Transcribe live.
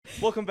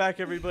Welcome back,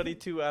 everybody,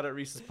 to Out at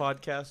Reese's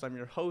podcast. I'm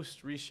your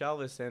host, Reese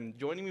Chalvis, and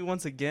joining me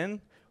once again,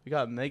 we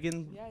got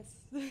Megan. Yes.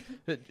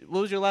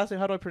 What was your last name?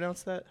 How do I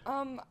pronounce that?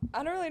 I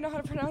don't really know how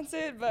to pronounce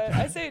it, but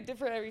I say it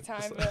different every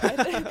time. But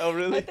I Oh,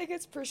 really? I think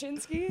it's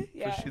Prushinsky.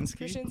 Yeah.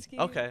 Prushinsky?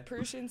 Okay.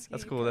 Prushinsky.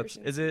 That's cool.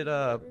 Is it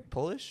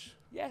Polish?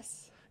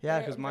 Yes. Yeah,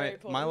 Very- because very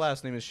my Polish.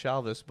 last name is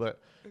Chalvis, but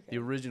Okay. the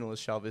original is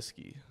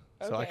Shalvisky.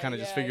 So I Okay, kind of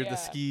just yeah, figured the yeah.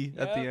 ski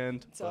at the Yep.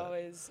 end. It's but-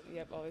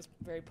 always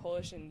very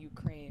Polish and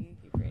Ukrainian.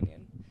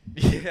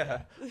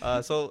 Yeah.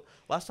 So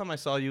last time I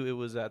saw you, it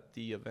was at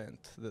the event,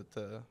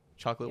 the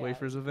chocolate Yeah,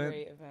 wafers event.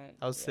 Great event.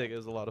 That was yeah. sick. It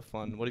was a lot of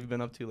fun. What have you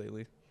been up to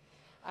lately?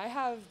 I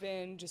have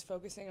been just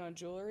focusing on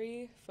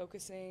jewelry,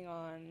 focusing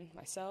on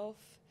myself,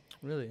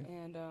 Really?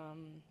 and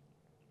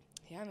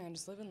yeah, man,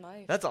 just living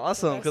life. That's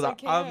awesome best because I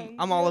I'm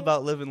can, all yeah.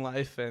 about living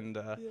life and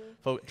Yeah.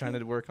 trying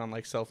to work on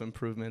like self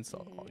improvements,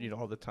 Mhm.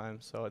 all the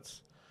time. So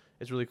it's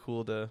really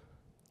cool to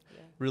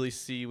Yeah. really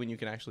see when you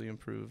can actually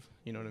improve.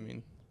 You know what I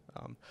mean?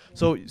 Yeah.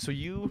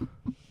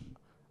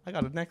 I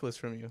got a necklace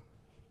from you.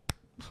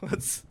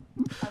 let's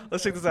I'm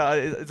let's so check this out.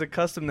 It's a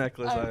custom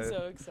necklace. I'm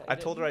so excited. I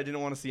told her I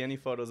didn't want to see any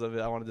photos of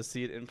it. I wanted to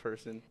see it in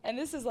person. And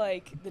this is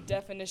like the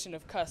definition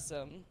of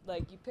custom.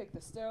 Like you pick the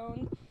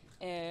stone,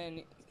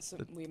 and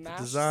we match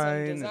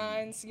design some and-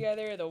 designs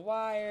together. The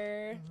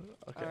wire.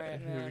 Okay, All right,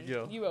 here man. we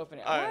go. You open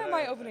it. All Why right, am all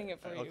I right, opening it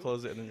for I'll you?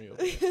 close it and then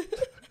reopen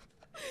it.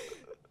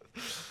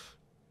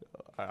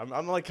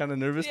 I'm like kind of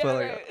nervous, Yeah, but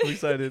like right. I'm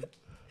excited.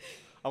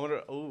 I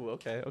wonder. Oh,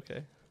 okay.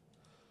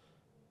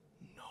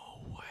 No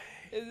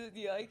way. Do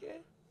you like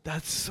it?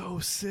 That's so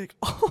sick.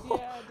 Oh,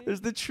 Yeah, dude. there's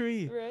the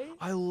tree. Right?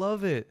 I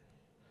love it.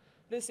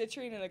 The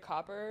citrine and the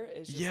copper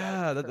is just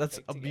Yeah, like, that's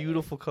perfect a together.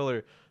 beautiful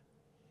color.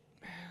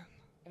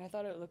 And I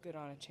thought it would look good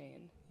on a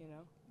chain, you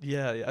know?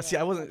 Yeah. Yeah, See,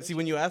 I wasn't. that's See,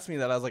 when you asked me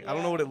that, I was like, I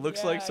don't know what it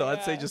looks like, so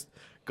I'd say yeah. just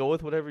go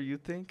with whatever you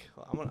think.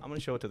 I'm gonna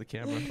show it to the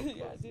camera.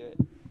 Yeah, do it.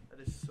 That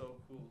is so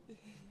cool.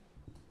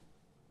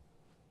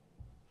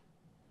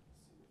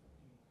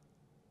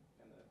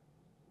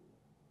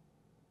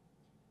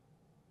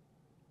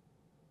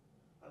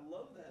 I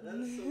love that. That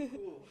is so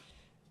cool.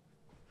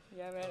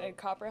 Yeah, man. And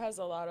copper has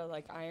a lot of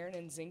like iron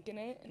and zinc in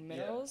it and Yeah.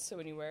 minerals. So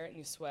when you wear it and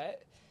you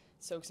sweat,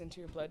 it soaks into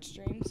your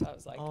bloodstream. So I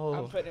was like, Oh.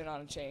 I'm putting it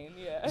on a chain.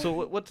 Yeah. So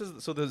what does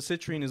the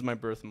citrine is my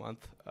birth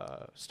month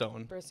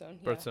stone. Birthstone.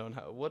 Yeah.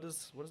 Birthstone. What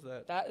is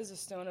that? That is a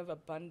stone of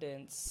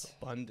abundance.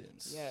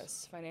 Abundance.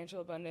 Yes,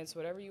 financial abundance,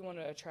 whatever you want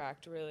to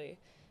attract, really.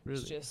 Really.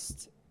 It's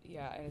just,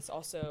 yeah, and it's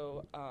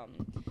also,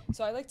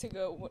 so I like to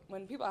go,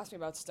 when people ask me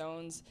about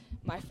stones,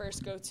 my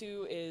first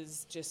go-to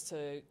is just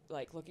to,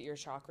 like, look at your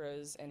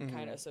chakras and Mhm.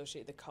 kind of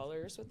associate the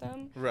colors with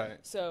them. Right.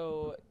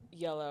 So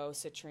yellow,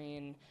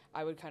 citrine,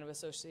 I would kind of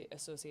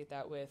associate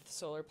that with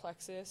solar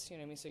plexus, you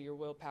know what I mean? So your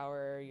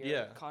willpower, your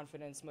Yeah.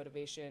 confidence,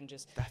 motivation,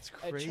 just That's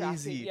attracting.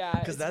 crazy.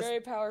 Yeah, it's that's very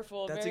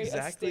powerful, that's very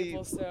exactly- a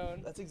staple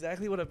stone. that's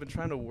exactly what I've been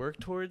trying to work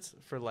towards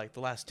for like the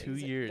last 2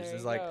 years. There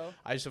Is you like go.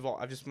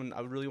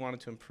 I really wanted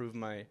to improve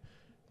my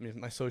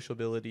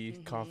sociability,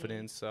 Mhm.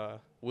 confidence,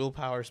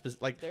 willpower.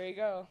 Like There you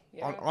go.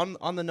 Yeah.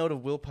 on the note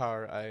of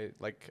willpower,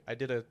 I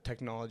did a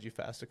technology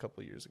fast a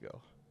couple of years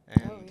ago,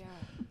 and Oh,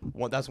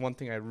 yeah. that's one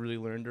thing I really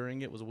learned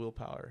during it was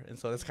willpower. And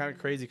so that's kind of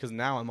crazy because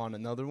now I'm on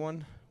another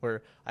one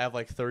where I have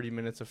like 30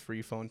 minutes of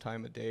free phone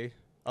time a day.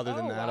 Other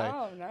than that,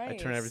 wow, I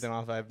turn nice. everything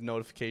off. I have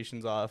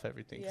notifications off,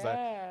 everything. Because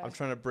Yeah. I'm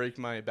trying to break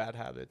my bad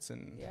habits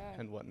and Yeah.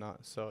 and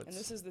whatnot. So it's And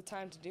this is the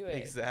time to do it.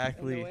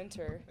 exactly In the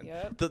winter. And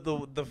Yep.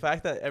 the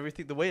fact that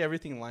the way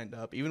everything lined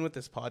up, even with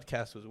this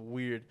podcast, was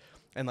weird.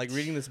 And like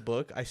reading this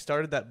book, I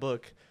started that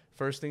book.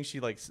 First thing she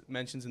like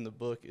mentions in the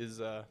book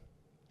is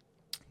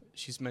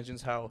she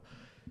mentions how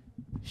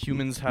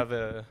humans have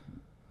a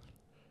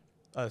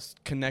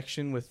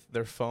connection with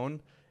their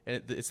phone,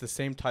 and it's the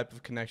same type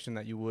of connection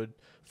that you would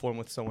form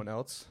with someone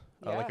else,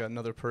 like Yeah.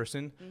 another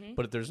person. Mhm.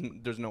 But there's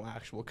no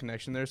actual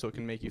connection there, so it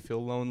can make you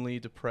feel lonely,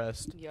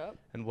 depressed, Yep.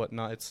 and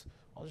whatnot.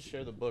 I'll just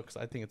share the book 'cause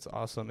I think it's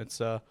awesome. It's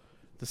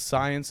The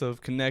Science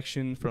of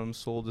Connection from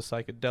Soul to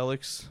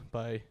Psychedelics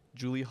by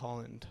Julie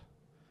Holland.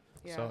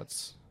 Yeah. So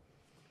it's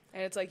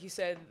And it's like you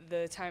said,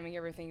 the timing,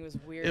 everything was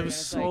weird. it and was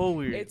it's so like,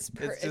 weird. It's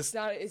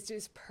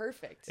just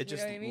perfect. It You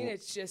know what I just mean? l-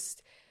 It's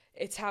just,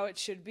 it's how it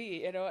should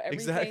be. You know, everything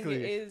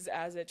Exactly. is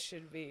as it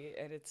should be,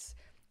 and it's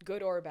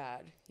good or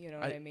bad. You know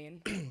what I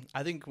mean?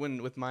 I think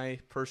with my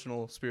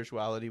personal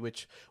spirituality,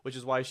 which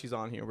is why she's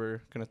on here,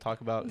 we're gonna talk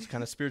about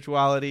kind of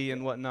spirituality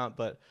and whatnot.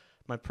 But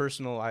my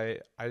personal,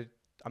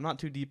 I'm not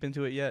too deep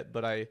into it yet,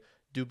 but I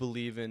do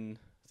believe in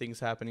things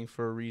happening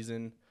for a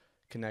reason,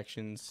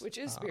 connections, Which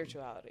is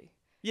spirituality.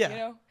 Yeah, You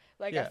know,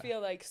 like Yeah. I feel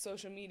like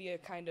social media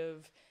kind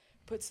of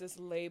puts this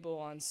label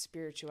on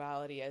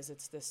spirituality as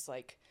it's this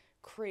like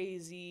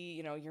crazy,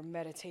 you know, you're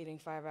meditating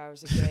 5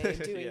 hours a day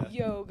and doing Yeah.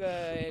 yoga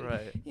and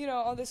right. you know,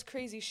 all this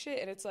crazy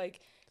shit. And it's like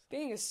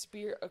being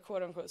a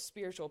quote unquote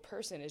spiritual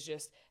person is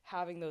just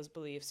having those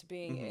beliefs,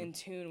 being Mhm. in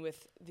tune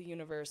with the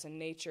universe and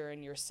nature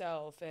and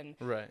yourself and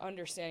Right.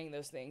 understanding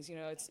those things. You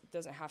know, it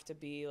doesn't have to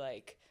be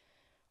like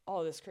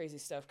all this crazy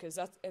stuff, because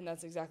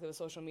that's exactly what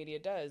social media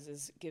does,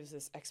 is gives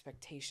this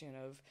expectation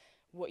of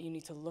what you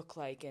need to look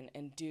like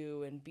and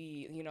do and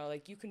be. You know,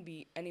 like you can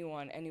be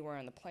anyone, anywhere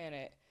on the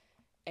planet.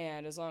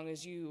 And as long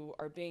as you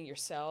are being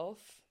yourself,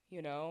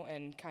 you know,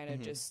 and kind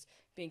of just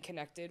being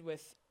connected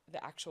with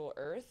the actual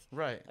earth,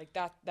 Right. like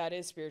that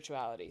is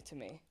spirituality to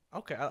me.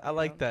 Okay, I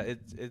like that.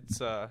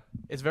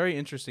 It's very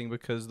interesting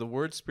because the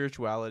word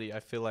spirituality, I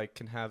feel like,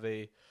 can have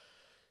a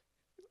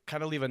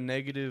kind of leave a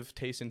negative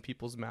taste in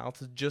people's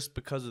mouths just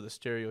because of the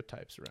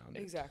stereotypes around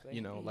it. Exactly.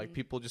 You know, like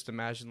people just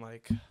imagine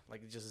like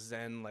just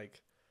Zen,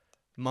 like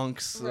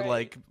monks Right.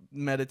 like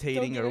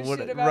meditating Don't or give a what,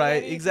 shit about right?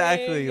 anything.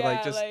 Exactly. Yeah,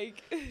 like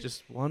like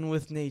just one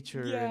with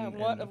nature. yeah,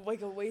 and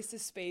like a waste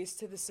of space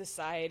to the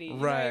society. You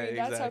know Right, what I mean?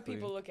 That's exactly. how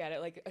people look at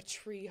it, like a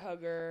tree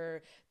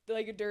hugger,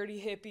 like a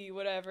dirty hippie,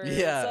 whatever.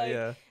 Yeah, it's like,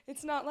 yeah.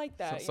 It's not like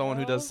that. Someone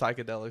you who does know?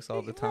 psychedelics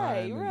all the time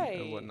Right, and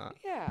right. whatnot.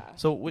 Yeah.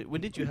 So when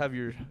did you have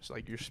your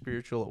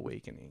spiritual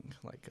awakening?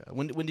 Like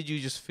when did you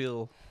just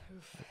feel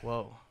like,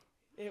 whoa,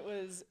 It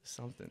was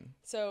something?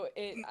 so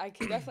I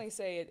can definitely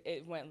say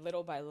it went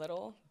little by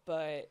little,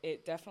 but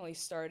it definitely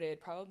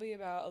started probably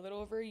about a little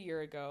over a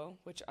year ago,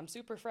 which I'm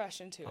super fresh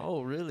into it.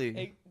 Oh, really?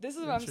 Like, this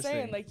is what I'm saying.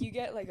 Interesting. Like, you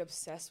get like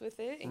obsessed with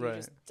it and Right. you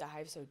just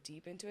dive so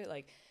deep into it.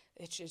 Like,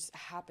 it just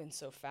happens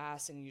so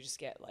fast and you just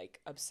get like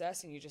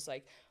obsessed and you just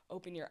like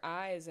open your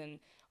eyes and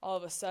all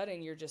of a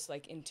sudden you're just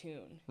like in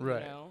tune.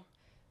 Right. You know?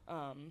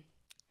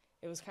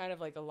 It was kind of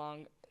like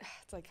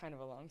it's like kind of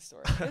a long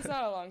story. It's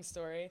not a long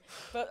story.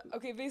 But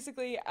okay,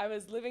 basically I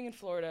was living in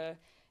Florida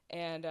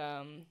and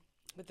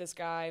with this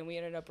guy and we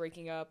ended up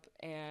breaking up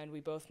and we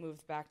both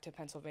moved back to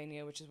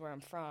Pennsylvania, which is where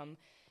I'm from.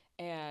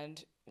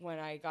 And when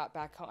I got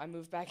back home, I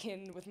moved back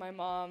in with my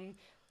mom,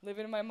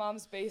 living in my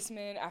mom's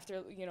basement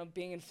after, you know,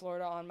 being in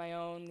Florida on my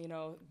own, you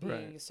know,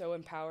 being Right. so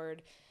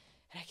empowered.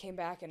 And I came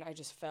back and I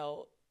just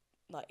felt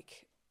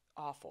like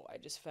awful. I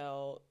just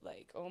felt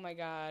like, oh my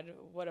God,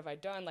 what have I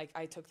done? Like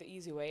I took the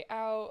easy way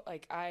out.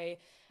 Like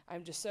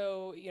I'm just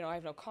so, you know, I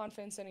have no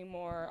confidence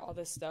anymore, all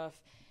this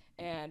stuff.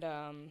 And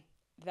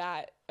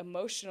that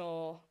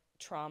emotional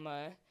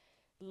trauma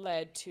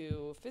led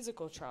to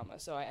physical trauma.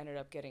 So I ended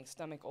up getting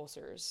stomach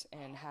ulcers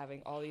and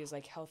having all these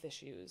like health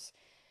issues.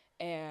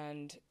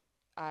 And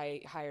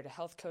I hired a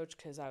health coach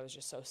because I was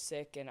just so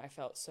sick and I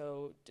felt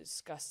so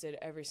disgusted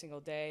every single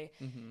day.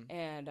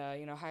 And,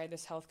 you know, hired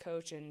this health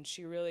coach and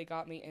she really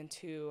got me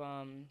into,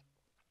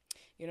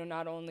 you know,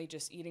 not only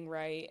just eating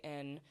right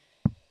and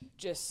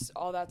just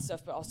all that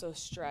stuff, but also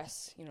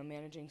stress, you know,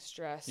 managing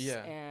stress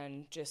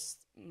and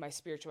just my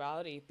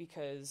spirituality,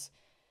 because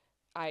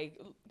I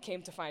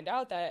came to find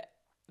out that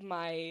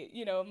my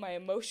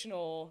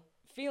emotional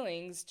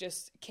feelings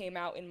just came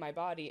out in my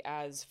body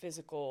as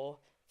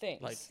physical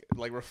things.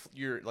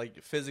 Your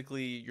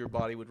physically your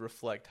body would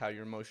reflect how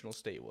your emotional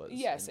state was.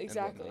 Yes, and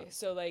exactly. whatnot.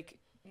 So like,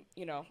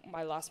 you know,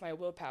 I lost my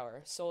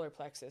willpower, solar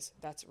plexus,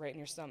 that's right in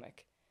your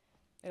stomach.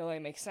 It only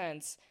makes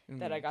sense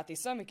that I got these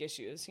stomach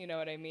issues, you know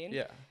what I mean?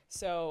 Yeah.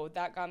 So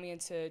that got me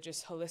into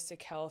just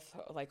holistic health,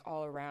 like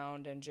all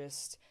around, and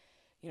just,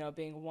 you know,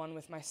 being one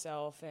with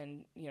myself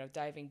and, you know,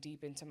 diving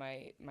deep into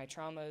my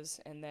traumas.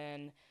 And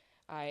then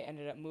I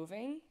ended up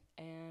moving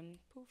and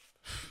poof.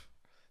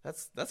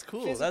 That's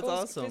cool. That's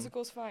awesome.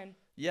 Physical's fine.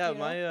 Yeah, you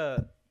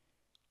know?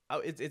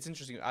 it's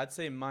interesting. I'd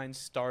say mine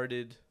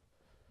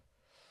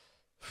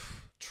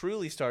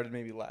truly started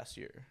maybe last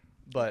year.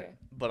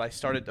 But I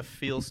started to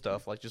feel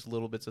stuff, like just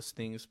little bits of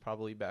things,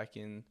 probably back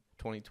in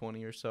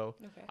 2020 or so.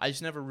 Okay. I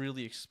just never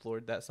really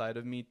explored that side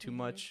of me too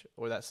much,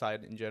 or that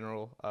side in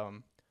general,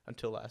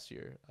 until last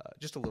year,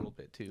 just a little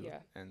bit too. Yeah.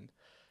 And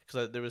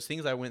because there was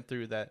things I went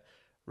through that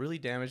really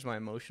damaged my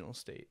emotional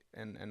state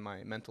and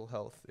my mental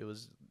health. It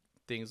was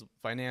things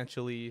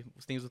financially,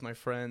 things with my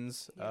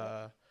friends,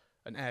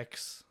 an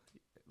ex,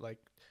 like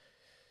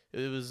I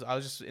was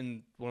just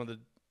in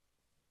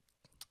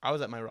I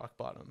was at my rock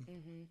bottom,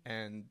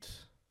 and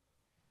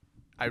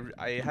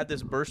I had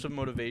this burst of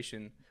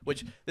motivation,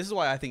 which this is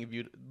why I think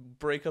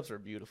breakups are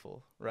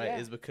beautiful, right? Yeah.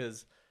 Is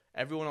because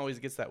everyone always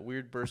gets that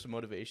weird burst of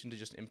motivation to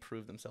just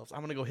improve themselves.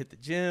 I'm gonna go hit the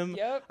gym.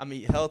 Yep. I'm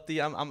eat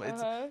healthy.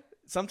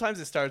 Sometimes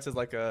it starts as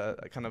like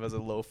a kind of as a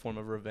low form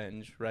of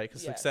revenge, right?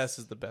 Because success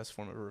is the best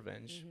form of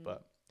revenge,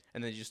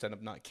 and then you just end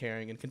up not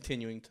caring and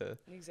continuing to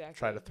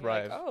try to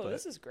thrive. You're like,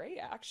 this is great,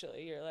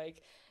 actually. You're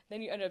like,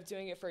 then you end up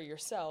doing it for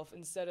yourself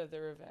instead of the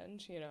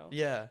revenge, you know?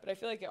 Yeah. But I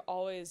feel like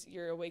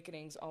your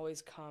awakenings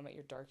always come at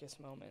your darkest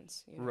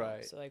moments, you know?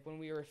 Right. So like when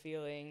we were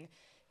feeling,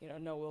 you know,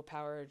 no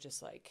willpower,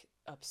 just like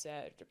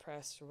upset,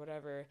 depressed or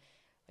whatever,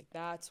 like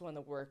that's when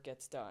the work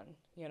gets done,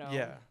 you know?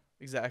 Yeah,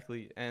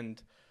 exactly.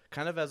 And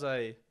kind of as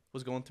I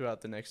was going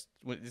throughout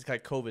when this kind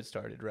of COVID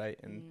started, right?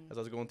 And as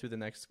I was going through the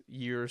next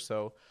year or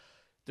so,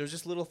 there's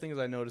just little things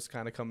I noticed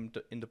kind of come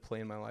into play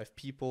in my life.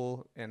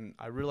 People, and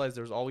I realized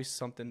there was always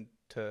something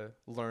to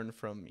learn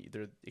from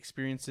either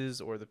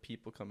experiences or the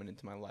people coming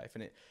into my life.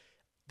 And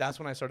that's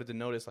when I started to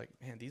notice, like,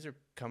 man, these are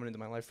coming into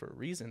my life for a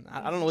reason.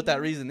 I don't know what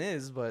that reason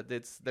is, but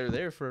they're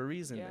there for a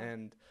reason. Yeah.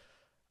 And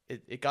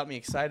it got me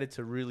excited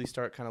to really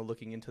start kind of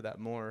looking into that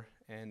more,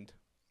 and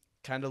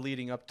kind of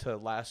leading up to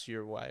last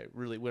year,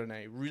 when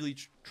I really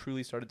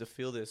truly started to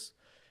feel this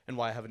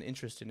why I have an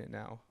interest in it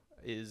now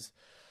is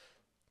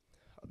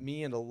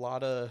me and a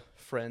lot of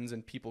friends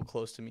and people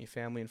close to me,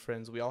 family and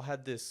friends, we all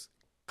had this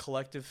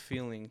collective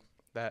feeling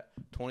that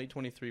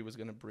 2023 was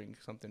going to bring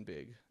something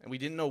big, and we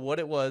didn't know what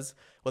it was,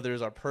 whether it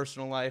was our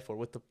personal life or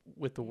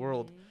with the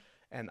world.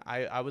 And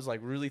I was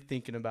like really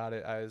thinking about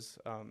it. I was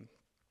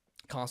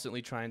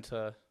constantly trying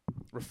to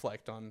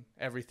reflect on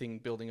everything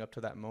building up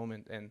to that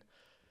moment, and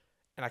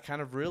I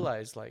kind of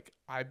realized, like,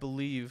 I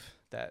believe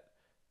that,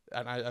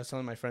 and I was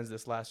telling my friends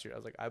this last year, I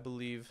was like, I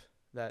believe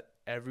that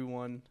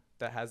everyone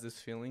that has this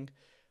feeling,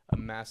 a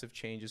massive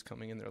change is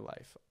coming in their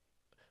life.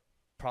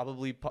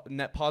 Probably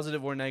net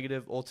positive or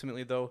negative.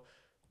 Ultimately, though,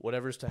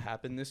 whatever's to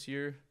happen this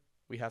year,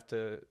 we have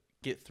to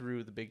get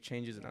through the big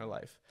changes in our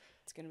life.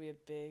 It's going to be a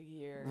big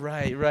year.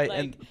 Right. Like,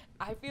 And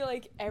I feel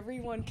like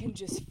everyone can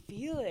just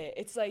feel it.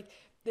 It's like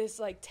this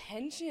like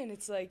tension.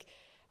 It's like,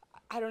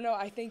 I don't know.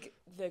 I think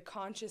the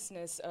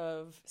consciousness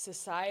of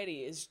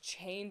society is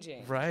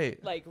changing.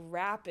 Right. Like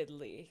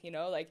rapidly, you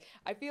know, like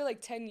I feel like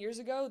 10 years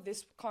ago,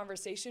 this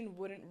conversation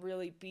wouldn't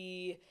really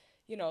be,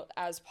 you know,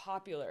 as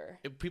popular.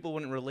 People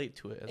wouldn't relate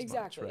to it as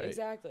much, right?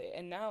 Exactly.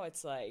 And now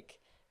it's like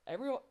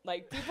everyone,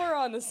 like people are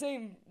on the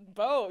same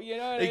boat, you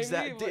know what I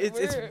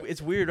mean?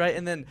 It's weird, right?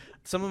 And then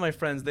some of my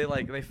friends, they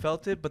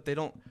felt it, but they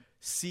don't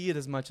see it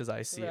as much as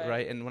I see it,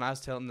 right? And when I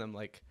was telling them,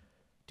 like,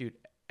 dude,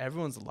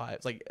 everyone's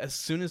lives, like, as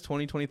soon as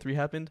 2023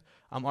 happened,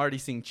 I'm already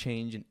seeing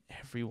change in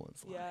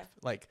everyone's life.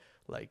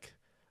 Like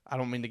I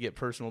don't mean to get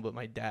personal, but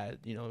my dad,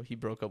 you know, he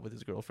broke up with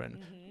his girlfriend,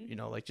 you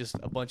know, like just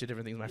a bunch of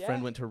different things. My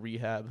friend went to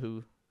rehab,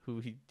 he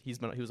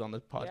was on the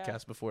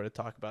podcast before to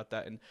talk about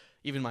that. And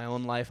even my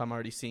own life, I'm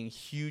already seeing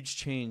huge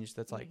change.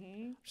 That's like,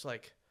 just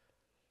like,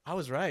 I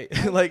was right.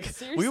 Like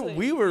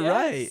we were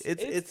right.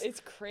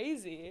 It's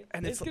crazy.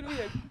 And it's going to be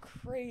a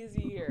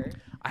crazy year.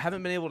 I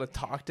haven't been able to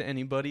talk to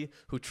anybody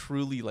who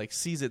truly like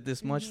sees it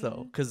this much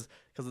though. Cause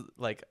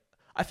like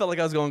I felt like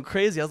I was going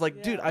crazy. I was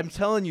like, dude, I'm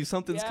telling you,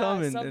 something's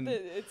coming.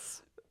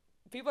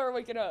 People are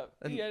waking up,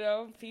 you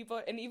know,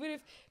 and even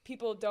if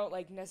people don't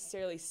like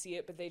necessarily see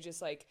it, but they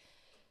just like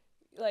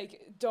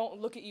don't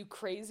look at you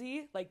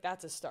crazy, like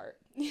that's a start.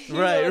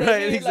 Right, I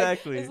mean?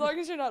 Exactly. Like, as long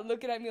as you're not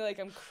looking at me like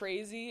I'm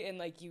crazy and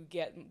like you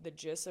get the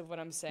gist of what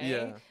I'm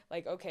saying,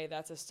 like, okay,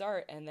 that's a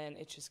start. And then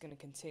it's just going to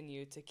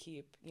continue to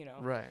keep, you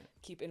know,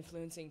 keep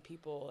influencing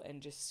people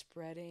and just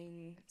spread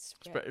it.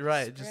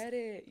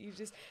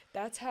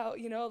 That's how,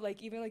 you know,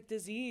 like even like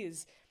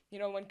disease, you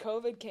know, when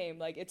COVID came,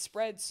 like it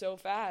spread so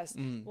fast.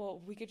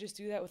 Well, we could just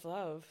do that with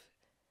love.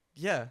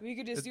 Yeah. We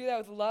could just do that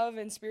with love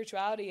and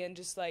spirituality and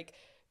just like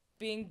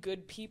being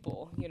good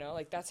people, you know,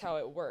 like that's how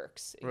it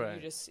works. Right.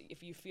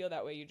 If you feel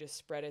that way, you just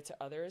spread it to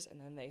others, and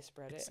then they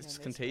spread it. It's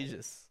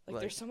contagious.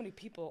 Like there's so many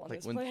people on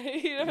this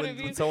planet. You know what I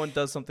mean? When someone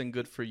does something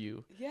good for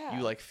you,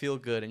 you like feel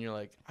good, and you're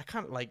like, I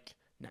kind of like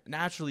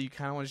naturally you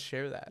kind of want to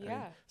share that. Yeah. I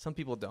mean, some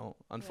people don't,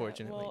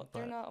 unfortunately. Well,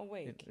 they're not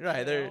awake.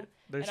 Right. They're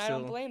and still. I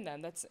don't blame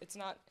them. It's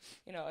not,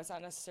 you know, it's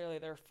not necessarily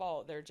their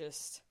fault. They're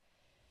just.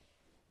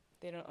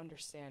 They don't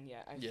understand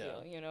yet, I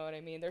feel. You know what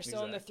I mean? They're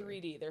still in the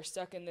 3D. They're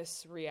stuck in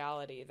this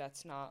reality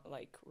that's not,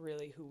 like,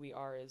 really who we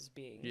are as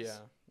beings. Yeah.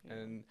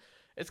 And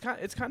it's kind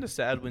of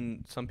sad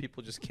when some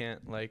people just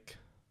can't, like,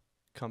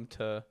 come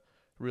to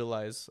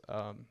realize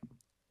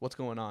what's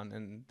going on,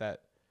 and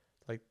that,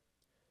 like,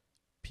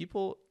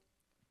 people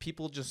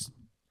just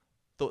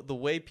the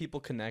way people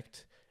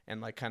connect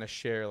and, like, kind of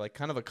share, like,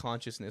 kind of a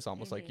consciousness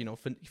almost, like, you know,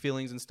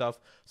 feelings and stuff.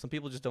 Some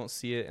people just don't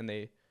see it, and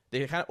they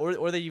kind of,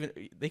 or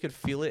they could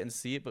feel it and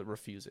see it, but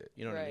refuse it.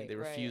 You know what I mean? They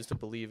refuse to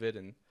believe it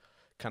and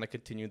kind of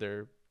continue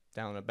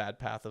down a bad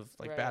path of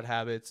like bad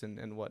habits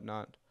and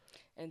whatnot.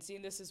 And see,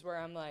 this is where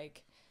I'm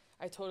like,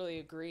 I totally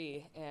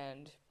agree.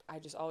 And I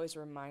just always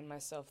remind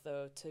myself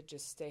though, to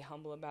just stay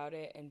humble about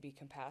it and be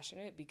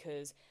compassionate,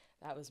 because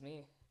that was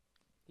me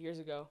years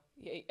ago.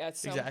 At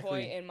some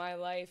point in my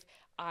life,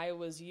 I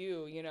was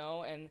you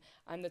know, and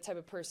I'm the type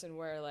of person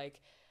where like,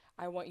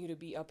 I want you to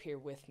be up here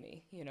with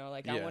me, you know,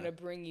 like I want to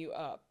bring you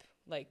up,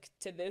 like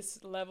to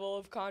this level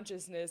of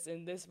consciousness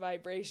and this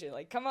vibration.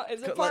 Like, come on,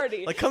 it's a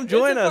party. Like come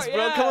join us, bro.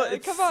 Yeah,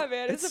 come on,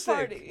 man. It's a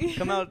party.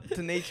 Come out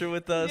to nature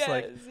with us.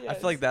 I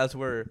feel like that's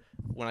where,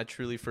 when I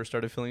truly first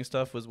started feeling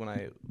stuff, was when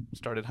I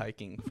started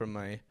hiking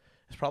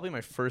it's probably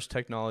my first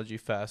technology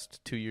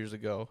fast 2 years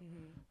ago.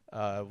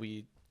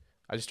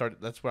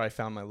 That's where I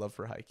found my love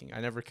for hiking. I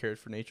never cared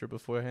for nature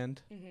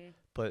beforehand,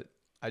 but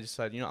I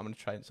decided, you know, I'm going to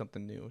try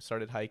something new.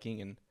 Started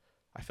hiking and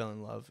I fell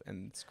in love,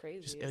 and it's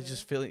crazy.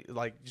 Just feeling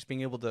like just being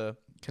able to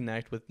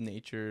connect with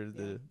nature,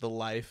 the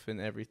life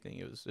and everything.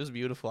 It was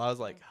beautiful. I was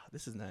like,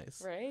 this is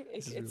nice. Right?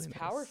 It's really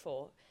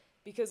powerful,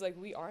 because like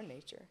we are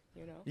nature,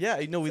 you know. Yeah,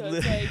 you know, so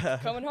it's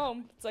like coming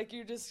home. It's like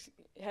you're just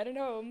heading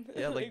home.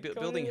 Yeah, like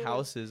building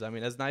houses. I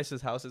mean, as nice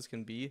as houses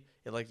can be,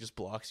 it like just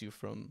blocks you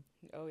from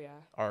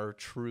our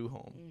true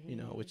home, you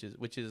know, which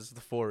is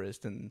the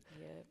forest and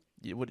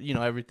you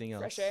know, everything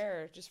else. Fresh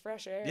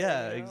air.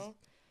 Yeah, you know?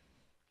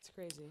 It's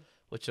crazy.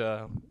 Which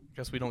I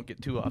guess we don't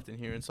get too often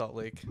here in Salt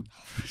Lake.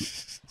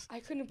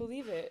 I couldn't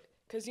believe it,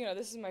 because, you know,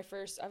 this is my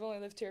first, I've only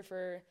lived here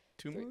for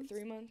months?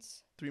 3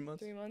 months. 3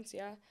 months. 3 months,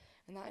 yeah.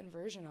 And that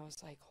inversion, I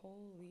was like,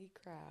 holy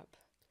crap.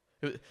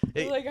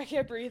 It, Like, I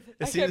can't breathe.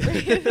 I seems,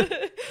 can't breathe.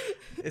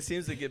 it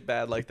seems to get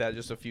bad like that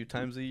just a few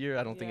times a year.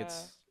 I don't think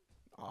it's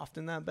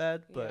often that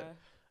bad, but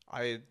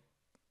I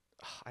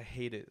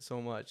hate it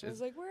so much. I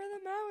was like, where are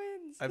the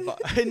mountains?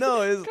 I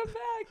know. It's, Come back.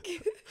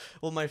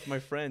 well, my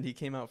friend, he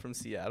came out from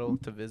Seattle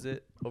to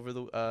visit over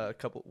the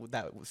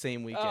that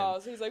same weekend. Oh,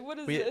 so he's like, what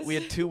is this? We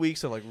had 2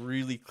 weeks of like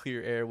really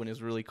clear air when it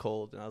was really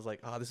cold, and I was like,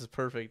 oh, this is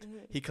perfect.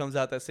 He comes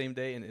out that same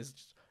day and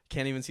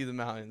can't even see the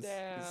mountains.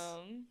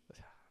 Damn.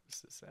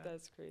 It's sad.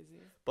 That's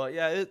crazy. But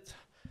yeah,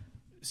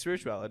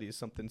 spirituality is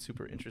something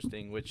super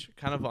interesting, which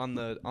kind of on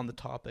the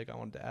topic I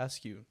wanted to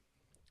ask you.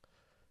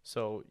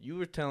 So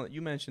you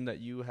mentioned that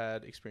you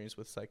had experience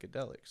with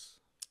psychedelics.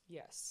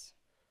 Yes.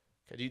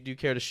 Okay, do you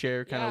care to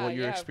share kind of what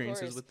your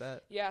experience is with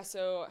that? Yeah,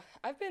 so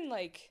I've been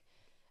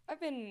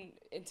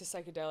into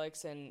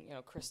psychedelics and,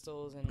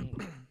 crystals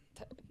and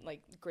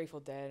like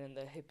Grateful Dead and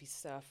the hippie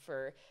stuff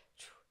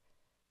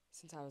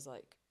since I was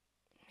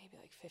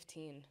maybe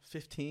 15.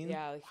 15?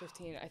 Yeah,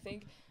 15. I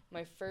think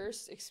my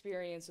first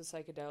experience with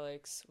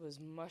psychedelics was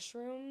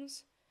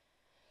mushrooms.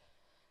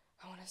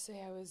 I want to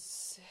say I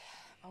was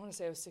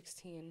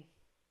 16.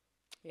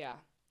 Yeah,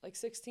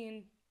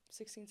 16,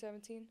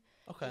 17.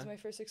 Okay. Was my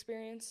first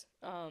experience.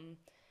 And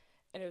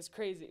it was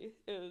crazy.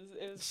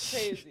 It was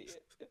crazy.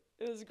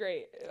 It was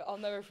great. I'll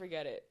never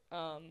forget it.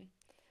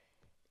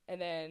 And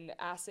then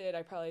acid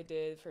I probably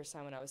did first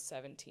time when I was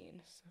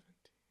 17.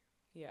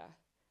 Yeah.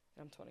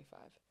 I'm 25.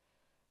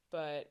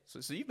 But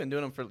so you've been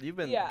doing them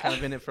kind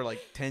of in it for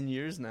 10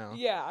 years now.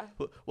 Yeah.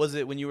 Was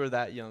it when you were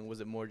that young?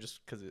 Was it more just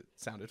because it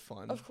sounded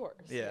fun? Of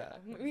course. Yeah.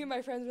 Me and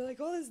my friends were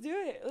like, "Oh, let's do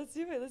it.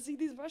 Let's eat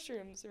these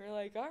mushrooms." And we're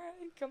like, "All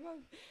right, come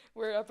on."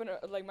 We're up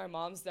in my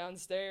mom's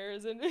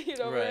downstairs, and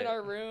we're in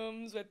our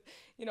rooms with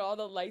all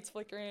the lights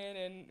flickering,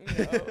 and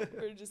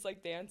we're just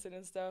dancing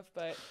and stuff.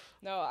 But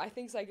no, I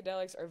think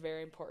psychedelics are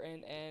very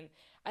important, and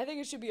I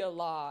think it should be a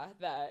law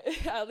that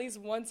at least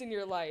once in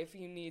your life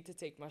you need to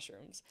take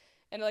mushrooms.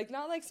 And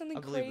not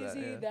something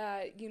crazy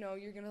that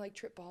you're gonna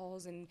trip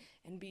balls and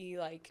be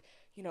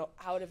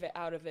out of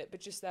it, but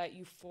just that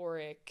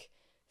euphoric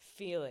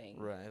feeling.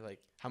 Right.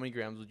 How many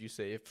grams would you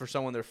say, if for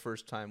someone their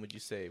first time, would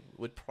you say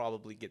would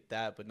probably get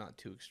that, but not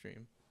too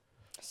extreme?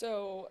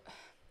 So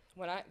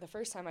when the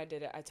first time I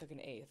did it, I took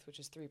an eighth, which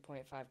is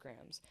 3.5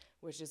 grams,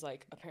 which is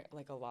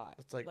apparently a lot.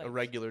 It's a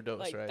regular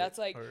dose, right? That's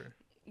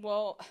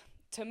well.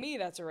 To me,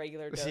 that's a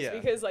regular dose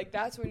because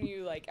that's when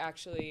you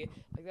actually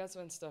that's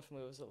when stuff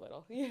moves a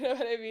little. You know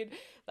what I mean?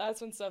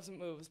 That's when stuff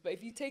moves. But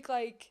if you take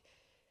a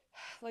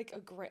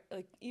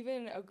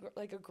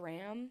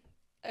gram,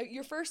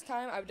 your first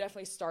time, I would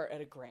definitely start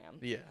at a gram.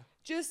 Yeah.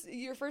 Just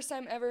your first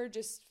time ever,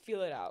 just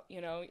feel it out.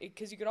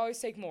 Because you could always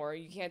take more.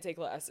 You can't take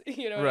less.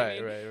 You know what I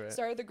mean? Right.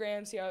 Start with the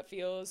gram, see how it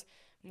feels.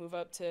 Move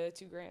up to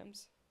 2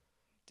 grams,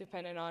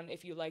 depending on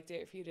if you liked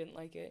it, if you didn't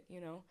like it.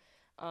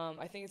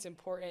 I think it's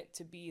important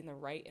to be in the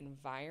right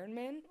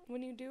environment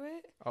when you do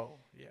it. Oh,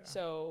 yeah.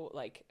 So,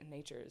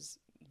 nature's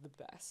the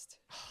best.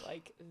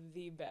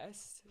 The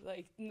best.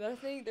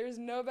 There's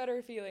no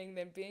better feeling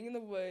than being in the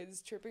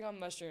woods, tripping on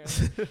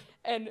mushrooms,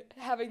 and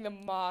having the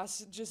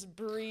moss just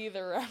breathe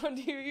around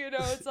you,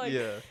 It's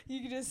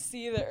you can just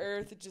see the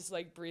earth just,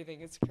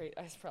 breathing. It's crazy.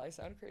 I probably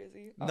sound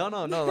crazy. No.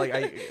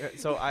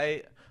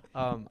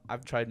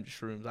 I've tried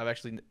shrooms.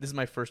 This is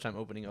my first time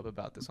opening up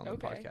about this on the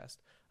podcast.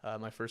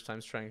 My first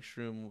time trying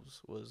shrooms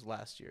was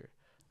last year.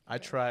 I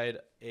tried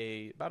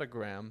about a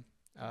gram.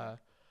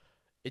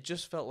 It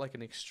just felt like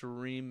an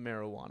extreme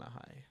marijuana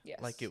high. Yes.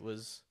 It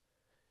was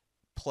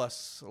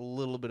plus a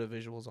little bit of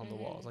visuals on the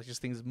walls,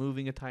 just things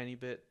moving a tiny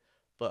bit.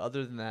 But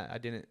other than that, I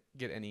didn't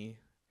get any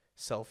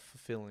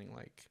self-fulfilling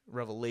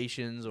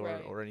revelations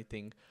or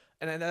anything.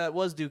 And that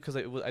was due because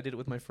I did it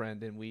with my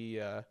friend, and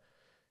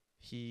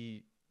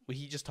he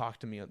just talked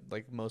to me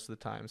most of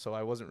the time, so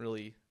I wasn't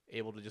really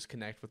able to just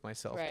connect with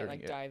myself during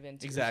it. Dive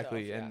into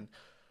exactly yourself, and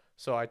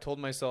so I told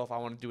myself I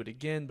want to do it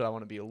again, but I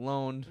want to be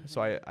alone.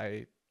 So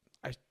I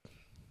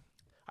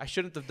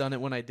shouldn't have done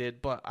it when I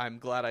did, but I'm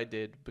glad I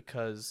did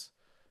because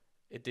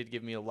it did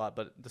give me a lot.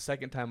 But the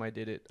second time I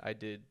did it, I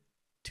did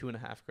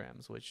 2.5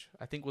 grams, which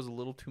I think was a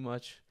little too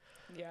much.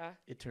 Yeah,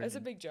 that's a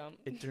big jump.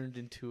 It turned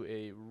into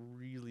a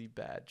really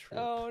bad trip.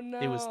 Oh, no.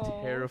 It was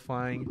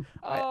terrifying.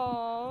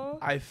 Oh.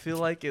 I feel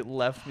like it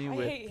left me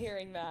with... I hate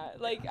hearing that.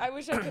 I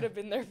wish I could have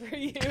been there for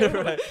you.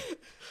 Right.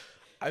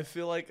 I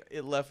feel like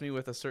it left me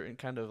with a certain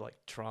kind of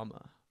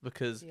trauma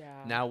because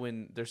now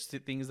when there's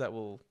things that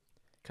will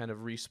kind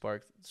of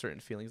re-spark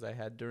certain feelings I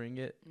had during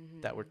it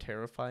that were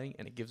terrifying,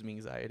 and it gives me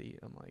anxiety.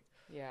 I'm like...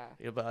 Yeah.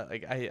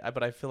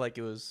 But I feel like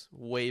it was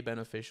way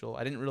beneficial.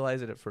 I didn't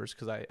realize it at first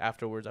because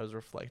afterwards I was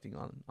reflecting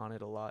on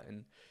it a lot,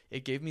 and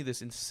it gave me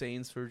this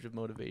insane surge of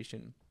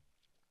motivation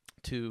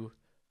to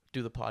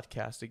do the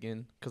podcast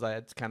again because I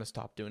had kind of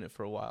stopped doing it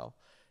for a while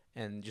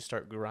and just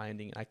start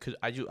grinding. I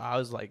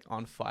was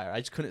on fire.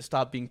 I just couldn't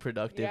stop being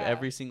productive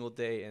every single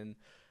day,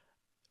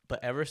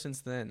 but ever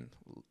since then,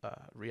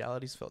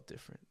 reality's felt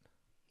different.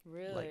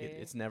 Really? Like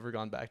it's never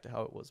gone back to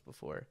how it was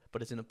before,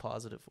 but it's in a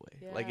positive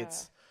way. Like Yeah.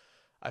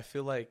 I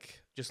feel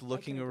like just I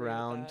looking can agree with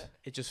around, that.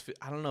 it just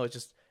I don't know, it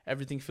just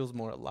everything feels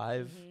more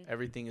alive. Mhm.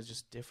 Everything is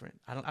just different.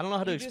 I don't know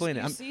how to You just explain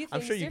it. you see I'm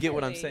things sure you get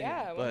what I'm differently.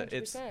 saying, Yeah, but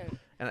it's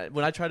 100%.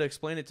 when I try to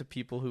explain it to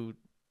people who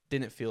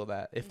didn't feel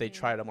that, if they Mhm.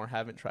 tried them or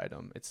haven't tried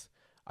them,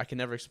 I can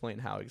never explain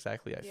how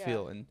exactly I Yeah.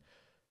 feel, and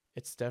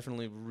it's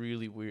definitely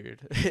really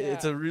weird. Yeah.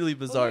 It's a really Well,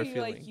 bizarre you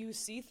feeling. like you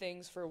see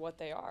things for what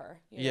they are.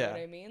 You know Yeah. what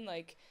I mean?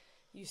 Like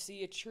you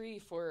see a tree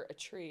for a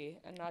tree,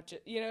 and not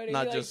just you know what I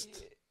Not mean?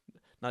 just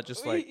Not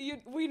just we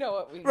like we know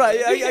what we mean. right.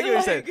 I get what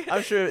you're saying. Like-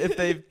 I'm sure if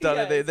they've done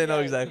it, Yes, they know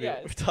yes, exactly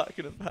yes. what we're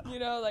talking about. You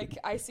know, like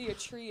I see a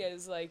tree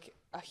as like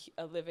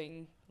a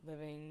living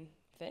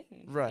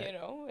thing. Right. You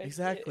know,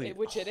 Exactly.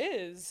 which it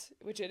is.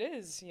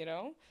 You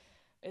know,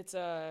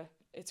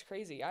 it's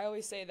crazy. I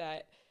always say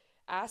that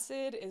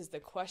acid is the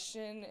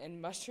question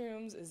and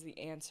mushrooms is the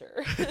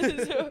answer.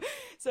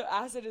 so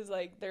acid is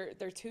like they're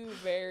two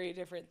very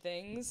different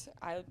things.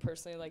 I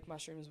personally like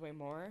mushrooms way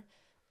more,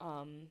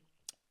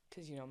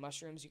 because you know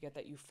mushrooms you get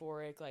that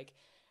euphoric like.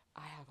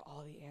 I have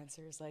all the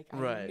answers. Like I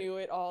Right. knew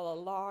it all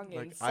along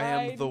Like inside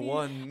I am the me.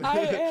 one. I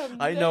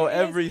am. I know yes,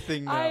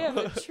 everything now. I am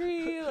a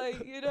tree.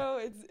 Like you know,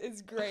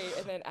 it's great.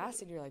 And then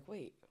acid, you're like,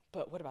 wait,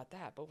 but what about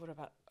that? But what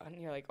about? And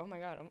you're like, oh my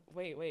god,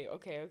 wait,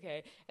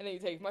 okay. And then you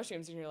take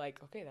mushrooms, and you're like,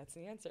 okay, that's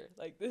the answer.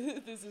 Like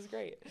this is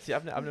great. See,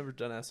 I've never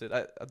done acid.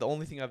 The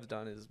only thing I've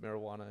done is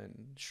marijuana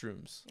and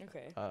shrooms.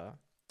 Okay.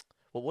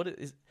 Well, what it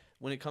is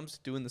when it comes to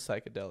doing the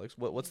psychedelics?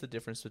 What's the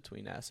difference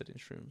between acid and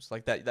shrooms?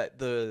 Like that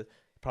the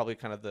probably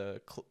kind of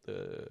the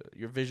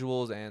your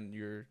visuals and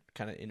your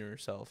kind of inner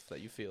self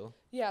that you feel.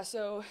 Yeah.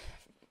 So,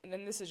 and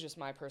then this is just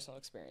my personal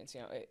experience.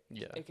 You know,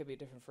 Yeah. it could be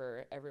different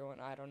for everyone.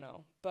 I don't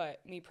know.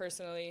 But me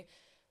personally,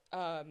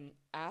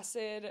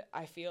 acid,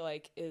 I feel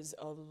like is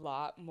a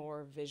lot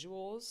more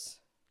visuals.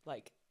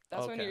 Like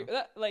that's when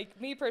Okay.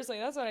 like me personally,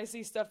 that's when I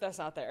see stuff that's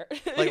not there.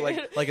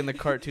 like in the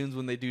cartoons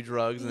when they do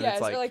drugs and yes,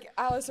 it's or like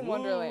Alice in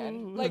Wonderland.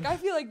 Ooh. Like I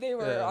feel like they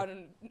were Yeah.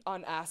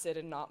 on acid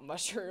and not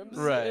mushrooms.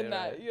 Right, In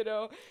that, right. you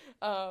know,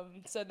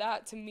 so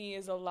that to me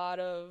is a lot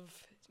of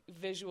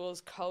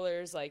visuals,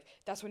 colors. Like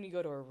that's when you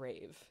go to a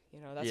rave. You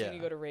know, that's when Yeah.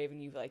 you go to rave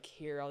and you like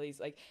hear all these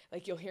like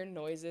you'll hear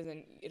noises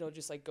and it'll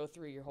just like go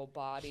through your whole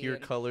body. hear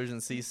and, colors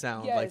and see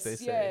sound, yes, like they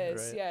say.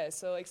 yes, Right? yes.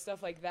 So like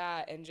stuff like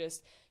that, and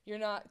just you're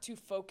not too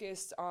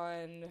focused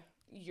on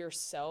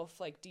yourself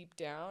like deep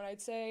down.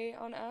 I'd say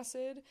on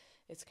acid,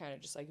 it's kind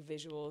of just like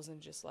visuals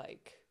and just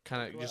like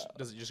Kind of just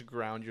does it just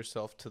ground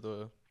yourself to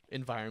the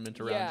environment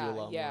around you a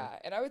lot yeah.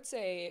 And I would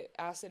say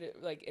acid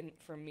like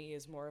for me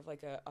is more of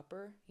like a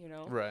upper, you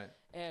know. more. Right.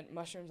 And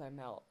mushrooms I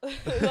melt.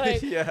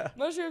 Like Yeah.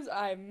 mushrooms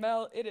I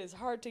melt. It is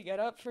hard to get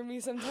up for me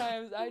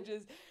sometimes. I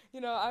just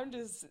I'm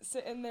just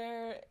sitting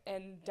there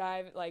and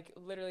like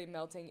literally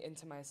melting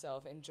into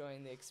myself,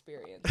 enjoying the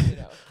experience,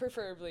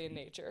 preferably in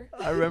nature.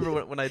 I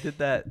remember when I did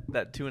that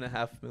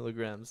 2.5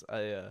 milligrams,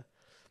 I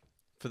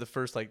for the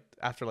first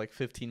after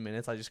 15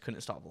 minutes, I just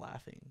couldn't stop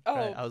laughing.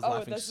 Right? I was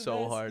laughing that's the so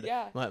best. hard.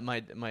 Yeah.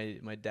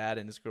 My dad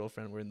and his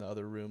girlfriend were in the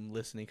other room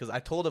listening because I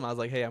told him I was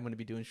like, hey, I'm gonna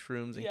be doing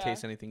shrooms in Yeah.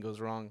 case anything goes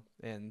wrong,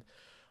 and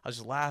I was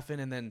just laughing,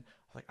 and then I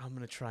was like, I'm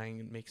gonna try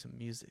and make some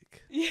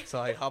music. Yeah. So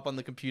I hop on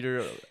the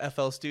computer,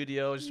 FL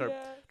Studio, and start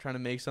Yeah. trying to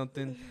make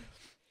something.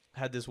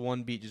 Had this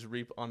one beat just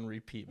on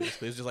repeat,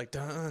 basically. It was just like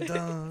dun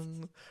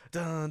dun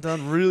dun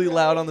dun, really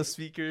loud on the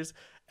speakers.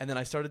 And then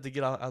I started to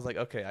get off. I was like,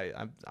 okay,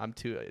 I'm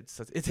too.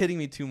 It's hitting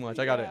me too much.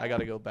 I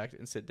gotta go back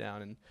and sit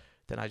down. And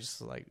then I just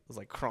was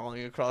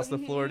crawling across the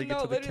floor to get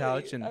to the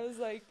couch. And I was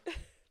like,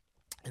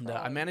 and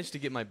I managed to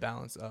get my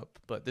balance up,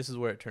 but this is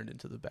where it turned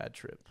into the bad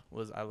trip.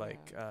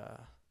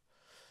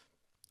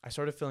 I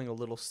started feeling a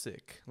little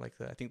sick.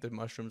 I think the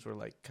mushrooms were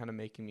kind of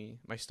making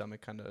my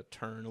stomach kind of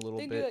turn a little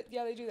they bit. do that.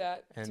 Yeah, they do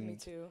that to me And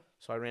too.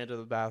 So I ran to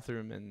the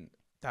bathroom, and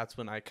that's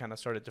when I kind of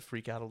started to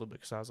freak out a little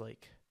bit because I was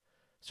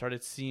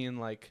started seeing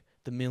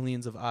the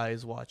millions of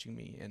eyes watching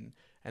me,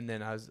 and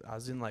then I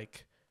was in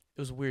it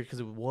was weird because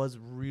it was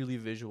really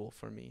visual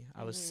for me.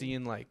 I was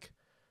seeing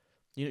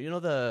you know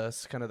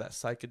the kind of that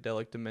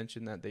psychedelic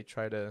dimension that they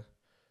try to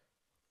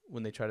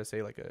when they try to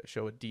say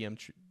show a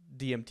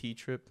DMT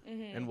trip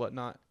and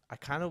whatnot. I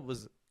kind of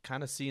was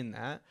seeing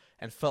that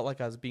and felt like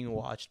I was being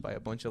watched by a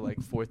bunch of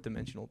fourth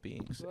dimensional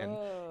beings.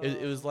 Whoa. And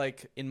it was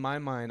in my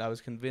mind, I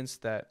was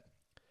convinced that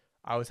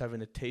I was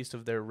having a taste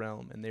of their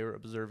realm and they were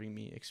observing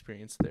me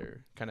experience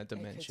their kind of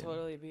dimension. It could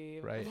totally be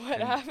right? what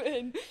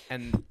happened.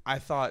 And I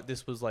thought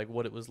this was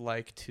what it was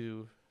like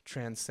to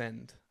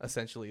transcend,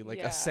 essentially,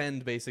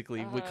 ascend,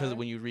 basically, because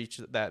when you reach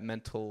that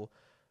mental,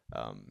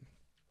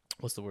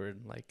 what's the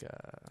word,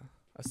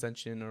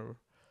 ascension, or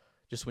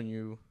just when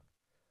you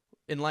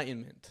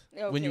enlightenment.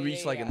 When you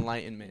reach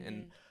enlightenment,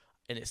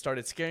 and it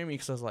started scaring me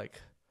because I was like,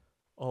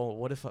 oh,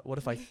 what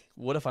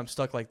if I'm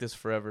stuck like this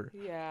forever?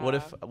 Yeah.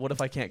 What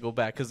if I can't go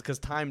back? Because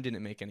time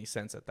didn't make any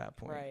sense at that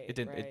point. Right, It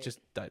didn't. right. It just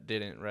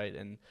didn't. Right.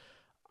 And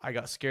I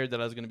got scared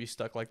that I was gonna be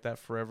stuck like that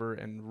forever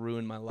and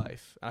ruin my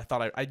life. I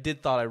thought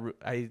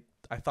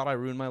I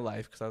ruined my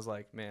life because I was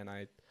like, man,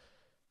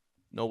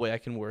 no way I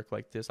can work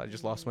like this. I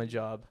just lost my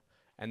job.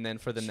 And then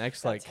for the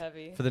next That's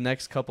heavy. for the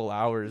next couple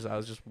hours, I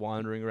was just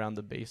wandering around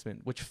the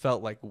basement, which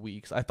felt like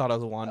weeks. I thought I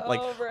was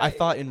I right.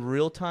 thought in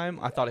real time,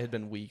 I thought it had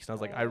been weeks. And I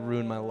was like, I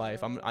ruined my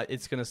life.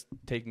 It's gonna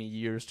take me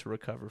years to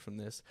recover from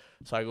this.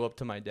 So I go up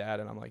to my dad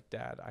and I'm like,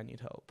 Dad, I need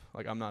help.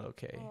 Like, I'm not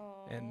okay.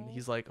 And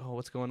he's like, oh,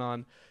 what's going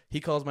on?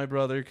 He calls my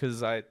brother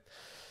because my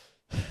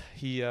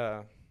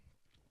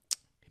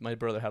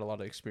brother had a lot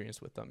of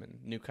experience with them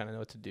and knew kind of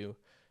what to do.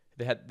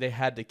 They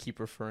had to keep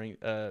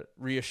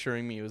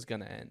reassuring me it was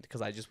gonna end,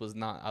 because I just was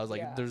not. I was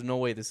like, there's no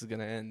way this is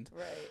gonna end.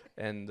 Right.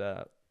 And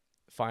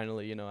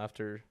finally, you know,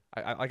 after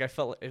I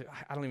felt like,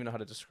 I don't even know how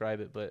to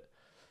describe it, but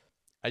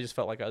I just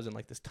felt like I was in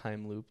like this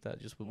time loop that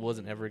just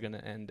wasn't ever gonna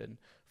end. And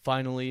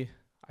finally,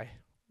 I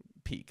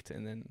peaked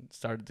and then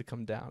started to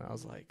come down. I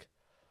was like,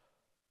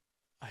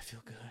 I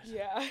feel good.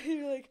 Yeah,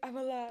 you're like, I'm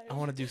alive. I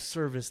want to do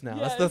service now.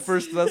 Yes.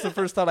 That's the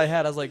first thought I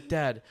had. I was like,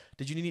 Dad,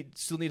 did you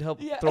still need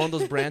help throwing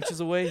those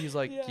branches away? He's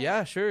like,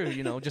 yeah, sure,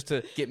 you know, just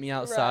to get me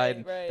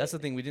outside. Right. That's the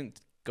thing, we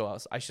didn't go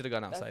out. I should have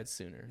gone outside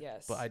sooner.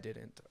 Yes. But I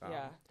didn't.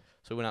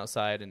 So we went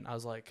outside and I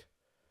was like,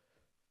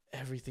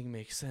 everything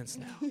makes sense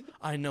now.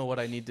 I know what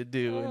I need to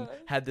do, and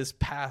had this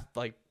path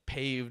like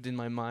paved in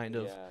my mind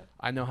of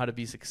I know how to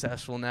be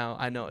successful now.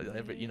 I know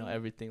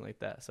everything like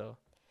that. So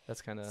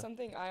that's kind of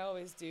something I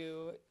always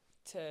do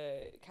to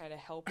kind of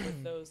help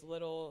with those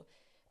little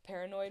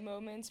paranoid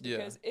moments,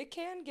 because it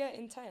can get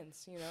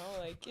intense, you know,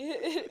 like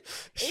it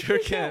sure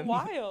can get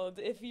wild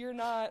if you're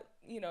not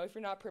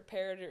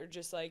prepared, or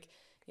just like,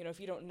 you know, if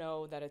you don't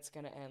know that it's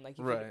going to end, like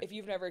if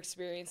you've never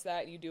experienced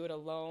that, you do it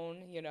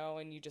alone, you know,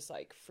 and you just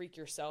like freak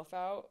yourself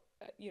out,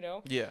 you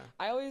know.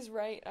 I always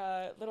write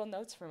little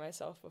notes for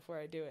myself before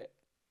I do it.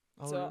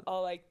 So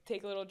I'll like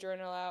take a little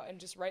journal out and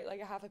just write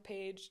like a half a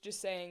page, just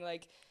saying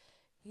like,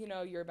 you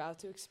know, you're about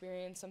to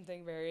experience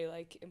something very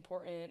like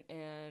important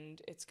and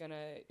it's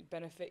gonna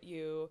benefit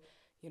you,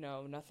 you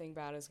know, nothing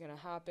bad is gonna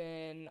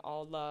happen,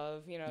 all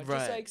love, you know,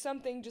 just like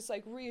something just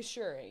like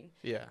reassuring.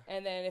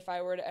 And then if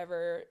I were to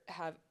ever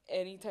have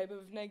any type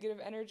of negative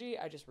energy,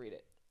 I just read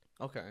it.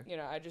 You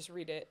know, I just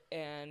read it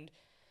and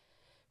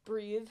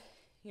breathe.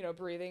 You know,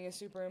 breathing is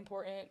super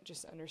important.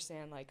 Just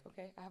understand like,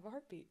 okay, I have a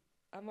heartbeat,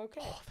 I'm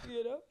okay.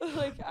 You know,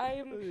 like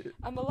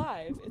I'm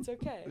alive, it's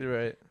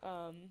okay.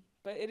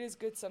 But it is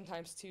good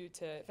sometimes too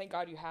to thank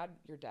God you had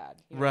your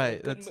dad. You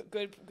know,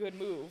 good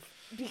move,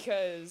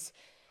 because,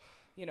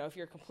 you know, if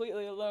you're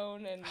completely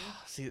alone and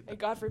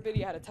God forbid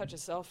you had to touch a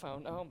cell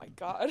phone. Oh my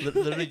God.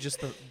 Literally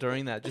just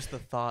during that, just the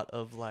thought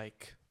of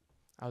like,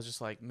 I was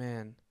just like,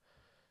 man,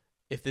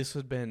 if this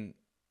had been,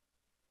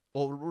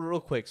 well,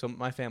 real quick. So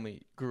my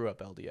family grew up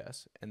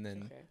LDS, and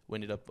then we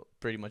ended up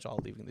pretty much all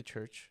leaving the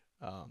church.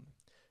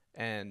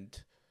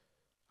 And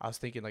I was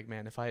thinking like,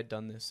 man, if I had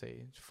done this,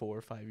 say 4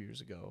 or 5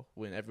 years ago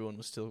when everyone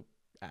was still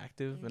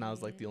active and I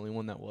was like the only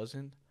one that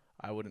wasn't,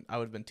 I would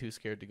have been too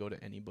scared to go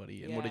to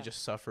anybody and would have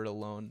just suffered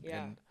alone.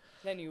 And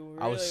then you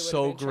really I was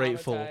so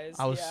grateful.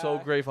 I was so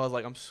grateful. I was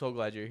like, I'm so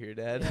glad you're here,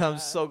 Dad. I'm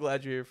so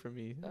glad you're here for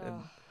me.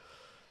 And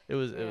it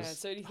was.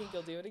 So do you think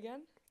you'll do it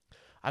again?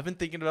 I've been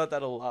thinking about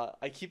that a lot.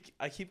 I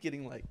keep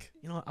getting like,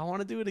 you know, I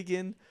want to do it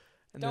again.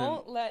 And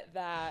don't let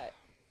that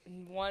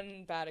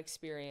one bad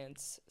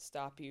experience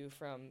stop you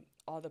from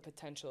all the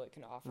potential it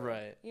can offer.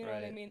 You know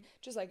what I mean?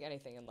 Just like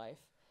anything in life.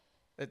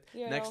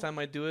 Next time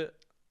I do it,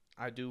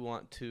 I do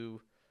want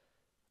to,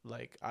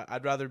 like,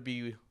 I'd rather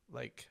be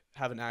like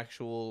have an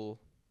actual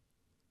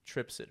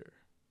trip sitter.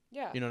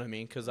 You know what I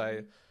mean? Because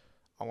I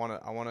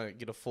want to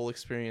get a full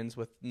experience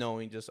with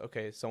knowing just,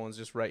 okay, someone's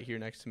just right here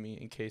next to me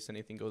in case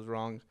anything goes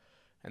wrong,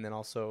 and then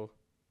also,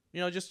 you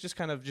know, just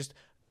kind of just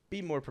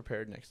be more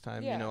prepared next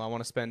time. You know, I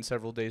want to spend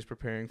several days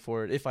preparing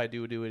for it if I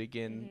do it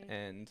again,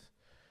 and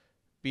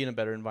be in a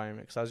better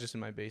environment, because I was just in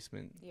my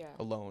basement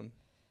alone,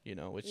 you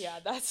know, which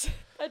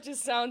that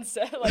just sounds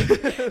like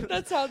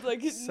that sounds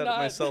like set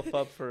myself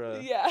up for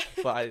a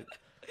but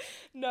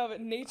no,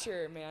 but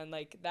nature, man,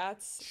 like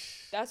that's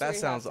that where you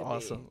sounds have to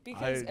awesome. Be.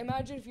 Because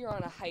imagine if you're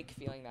on a hike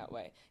feeling that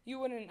way, you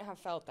wouldn't have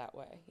felt that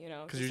way, you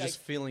know, because you're just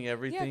feeling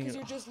everything. Yeah, because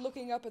you're just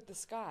looking up at the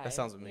sky. That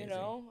sounds amazing. You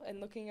know,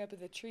 and looking up at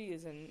the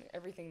trees and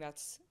everything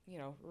that's, you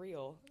know,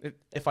 real.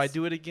 If I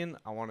do it again,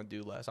 I want to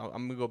do less. I'm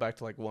gonna go back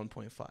to like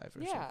 1.5 or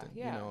something.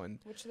 You know, and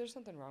which there's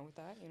nothing wrong with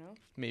that, you know.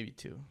 Maybe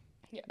 2.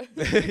 Yeah.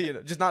 You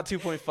know, just not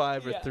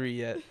 2.5 or 3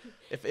 yet.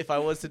 If I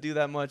was to do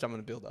that much, I'm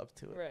gonna build up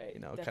to it. Right.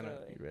 You know, kind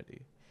of be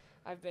ready.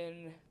 I've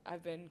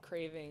been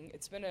craving.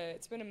 It's been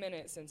a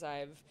minute since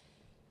I've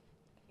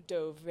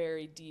dove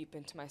very deep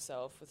into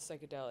myself with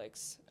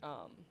psychedelics.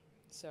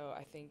 So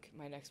I think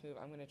my next move,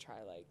 I'm gonna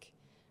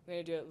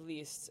do at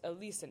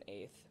least an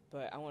eighth,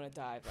 but I want to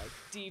dive like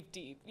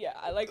deep. Yeah,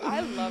 I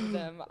love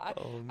them. I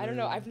don't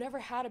know. I've never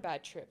had a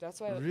bad trip. That's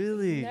why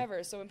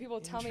never. So when people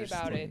tell me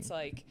about it, it's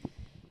like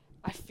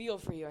I feel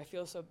for you. I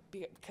feel so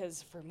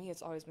because for me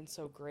it's always been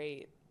so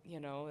great. You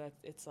know, that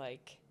it's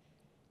like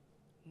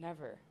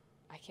never.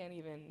 I can't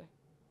even.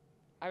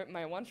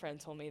 My one friend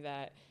told me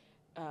that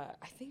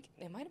I think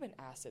it might have been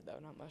acid though,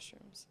 not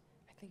mushrooms.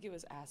 I think it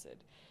was acid,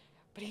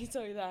 But he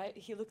told me that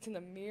he looked in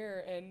the mirror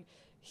and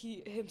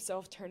he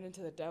himself turned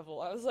into the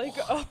devil. I was like,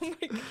 oh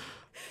my God.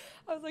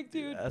 I was like,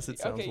 dude, Acid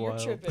sounds okay,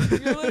 wild. you're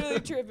tripping. You're literally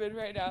tripping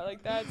right now.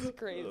 Like, that's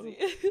crazy.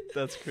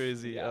 That's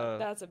crazy. Yeah,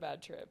 that's a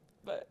bad trip.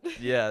 But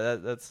yeah,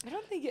 that's. I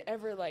don't think it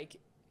ever, like,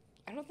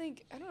 I don't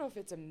know if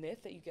it's a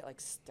myth that you get,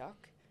 like,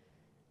 stuck.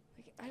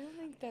 Like, I don't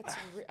think that's,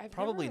 I've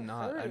Probably never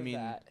not. heard I of mean,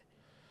 that.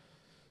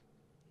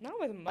 Not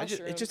with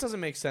mushrooms. It just doesn't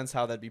make sense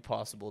how that'd be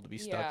possible to be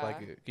stuck Yeah.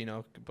 like, you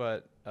know,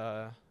 but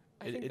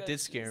think it did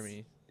that's scare just-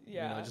 me.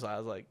 Yeah. You know, just I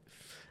was like,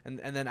 and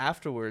then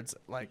afterwards,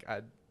 like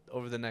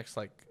over the next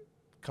like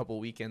couple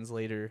weekends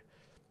later,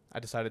 I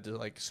decided to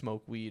like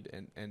smoke weed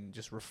and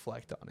just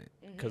reflect on it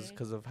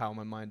because of how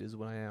my mind is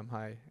when I am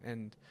high,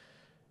 and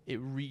it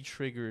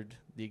re-triggered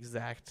the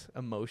exact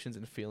emotions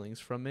and feelings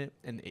from it,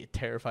 and it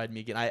terrified me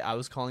again. I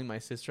was calling my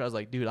sister. I was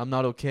like, dude, I'm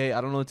not okay.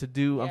 I don't know what to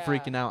do. I'm Yeah.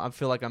 freaking out. I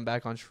feel like I'm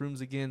back on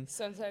shrooms again.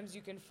 Sometimes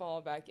you can fall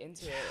back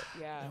into it.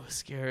 Yeah. It was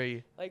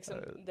scary. Like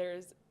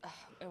there's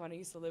when I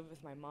used to live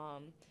with my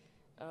mom,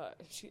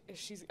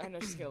 she's I know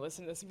she's gonna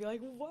listen to this and be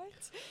like, what?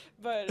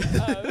 But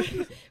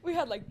we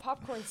had like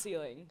popcorn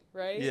ceiling,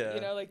 right? Yeah.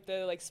 You know, like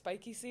the like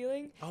spiky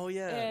ceiling. Oh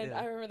yeah. And yeah.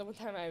 I remember the one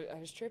time I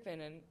was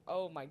tripping and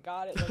oh my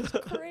God, it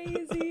looked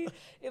crazy.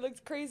 It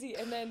looked crazy.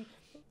 And then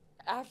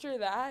after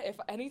that,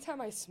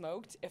 anytime I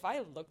smoked, if I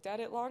looked at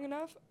it long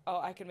enough,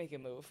 I could make it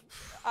move.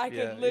 I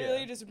could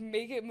literally just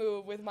make it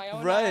move with my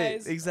own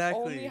eyes.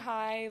 Exactly. Only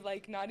high,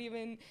 like not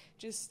even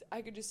just,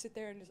 I could just sit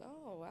there and just,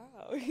 oh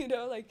wow, you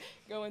know, like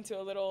go into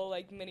a little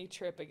like mini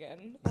trip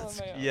again on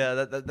my own. Yeah,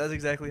 that's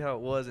exactly how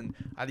it was, and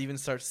I'd even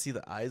start to see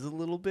the eyes a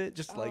little bit,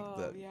 just like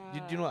Oh, do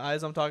yeah. you know what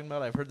eyes I'm talking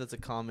about? I've heard that's a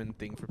common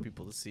thing for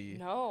people to see.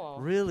 No.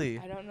 Really?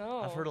 I don't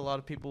know. I've heard a lot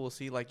of people will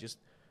see like just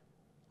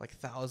like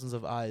thousands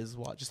of eyes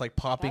just like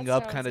popping That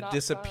up, sounds kind of not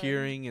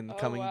disappearing fun. and Oh,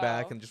 coming wow.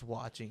 back and just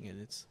watching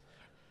it.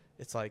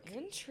 It's like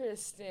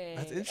Interesting.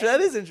 that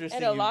is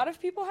interesting. And a lot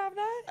of people have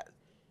that?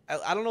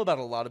 I don't know about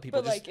a lot of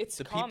people. But, Just like, it's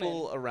the common.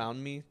 people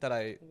around me that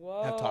I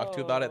have talked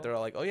to about it. They're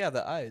all like, "Oh yeah,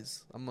 the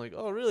eyes." I'm like,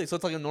 "Oh really?" So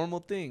it's like a normal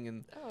thing,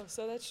 and Oh,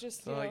 so that's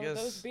just, so I guess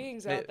those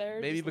beings out there.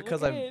 maybe just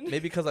because looking.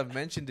 I've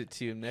mentioned it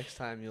to you. Next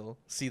time you'll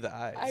see the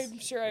eyes. I'm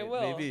sure I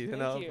will. Maybe Thank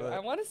know. you. But I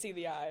want to see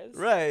the eyes.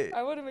 right.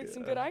 I want to make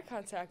some good Yeah. eye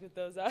contact with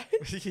those eyes.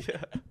 Yeah.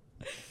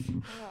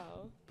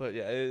 Wow. But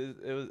yeah,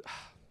 it was.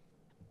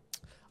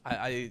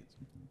 I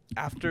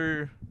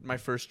after my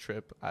first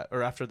trip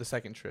or after the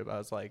second trip, I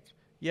was like,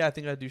 yeah, I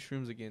think I'd do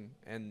shrooms again.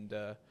 And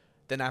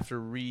then after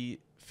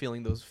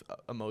feeling those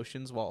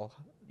emotions while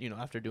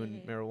after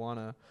doing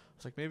marijuana, I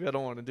was like, maybe I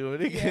don't want to do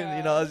it again.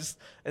 You know, Yeah.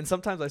 and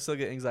sometimes I still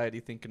get anxiety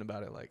thinking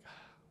about it. Like,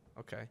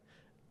 okay,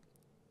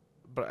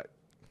 but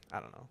I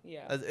don't know.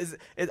 Yeah.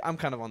 I'm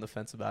kind of on the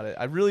fence about it.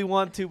 I really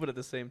want to, but at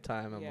the same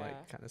time, I'm Yeah.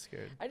 like kind of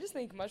scared. I just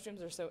think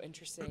mushrooms are so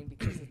interesting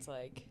because it's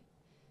like,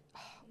 oh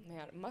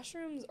man,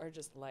 mushrooms are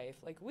just life.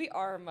 Like we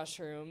are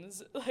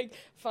mushrooms. Like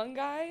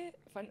fungi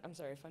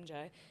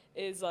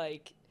is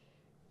like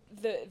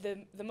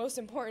the most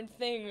important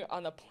thing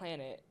on the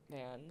planet,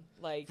 man.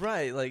 Like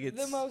Right, like it's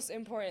the most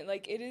important.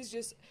 Like it is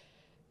just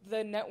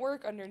the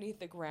network underneath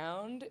the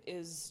ground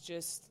is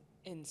just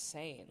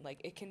insane.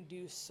 Like it can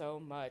do so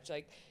much.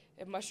 Like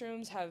if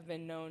mushrooms have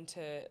been known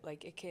to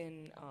like it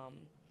can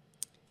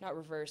not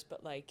reverse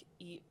but like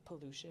eat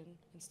pollution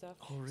and stuff.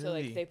 Oh, really? So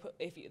like they put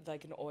if you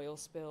like an oil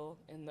spill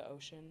in the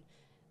ocean,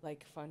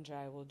 like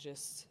fungi will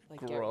just like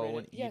get rid grow of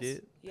and eat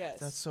it. Yes.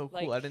 That's so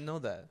cool. Like, I didn't know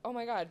that. oh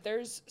my God,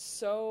 there's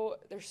so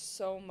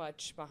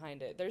much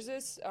behind it. There's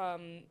this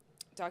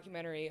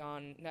documentary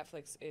on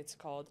Netflix. It's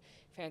called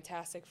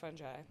Fantastic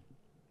Fungi,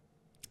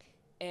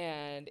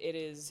 and it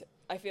is.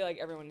 I feel like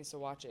everyone needs to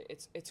watch it.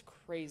 It's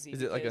crazy.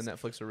 Is it like a because,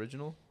 Netflix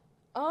original?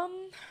 I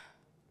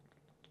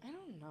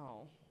don't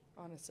know.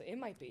 Honestly, it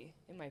might be,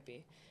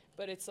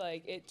 but it's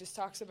like it just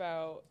talks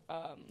about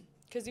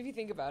because if you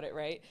think about it,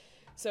 right?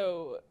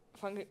 So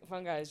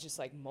fungi is just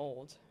like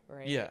mold,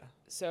 right? Yeah.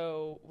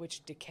 So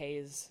which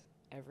decays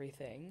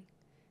everything,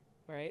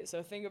 right?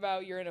 So think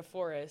about you're in a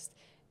forest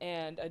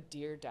and a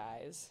deer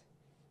dies.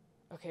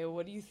 Okay,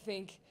 what do you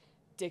think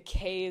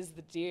decays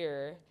the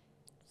deer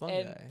Fungi.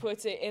 and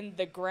puts it in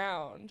the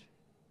ground?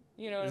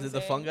 You know what Is I'm it the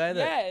saying? fungi that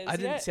Yes, I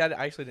didn't yes. see?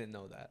 I actually didn't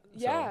know that.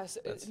 Yeah,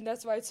 So and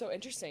that's why it's so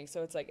interesting.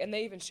 So it's like, and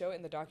they even show it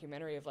in the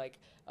documentary of like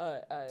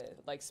a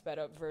like sped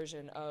up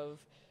version of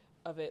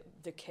it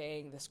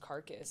decaying this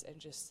carcass and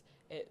just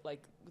it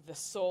like the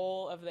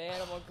soul of the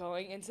animal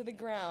going into the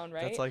ground,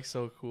 right? That's like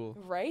so cool.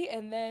 Right,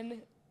 and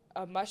then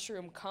a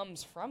mushroom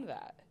comes from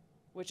that,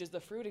 which is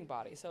the fruiting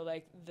body. So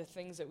like the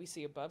things that we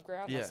see above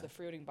ground, that's Yeah. the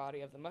fruiting body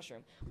of the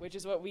mushroom, which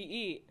is what we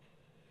eat.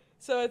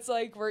 So it's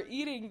like we're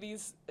eating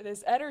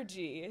this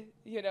energy,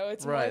 you know.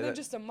 It's Right, more than that-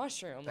 just a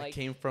mushroom. That like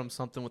came from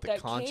something with a that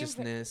came from-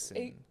 consciousness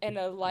and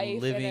a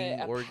life living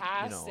and a or,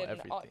 past and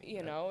everything.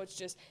 you know, it's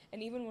just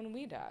and even when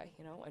we die,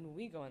 you know, and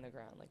we go in the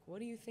ground, like what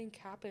do you think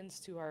happens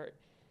to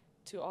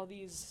all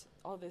these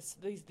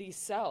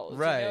cells? You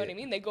know Right. what I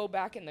mean? They go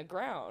back in the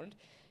ground,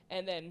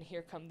 and then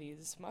here come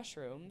these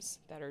mushrooms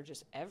that are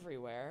just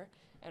everywhere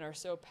and are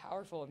so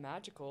powerful and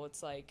magical.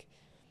 It's like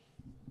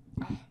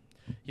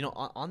you know,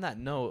 on that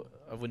note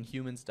of when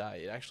humans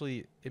die,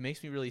 it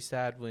makes me really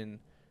sad when,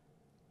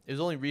 it was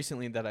only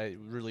recently that I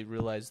really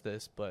realized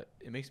this, but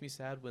it makes me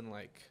sad when,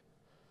 like,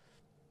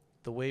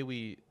 the way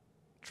we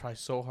try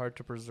so hard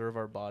to preserve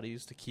our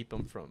bodies to keep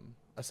them from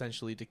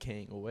essentially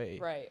decaying away.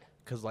 Right.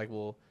 Because, like,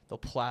 they'll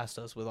plast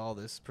us with all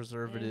this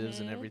preservatives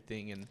and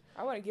everything, and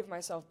I want to give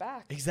myself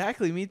back.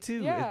 exactly, me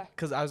too. Yeah.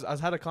 Because I was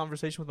had a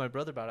conversation with my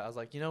brother about it. I was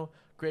like, you know,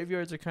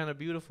 graveyards are kind of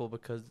beautiful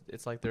because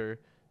it's like their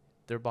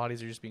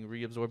bodies are just being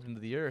reabsorbed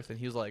into the earth. And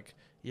he was like,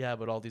 yeah,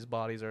 but all these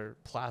bodies are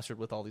plastered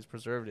with all these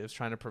preservatives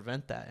trying to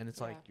prevent that. And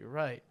it's like, you're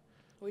right.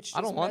 Which I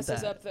just don't want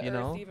messes that, up the you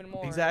know? earth even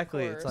more.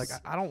 Exactly. It's like,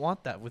 I don't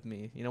want that with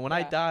me. You know, when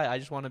I die, I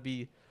just want to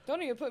be.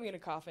 Don't even put me in a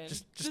coffin.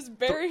 Just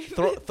bury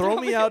throw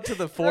me out to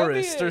the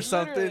forest or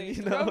something,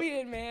 you know? Throw me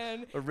in,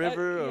 man. A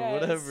river or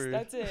whatever.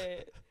 That's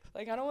it.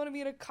 Like, I don't want to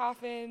be in a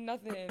coffin,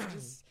 nothing.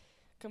 Just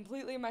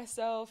completely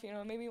myself, you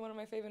know, maybe one of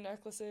my favorite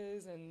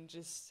necklaces and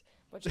just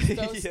a bunch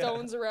of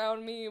stones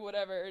around me,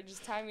 whatever.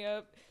 Just tie me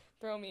up,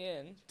 throw me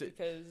in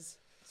because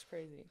it's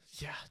crazy.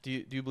 Yeah. Do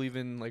you believe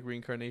in, like,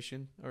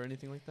 reincarnation or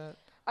anything like that?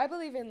 I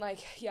believe in,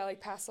 like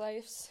past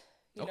lives,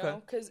 you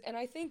know? And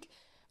I think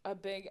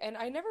and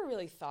I never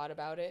really thought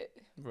about it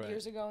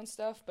years ago and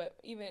stuff, but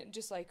even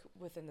just like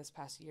within this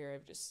past year,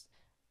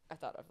 I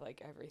thought of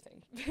like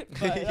everything.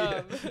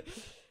 But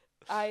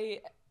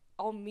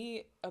I'll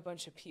meet a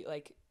bunch of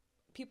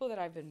people that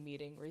I've been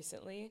meeting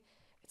recently.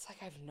 It's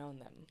like I've known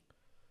them,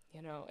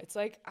 you know. It's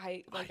like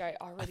I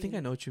already. I think I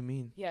know what you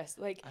mean. Yes,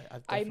 like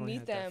I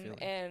meet them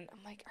and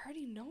I'm like, I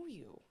already know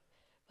you.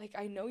 Like,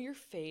 I know your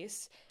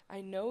face. I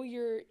know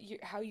your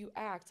how you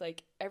act.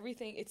 Like,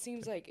 everything. It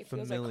seems like it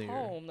feels like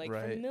home. Like,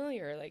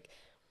 familiar. Like,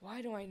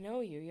 why do I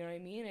know you? You know what I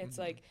mean? It's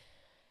like,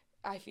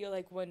 I feel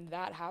like when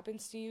that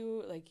happens to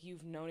you, like,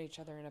 you've known each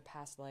other in a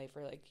past life,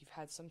 or like you've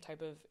had some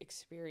type of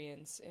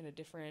experience in a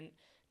different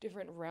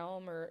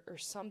realm or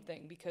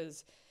something,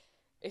 because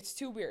it's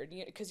too weird.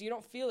 Because you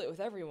don't feel it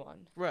with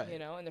everyone. Right. You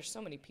know? And there's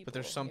so many people. But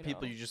there's some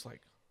people you just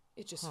like.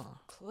 It just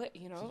click.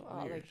 You know?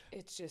 Like,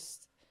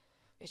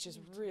 it's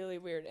just really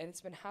weird, and it's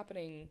been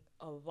happening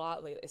a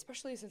lot lately,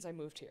 especially since I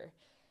moved here.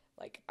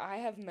 Like, I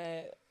have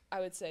met,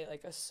 I would say,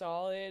 like a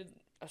solid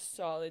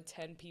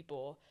 10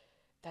 people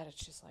that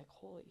it's just like,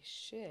 holy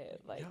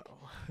shit. Like,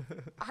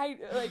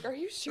 are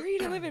you sure you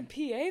don't live in PA,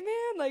 man?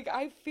 Like,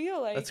 I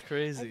feel like that's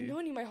crazy. I've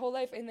known you my whole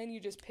life, and then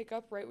you just pick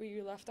up right where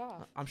you left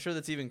off. I'm sure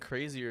that's even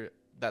crazier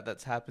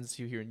that's happens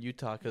to you here in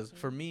Utah, because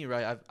for me,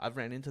 right, I've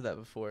ran into that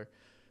before,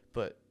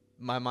 but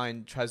my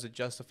mind tries to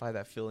justify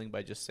that feeling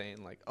by just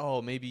saying, like,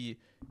 oh, maybe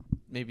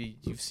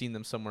you've seen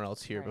them somewhere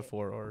else here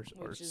before, or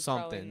Which is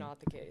something. Probably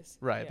not the case.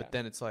 Right, yeah. But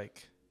then it's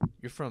like,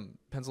 you're from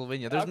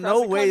Pennsylvania. There's Across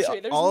no the way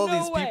country. all no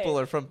of these way. people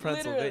are from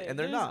Pennsylvania, Literally. and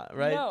they're not,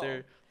 right?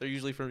 No. They're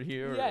usually from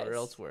here or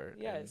elsewhere.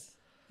 Yes.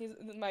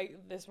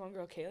 This one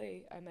girl,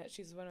 Kaylee, I met.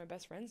 She's one of my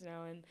best friends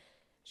now, and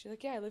she's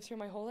like, "Yeah, I lived here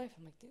my whole life."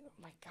 I'm like, "Dude, oh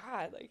my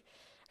God, like,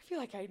 I feel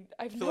like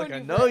I've known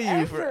you know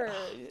you forever."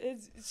 It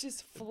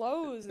just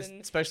flows,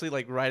 and especially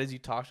like right as you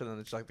talk to them,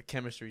 it's like the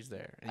chemistry's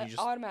there, and you just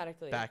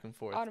automatically back and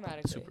forth,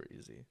 automatically, super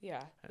easy.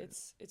 Yeah,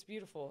 it's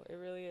beautiful. It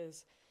really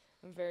is.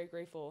 I'm very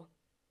grateful,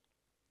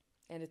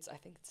 and I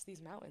think it's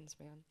these mountains,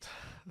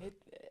 man.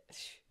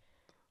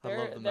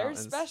 They're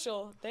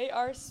special. They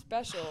are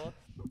special.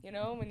 You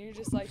know, when you're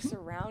just like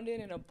surrounded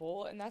in a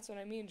bowl, and that's what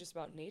I mean just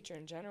about nature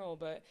in general,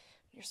 but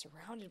when you're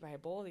surrounded by a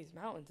bowl of these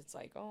mountains, it's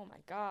like, oh my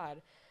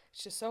God.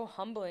 It's just so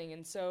humbling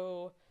and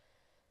so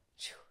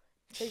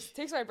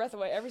takes my breath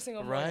away every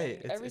single morning.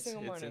 Right. Every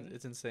single morning.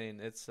 It's insane.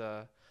 It's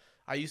I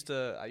used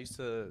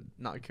to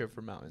not care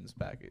for mountains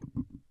back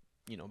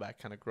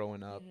kind of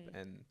growing up,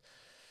 and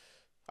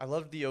I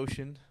loved the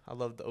ocean. I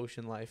loved the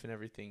ocean life and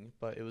everything,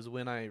 but it was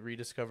when I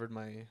rediscovered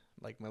my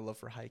love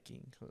for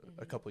hiking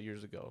a couple of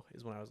years ago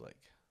is when I was like,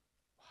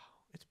 wow,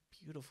 it's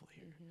beautiful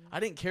here. I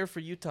didn't care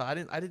for Utah.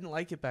 I didn't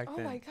like it back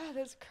then. Oh my God,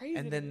 that's crazy.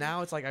 And then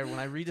now it's like when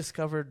I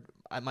rediscovered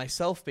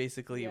myself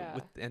basically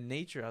and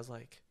nature, I was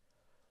like,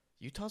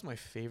 Utah's my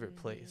favorite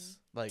place.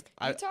 Like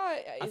Utah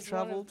is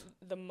traveled one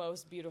of the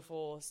most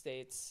beautiful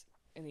states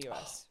in the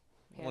U.S.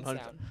 Hands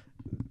 100. down.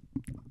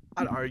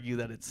 I'd argue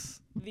that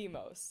it's the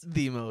most.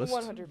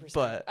 100%.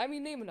 But I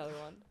mean, name another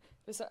one.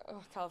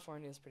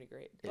 California is pretty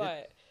great,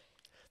 but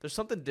there's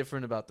something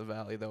different about the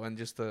valley though, and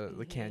just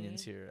the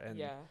canyons here.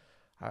 And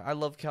I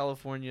love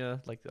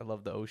California. Like, I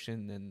love the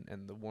ocean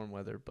and the warm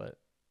weather, but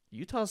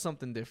Utah's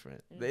something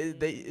different.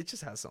 It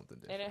just has something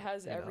different. And it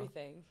has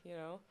everything, you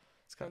know.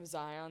 From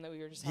Zion that we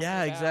were just talking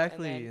about. Yeah,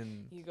 exactly.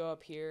 And you go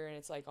up here and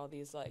it's like all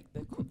these like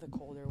the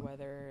colder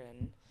weather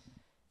and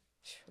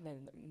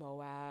then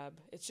Moab.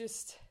 It's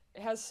just,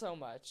 it has so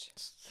much.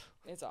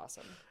 It's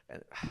awesome.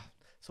 And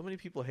so many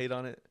people hate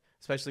on it,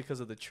 especially because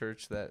of the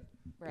church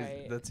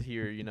that's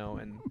here, you know.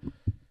 And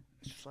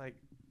it's just like,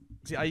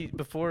 see,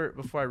 before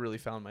I really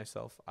found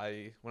myself,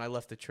 when I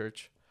left the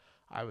church,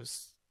 I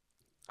was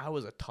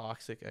a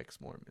toxic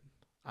ex-Mormon.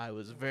 I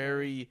was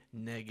very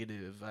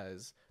negative,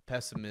 as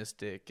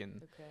pessimistic,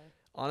 and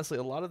honestly,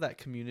 a lot of that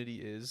community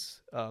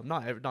is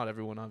not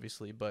everyone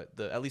obviously, but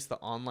at least the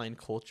online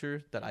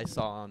culture that I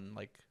saw on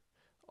like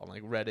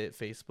Reddit,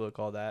 Facebook,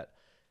 all that.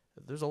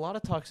 There's a lot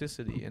of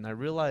toxicity, and I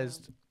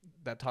realized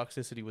that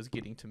toxicity was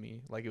getting to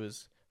me. Like, it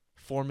was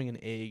forming an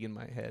egg in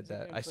my head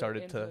that I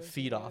started to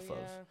feed off of.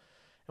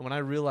 And when I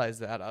realized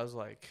that, I was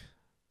like,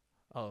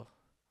 oh,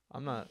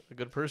 I'm not a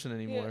good person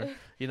anymore. Yeah.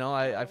 You know,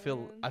 I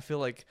feel Man.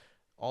 like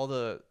all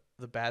the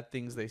bad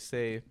things they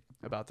say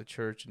about the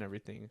church and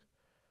everything,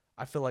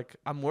 I feel like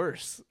I'm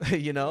worse.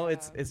 You know, Yeah.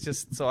 it's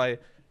just, so I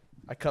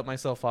cut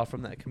myself off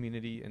from that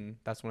community, and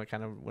that's when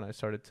I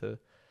started to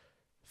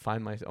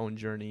find my own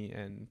journey,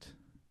 and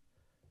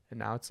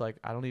now it's like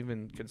I don't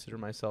even consider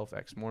myself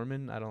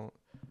ex-Mormon. I don't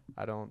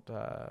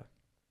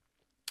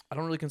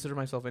really consider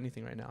myself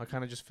anything right now. I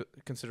kind of just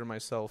consider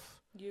myself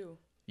You.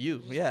 you.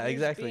 Just- Yeah, you're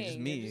exactly, just just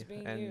me. Just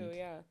being And you,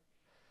 yeah.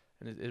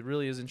 it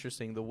really is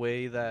interesting the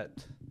way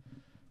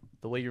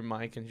your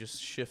mind can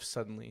just shift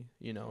suddenly,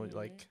 you know, Mhm.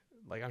 like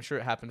I'm sure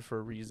it happened for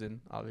a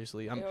reason,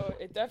 obviously.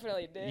 It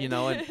definitely did. You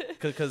know, and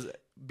cuz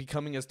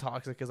becoming as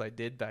toxic as I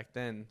did back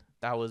then,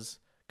 that was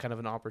kind of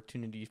an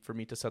opportunity for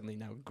me to suddenly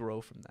now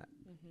grow from that.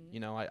 Mhm. You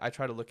know, I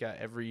try to look at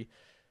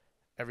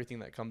everything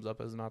that comes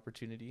up as an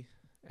opportunity.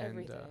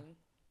 And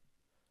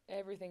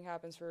Everything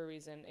happens for a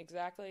reason.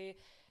 Exactly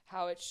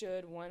how it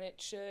should, when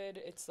it should.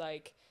 It's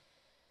like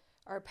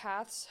our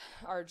paths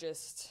are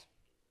just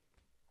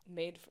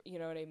made for, you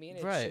know what I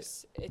mean? Right.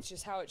 It's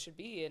just how it should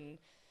be. And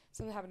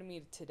something happened to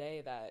me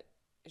today that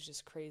is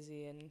just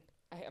crazy, and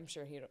I'm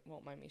sure he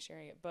won't mind me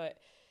sharing it. But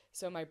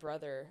so my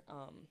brother,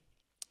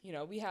 you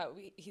know,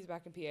 he's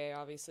back in PA,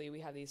 obviously. We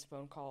have these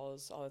phone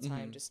calls all the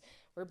time. Mhm. Just,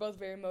 we're both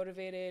very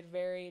motivated,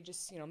 very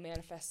just, you know,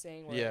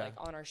 manifesting. We're Yeah. like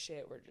on our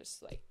shit. We're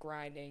just like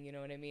grinding, you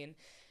know what I mean?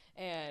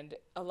 And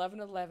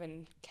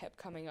 11:11 kept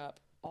coming up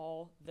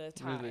all the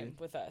time Really?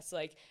 with us.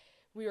 Like,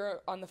 we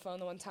were on the phone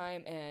the one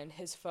time, and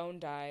his phone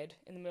died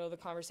in the middle of the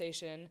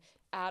conversation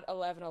at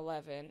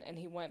 11:11, and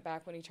he went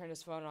back when he turned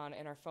his phone on,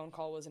 and our phone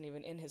call wasn't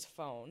even in his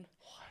phone.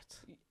 What?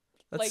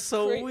 That's Like,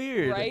 so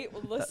weird. right?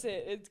 Well, listen,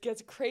 it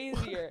gets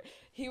crazier.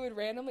 He would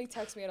randomly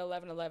text me at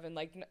 11:11,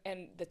 like,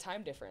 and the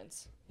time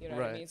difference, you know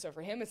what I Right. mean? So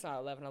for him, it's not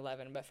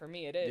 11:11, but for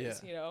me, it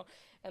is, Yeah. you know,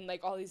 and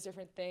like all these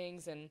different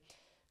things and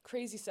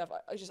crazy stuff.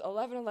 Just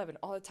 11:11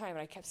 all the time, and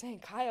I kept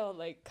saying, Kyle,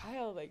 like,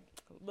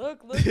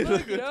 look,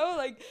 you know,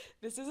 like,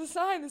 this is a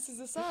sign, this is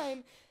a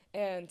sign.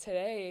 And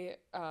today,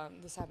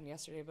 this happened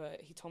yesterday,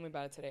 but he told me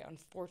about it today.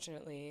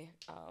 Unfortunately,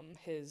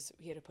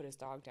 he had to put his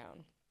dog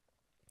down.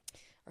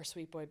 Our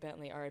sweet boy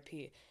Bentley,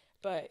 R.I.P.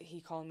 But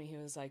he called me. He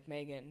was like,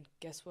 Megan,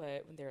 guess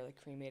what? When they were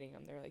like cremating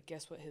him, they were like,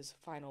 guess what his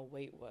final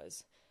weight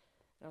was?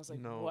 And I was like,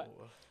 No. what?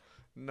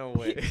 No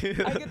way.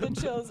 I get the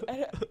chills.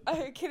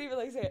 I can't even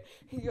like say it.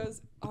 He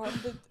goes, on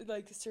the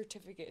like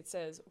certificate, it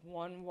says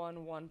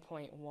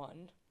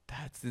 111.1.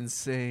 That's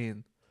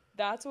insane.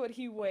 That's what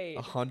he weighed.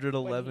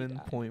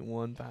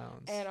 111.1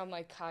 pounds. And I'm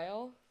like,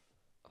 Kyle,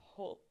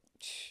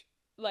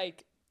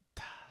 like,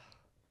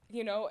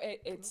 you know,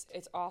 it's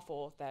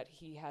awful that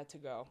he had to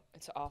go.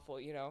 It's awful,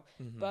 you know.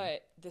 Mhm.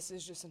 But this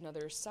is just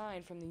another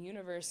sign from the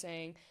universe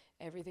saying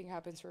everything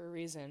happens for a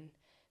reason.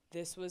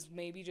 This was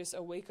maybe just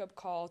a wake-up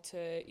call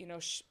to, you know,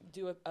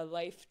 do a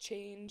life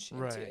change.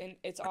 Right. And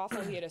it's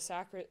awful we had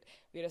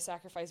to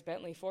sacrifice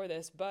Bentley for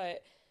this,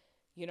 but,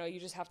 you know, you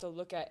just have to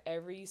look at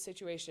every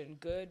situation,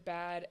 good,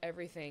 bad,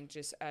 everything,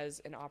 just as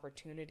an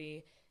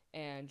opportunity,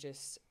 and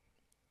just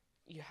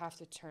you have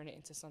to turn it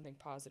into something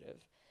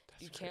positive.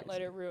 That's You can't crazy.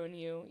 let it ruin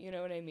you. You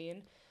know what I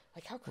mean?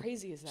 Like, how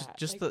crazy is that?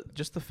 Just like,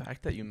 the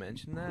fact that you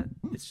mentioned that,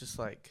 it's just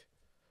like,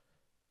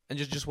 and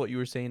just what you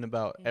were saying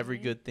about every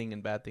Mhm. good thing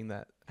and bad thing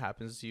that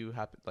happens to you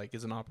like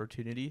is an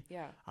opportunity.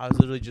 yeah. I was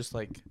literally just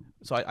like,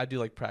 so I do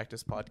like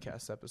practice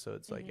podcast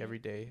episodes like Mhm. every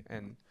day,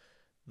 and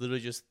literally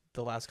just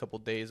the last couple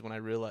of days when I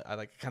realized, I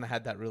like kind of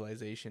had that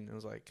realization. It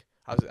was like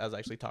I was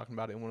actually talking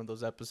about it in one of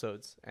those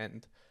episodes,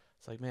 and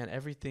it's like, man,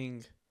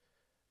 everything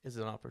is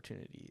an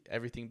opportunity.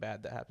 Everything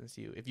bad that happens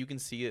to you, if you can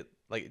see it,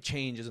 like,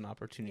 change is an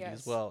opportunity as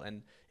Yes. well,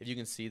 and if you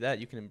can see that,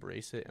 you can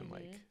embrace it and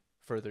like Mhm.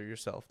 further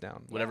yourself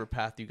down whatever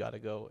path you got to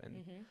go.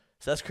 And Mhm.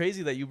 so that's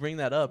crazy that you bring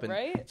that up, and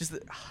Right? just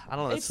I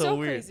don't know, It's that's so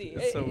weird. crazy.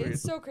 It's so weird.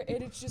 It's so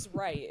it's just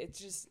right. It's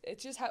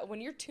just how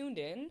when you're tuned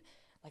in,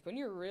 like when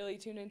you're really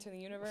tuned into the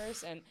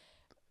universe, and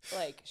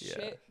like Yeah.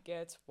 shit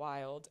gets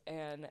wild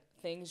and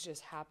things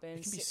just happen.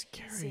 It can be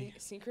scary.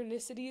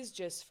 Synchronicities it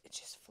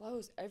just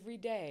flows every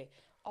day,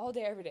 all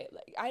day, every day.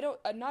 Like I don't,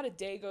 not a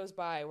day goes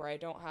by where I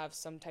don't have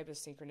some type of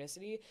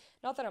synchronicity.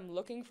 Not that I'm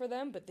looking for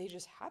them, but they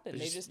just happen.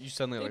 you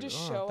suddenly They like, just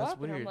oh, show that's up,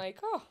 weird. and I'm like,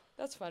 oh,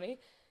 that's funny.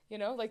 You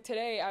know, like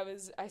today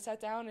I sat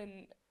down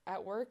and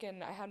at work,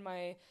 and I had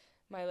my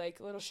like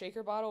little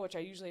shaker bottle, which I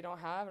usually don't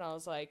have, and I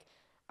was like,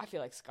 I feel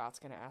like Scott's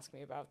gonna ask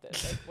me about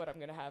this, like what I'm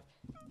gonna have.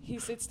 He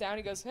sits down,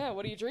 he goes,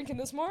 what are you drinking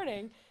this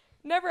morning?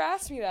 Never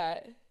asked me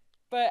that,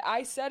 but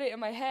I said it in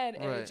my head,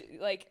 and Right.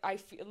 like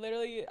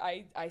literally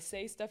I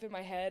say stuff in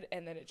my head,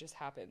 and then it just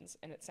happens,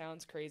 and it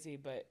sounds crazy,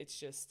 but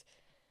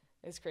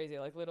it's crazy,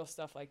 like little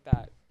stuff like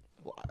that.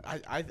 Well,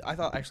 I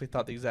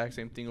thought the exact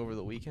same thing over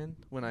the weekend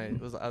when I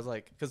was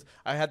like, because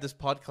I had this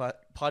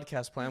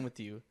podcast plan with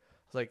you.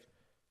 I was like,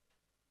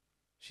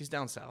 she's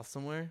down south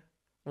somewhere.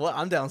 Well,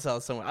 I'm down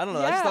south somewhere. I don't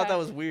know. I just thought that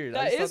was weird.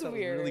 I That just is thought that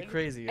weird. was really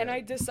crazy. And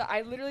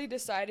I literally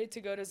decided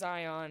to go to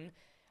Zion.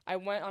 I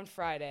went on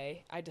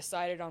Friday. I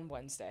decided on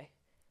Wednesday.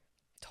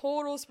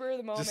 Total spur of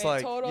the moment. Just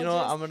like, total you know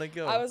what, I'm gonna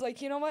go. I was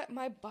like, you know what?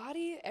 My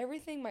body,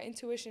 everything, my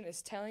intuition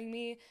is telling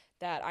me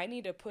that I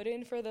need to put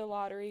in for the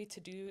lottery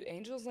to do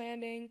Angel's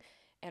Landing,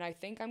 and I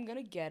think I'm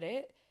gonna get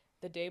it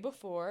the day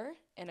before,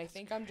 and I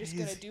think I'm just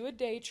gonna do a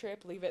day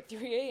trip, leave at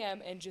 3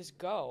 a.m. and just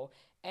go.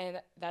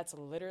 And that's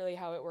literally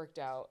how it worked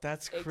out.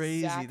 That's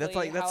crazy. Exactly That's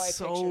like how I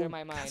so. pictured in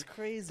my mind. That's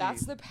crazy.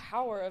 That's the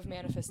power of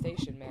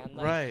manifestation, man.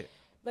 Like, right.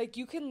 Like,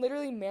 you can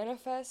literally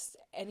manifest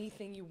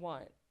anything you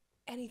want.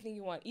 Anything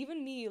you want.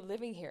 Even me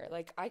living here.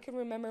 Like, I can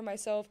remember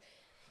myself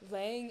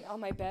laying on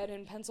my bed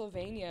in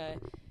Pennsylvania,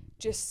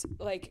 just,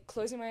 like,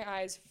 closing my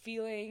eyes,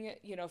 feeling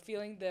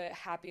the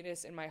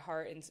happiness in my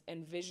heart and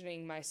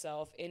envisioning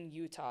myself in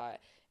Utah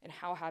and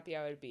how happy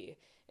I would be.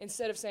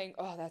 Instead of saying,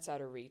 oh, that's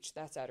out of reach.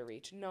 That's out of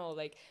reach. No,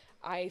 like,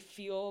 I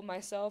feel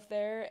myself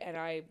there, and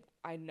I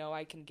know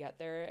I can get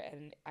there,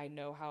 and I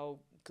know how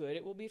good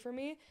it will be for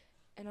me.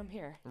 And I'm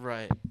here.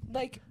 Right.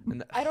 Like,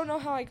 I don't know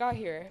how I got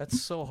here. That's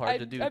so hard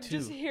to do, I'm too.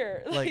 just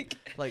here. Like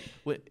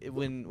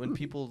when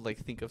people, like,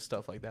 think of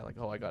stuff like that, like,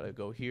 oh, I gotta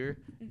go here,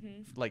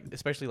 like,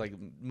 especially, like,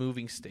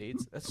 moving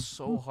states, that's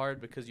so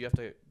hard because you have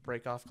to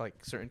break off,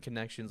 like, certain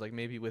connections, like,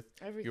 maybe with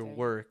your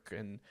work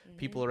and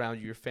people around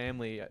you, your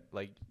family,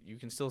 like, you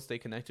can still stay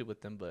connected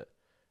with them, but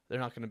they're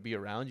not going to be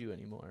around you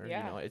anymore.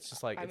 Yeah. You know, it's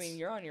just like, I mean,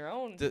 you're on your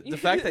own. The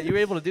fact that you're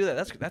able to do that,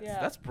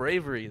 that's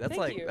bravery. That's Thank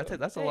like, you.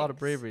 that's a lot of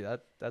bravery.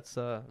 That's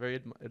very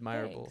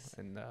admirable. Thanks.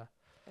 And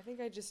I think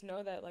I just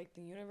know that, like,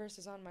 the universe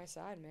is on my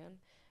side, man.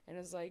 And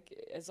it's like,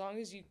 as long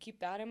as you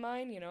keep that in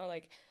mind, you know,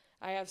 like,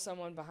 I have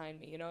someone behind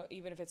me, you know,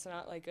 even if it's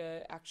not like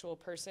a actual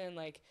person,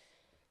 like,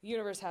 the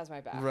universe has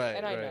my back. Right,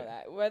 and I know right.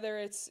 that. Whether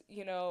it's,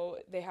 you know,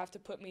 they have to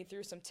put me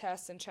through some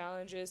tests and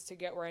challenges to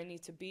get where I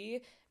need to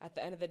be, at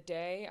the end of the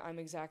day, I'm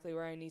exactly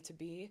where I need to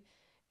be.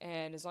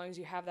 And as long as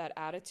you have that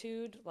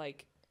attitude,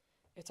 like,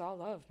 it's all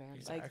love, man.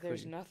 Exactly. Like,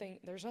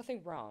 there's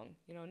nothing wrong.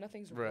 You know,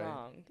 nothing's Right.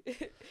 wrong.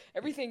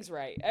 Everything's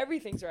right.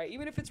 Everything's right.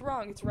 Even if it's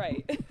wrong, it's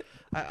right.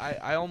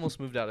 I almost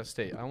moved out of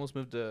state. I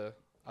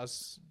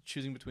was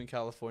choosing between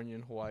California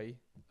and Hawaii.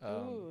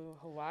 Ooh,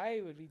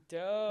 Hawaii would be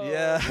dope.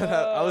 Yeah,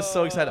 I was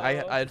so excited. I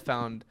Whoa. had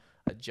found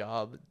a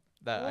job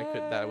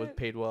that that was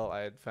paid well. I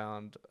had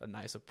found a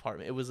nice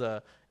apartment. It was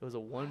a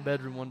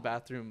 1-bedroom,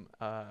 1-bathroom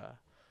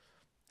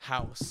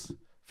house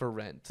for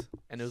rent,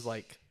 and it was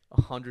like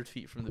 100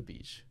 feet from the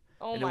beach.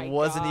 Oh and my it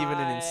wasn't even an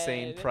God.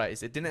 insane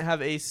price. It didn't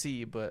have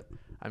AC, but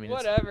I mean,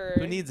 Whatever.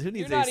 who needs You're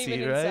AC, not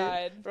even right?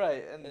 inside.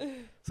 Right.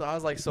 And so I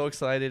was like so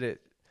excited.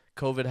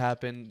 COVID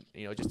happened,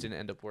 you know, it just didn't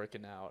end up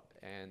working out,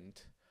 and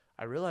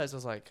I realized, I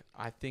was like,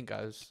 I think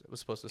I was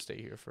supposed to stay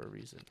here for a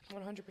reason.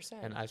 100%.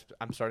 And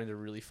I'm starting to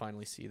really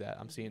finally see that.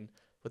 I'm seeing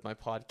with my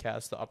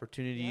podcast the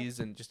opportunities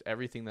and just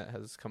everything that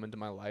has come into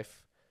my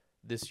life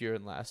this year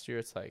and last year.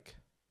 It's like,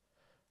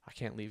 I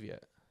can't leave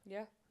yet.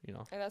 Yeah. You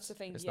know, And that's the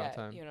thing, it's not yet,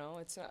 time. you know,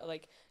 it's not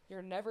like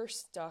you're never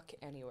stuck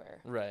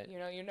anywhere. Right. You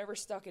know, you're never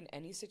stuck in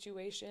any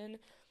situation.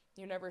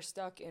 You're never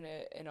stuck in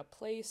a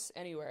place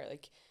anywhere.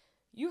 Like,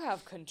 you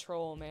have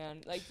control,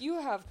 man. Like,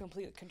 you have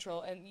complete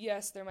control. And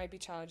yes, there might be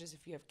challenges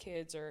if you have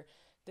kids or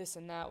this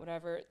and that,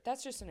 whatever.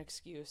 That's just an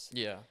excuse.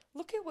 Yeah.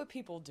 Look at what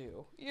people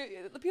do.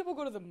 The people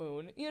go to the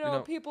moon. You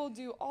know, people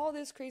do all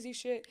this crazy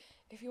shit.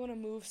 If you want to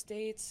move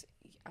states,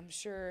 I'm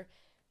sure,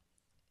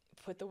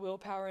 put the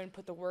willpower in,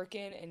 put the work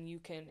in, and you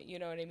can, you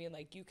know what I mean?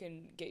 Like, you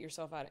can get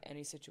yourself out of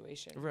any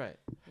situation. Right.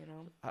 You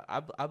know?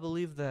 I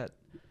believe that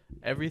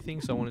everything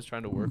someone is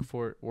trying to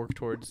work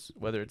towards,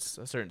 whether it's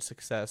a certain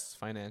success,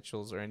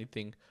 financials, or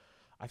anything,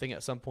 I think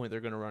at some point they're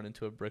going to run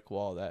into a brick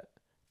wall that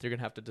they're going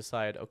to have to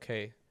decide,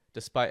 okay,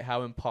 despite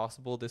how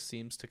impossible this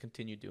seems to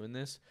continue doing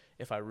this,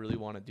 if I really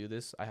want to do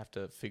this, I have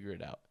to figure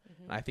it out.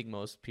 Mm-hmm. And I think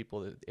most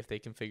people, if they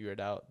can figure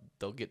it out,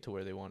 they'll get to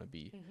where they want to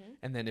be. Mm-hmm.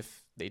 And then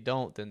if they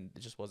don't, then it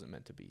just wasn't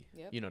meant to be.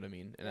 Yep. You know what I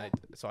mean? And Yeah.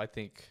 so I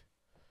think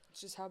It's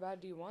just how bad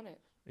do you want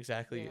it?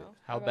 exactly You know,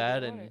 how how bad bad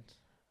do you and want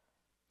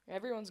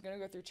Everyone's going to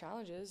go through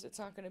challenges. It's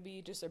not going to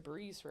be just a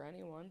breeze for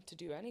anyone to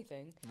do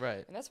anything.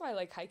 right. And that's why I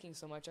like hiking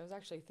so much. I was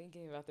actually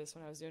thinking about this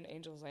when I was doing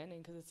Angel's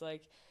Landing, because it's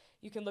like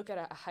you can look at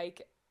a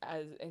hike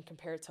and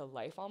compare it to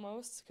life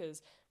almost.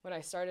 Because when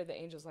I started the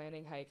Angel's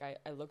Landing hike,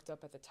 I looked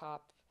up at the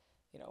top,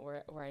 you know,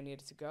 where I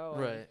needed to go.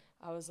 And Right.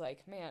 I was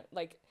like, man,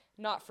 like,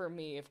 not for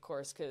me, of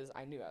course, because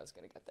I knew I was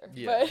going to get there.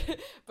 Yeah.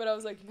 But I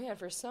was like, man,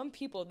 for some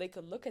people, they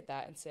could look at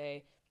that and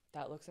say,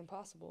 that looks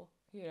impossible.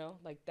 You know,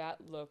 like, that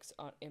looks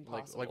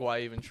impossible. Like why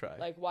even try?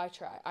 Like, why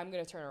try? I'm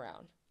going to turn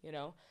around, you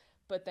know?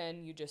 But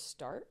then you just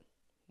start,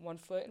 one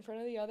foot in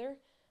front of the other,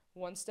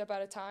 one step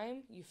at a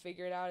time. You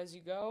figure it out as you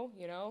go,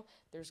 you know?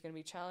 There's going to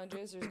be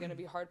challenges. There's going to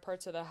be hard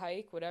parts of the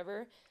hike,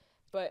 whatever.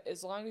 But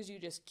as long as you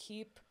just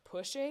keep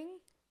pushing,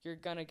 you're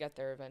going to get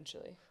there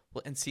eventually.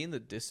 Well, and seeing the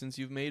distance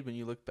you've made when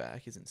you look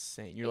back is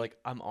insane. You're It- like,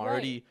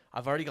 right.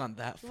 I've already gone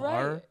that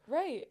far. Right,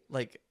 right.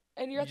 Like,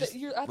 And you just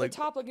you're at like the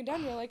top looking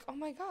down. You're like, oh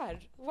my god,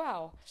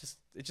 wow.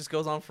 it just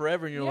goes on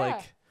forever, and you're Yeah.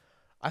 like,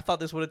 I thought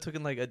this would have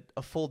taken like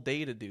a full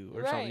day to do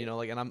or something, Right.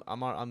 like, and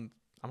I'm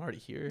already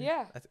here.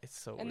 Yeah. It's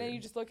so And weird. then you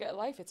just look at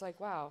life. It's like,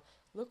 wow,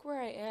 look where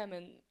I am,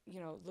 and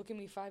look at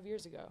me 5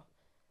 years ago.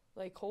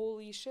 Like,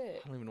 holy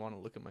shit. I don't even want to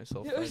look at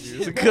myself Yeah, 5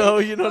 years right? ago.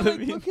 You know But, what I like,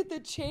 mean? look at the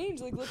change.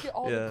 Like, look at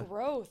all Yeah. the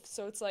growth.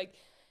 So it's like,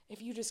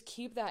 if you just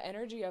keep that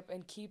energy up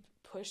and keep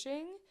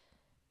pushing,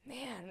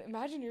 man,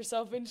 imagine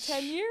yourself in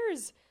 10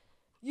 years.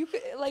 You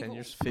could, like, 10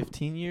 years,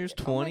 15 years,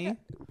 oh my 20. God,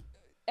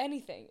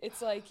 anything.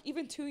 It's like,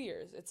 even 2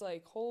 years. It's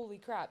like, holy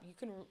crap. You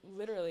can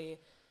literally,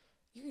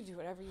 you can do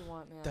whatever you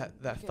want, man. That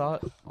You can-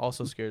 thought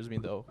also scares me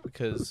though,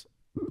 because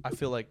I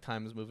feel like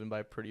time is moving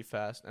by pretty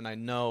fast, and I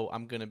know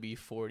I'm going to be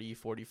 40,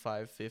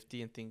 45,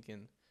 50 and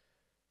thinking,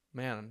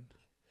 man,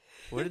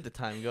 where did the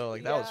time go?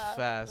 Like, that was Yeah,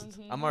 fast.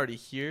 I'm mhm. already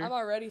here. I'm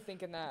already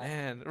thinking that.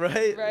 Man,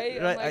 right? Right?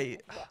 I'm Right.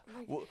 like,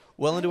 I'm like,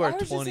 Well into I our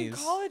was just in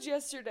 20s. college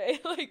yesterday.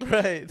 Like,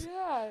 Right.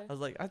 yeah. I was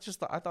like, I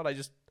thought I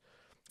just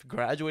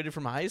graduated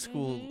from high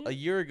school Mhm. a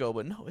year ago,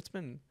 but no, it's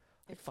been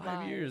like It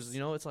 5 years. flies.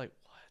 You know, it's like,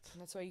 what?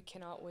 And that's why you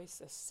cannot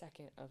waste a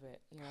second of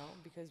it,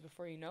 because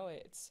before you know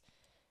it, it's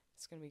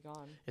gonna be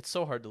gone. It's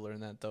so hard to learn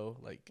that though,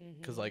 like,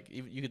 because Mhm. like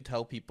even you can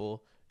tell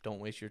people don't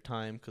waste your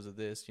time because of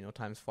this.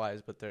 Time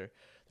flies, but they're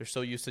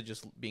so used to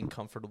just being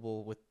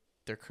comfortable with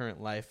their current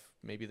life.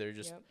 Maybe they're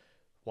just Yep.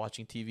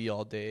 watching TV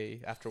all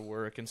day after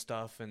work and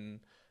stuff, and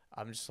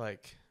I'm just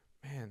like,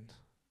 man,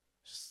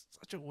 just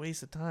such a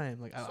waste of time.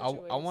 Like Such a I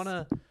waste.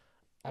 wanna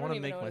I I don't wanna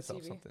even make own a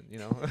myself TV.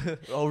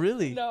 something. Oh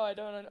really? No, I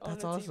don't own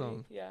That's a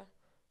awesome. TV. Yeah,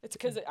 it's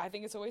because I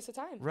think it's a waste of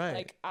time. Right.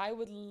 Like, I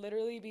would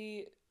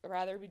literally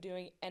rather be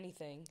doing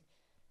anything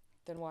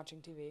than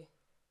watching TV.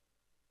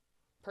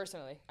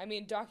 Personally, I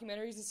mean,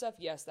 documentaries and stuff,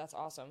 yes, that's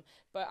awesome.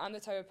 But I'm the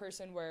type of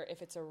person where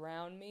if it's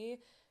around me,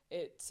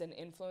 it's an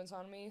influence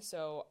on me,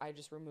 so I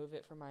just remove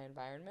it from my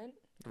environment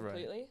Right.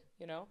 completely.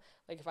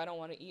 Like, if I don't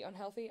want to eat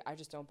unhealthy, I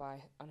just don't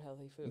buy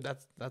unhealthy food.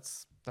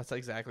 That's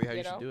exactly how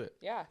you should do it.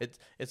 Yeah.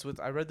 It's with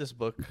I read this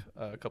book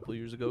a couple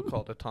years ago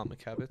called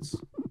Atomic Habits,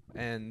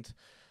 and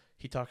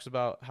he talks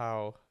about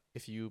how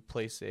if you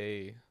place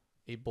a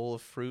bowl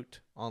of fruit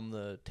on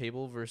the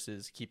table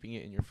versus keeping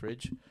it in your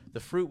fridge,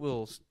 the fruit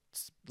will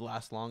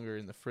last longer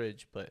in the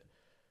fridge, but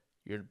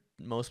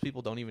most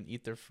people don't even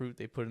eat their fruit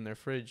they put in their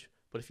fridge.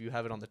 But if you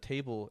have it on the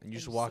table and you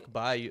just walk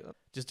by,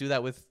 just do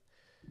that with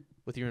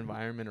your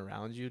environment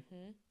around you.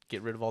 Mhm.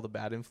 Get rid of all the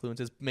bad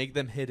influences, make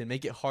them hidden,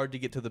 make it hard to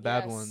get to the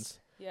bad ones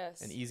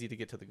Yes. and easy to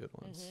get to the good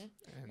ones.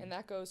 Mhm. And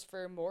that goes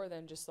for more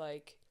than just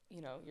like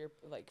your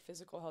like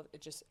physical health.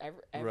 It just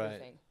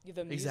everything.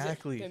 The music,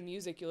 Exactly. the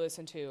music you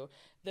listen to,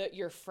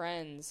 your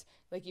friends.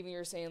 Like, even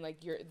you're saying, like,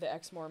 the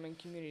ex-Mormon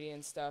community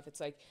and stuff. It's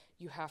like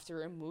you have to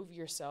remove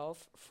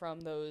yourself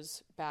from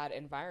those bad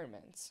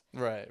environments.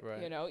 Right.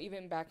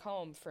 Even back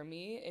home, for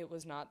me, it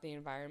was not the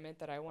environment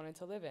that I wanted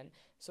to live in.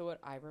 So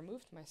I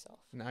removed myself.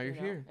 Now you're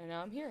here. And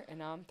now I'm here, and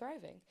now I'm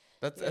thriving.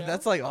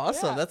 That's like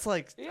awesome. Yeah. That's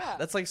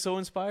Yeah. like so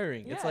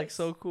inspiring. It's like Yes.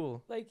 so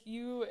cool. Like,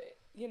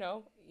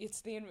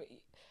 it's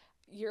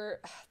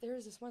there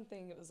was this one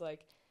thing. It was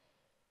like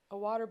a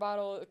water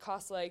bottle. It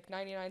costs like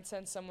 99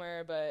 cents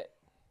somewhere, but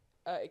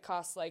it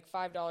costs like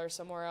 $5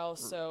 somewhere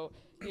else. So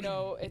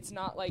it's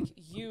not like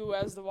you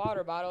as the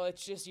water bottle.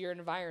 It's just your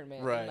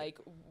environment. Right. And like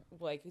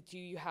do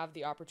you have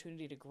the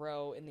opportunity to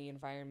grow in the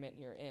environment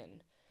you're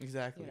in?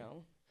 Exactly.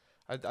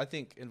 I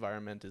think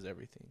environment is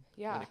everything.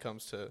 Yeah. When it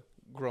comes to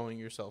growing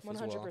yourself as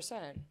well.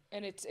 100%.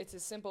 And it's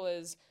as simple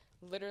as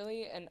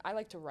literally, and I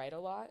like to write a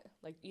lot,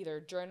 like either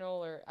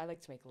journal or I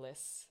like to make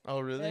lists. Oh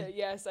really?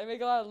 Yes, I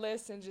make a lot of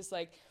lists, and just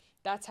like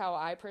that's how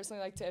I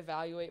personally like to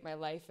evaluate my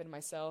life and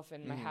myself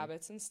and my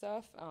habits and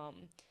stuff.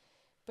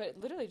 But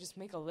literally just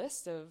make a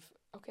list of,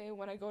 okay,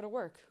 when I go to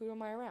work, who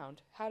am I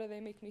around? How do they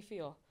make me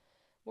feel?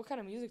 What kind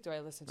of music do I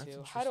listen That's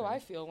to? How do I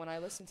interesting. feel when I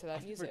listen to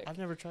that music? I've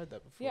never tried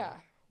that before. Yeah.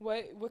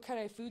 What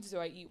kind of foods do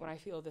I eat when I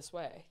feel this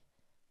way?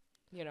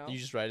 You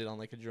just write it on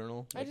like a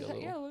journal. I Like just a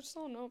little, just a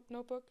little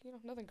notebook,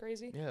 nothing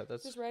crazy. yeah,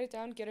 that's Just write it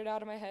down, get it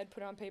out of my head,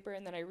 put it on paper,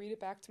 and then I read it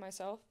back to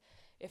myself.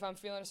 If I'm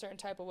feeling a certain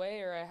type of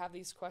way or I have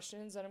these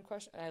questions that I'm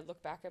questioning, I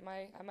look back at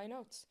my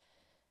notes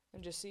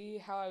and just see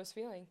how I was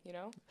feeling,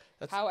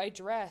 That's- how I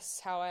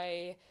dress, how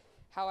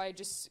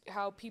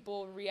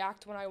people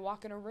react when I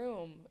walk in a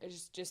room.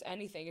 It's just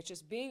anything. It's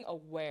just being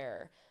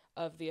aware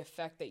of the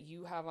effect that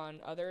you have on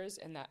others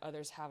and that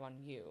others have on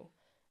you.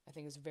 I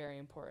think is very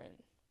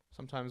important.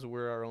 sometimes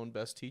we're our own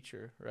best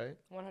teacher, right?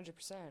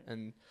 100%.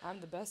 And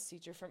I'm the best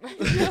teacher for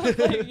myself,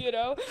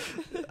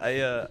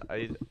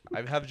 I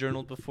have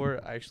journaled before.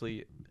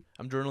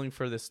 I'm journaling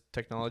for this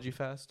technology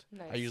fast.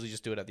 Nice. I usually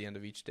just do it at the end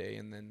of each day,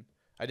 and then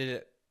I did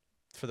it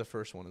for the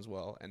first one as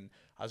well. And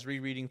I was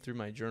rereading through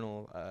my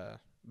journal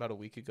about a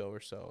week ago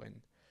or so,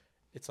 and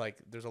it's like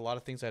there's a lot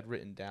of things I'd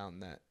written down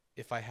that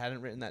if I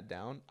hadn't written that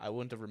down, I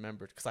wouldn't have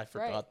remembered because I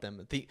forgot Right.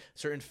 them. The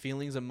certain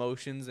feelings,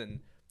 emotions,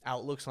 and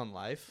outlooks on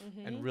life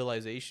and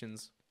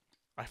realizations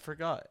I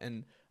forgot,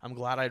 and I'm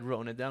glad I'd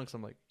written it down because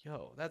I'm like,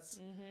 yo, that's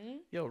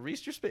yo,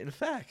 Reese, you're spitting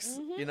facts,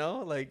 you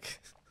know, like.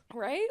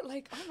 Right?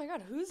 Like, oh my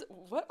God,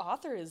 what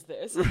author is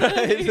this?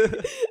 Right.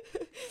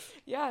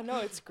 Yeah, no,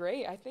 it's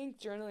great. I think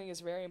journaling is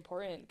very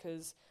important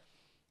because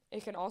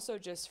it can also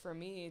just, for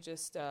me,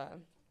 just,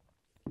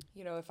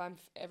 you know, if I'm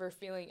ever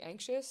feeling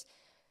anxious,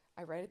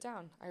 I write it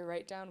down. I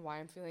write down why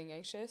I'm feeling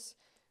anxious,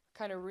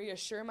 kind of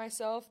reassure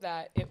myself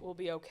that it will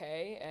be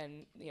okay.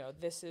 And, you know,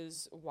 this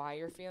is why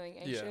you're feeling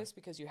anxious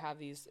because you have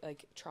these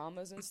like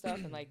traumas and stuff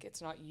and like,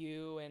 it's not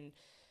you. And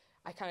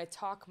I kind of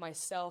talk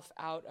myself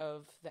out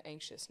of the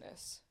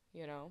anxiousness,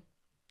 you know?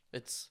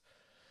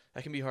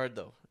 That can be hard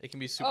though. It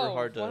can be super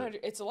hard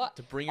it's a lot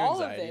to bring your all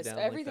anxiety of this, down.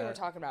 Everything like we're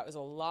talking about is a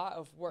lot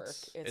of work.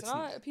 It's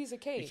not a piece of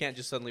cake. You can't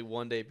just suddenly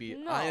one day be,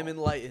 No. I am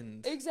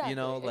enlightened. Exactly. You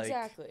know, like,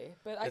 exactly.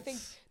 But I think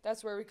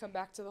that's where we come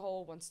back to the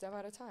whole one step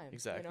at a time.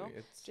 Exactly. You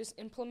know? Just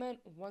implement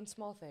one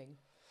small thing.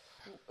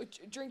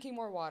 Drinking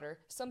more water.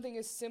 Something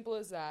as simple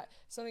as that.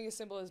 Something as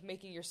simple as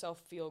making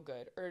yourself feel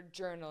good, or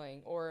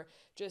journaling, or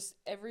just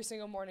every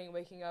single morning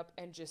waking up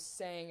and just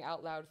saying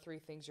out loud 3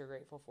 things you're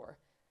grateful for.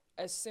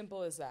 As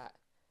simple as that.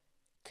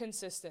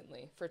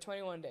 Consistently for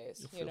 21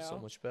 days. You'll feel so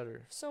much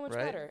better. So much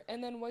better.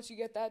 And then once you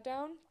get that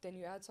down, then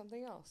you add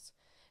something else.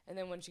 And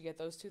then once you get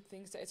those 2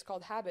 things, it's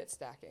called habit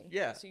stacking.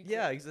 Yeah. So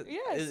yes.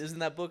 Isn't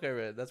that book I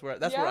read? That's where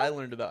I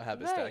learned about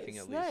habit stacking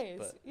at least. Nice.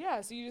 But.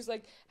 Yeah. So you just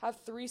like have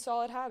 3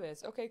 solid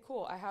habits. Okay,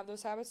 cool. I have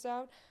those habits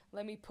down.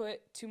 Let me put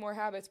 2 more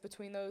habits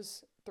between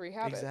those 3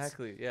 habits.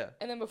 Exactly. Yeah.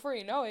 And then before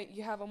you know it,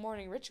 you have a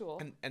morning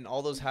ritual. And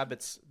all those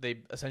habits, they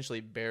essentially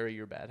bury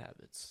your bad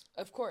habits.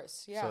 Of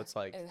course. Yeah. So it's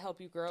like, and help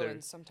you grow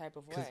in some type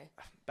of way.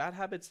 Bad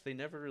habits, they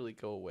never really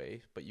go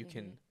away, but you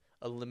can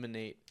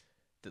eliminate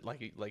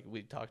like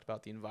we talked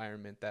about, the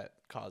environment that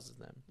causes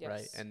them,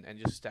 right? And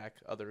just stack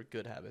other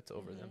good habits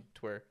over them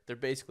to where they're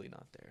basically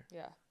not there.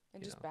 Yeah.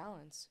 And just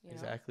balance, you know?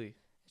 Exactly.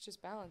 It's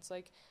just balance.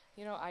 Like,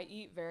 you know, I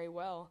eat very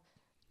well,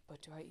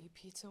 but do I eat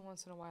pizza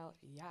once in a while?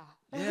 Yeah.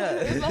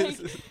 Yeah.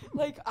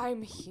 like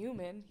I'm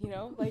human, you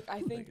know? Like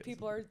I think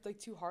people are like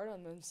too hard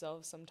on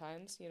themselves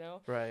sometimes, you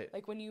know? Right.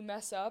 Like when you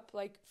mess up,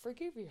 like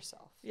forgive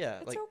yourself.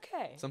 Yeah. It's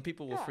okay. Some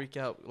people will freak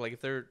out. Like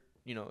if they're,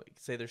 you know,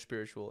 say they're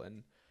spiritual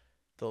and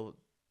they'll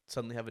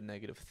suddenly have a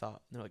negative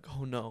thought. And they're like,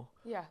 oh no.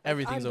 Yeah.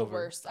 Everything's I'm over. The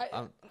worst.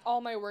 All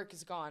my work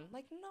is gone.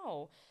 Like,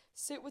 no.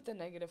 Sit with the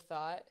negative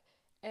thought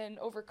and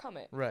overcome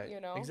it. Right. You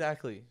know?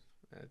 Exactly.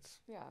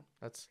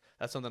 That's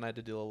something I had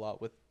to deal a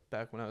lot with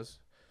back when I was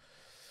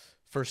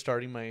first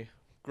starting my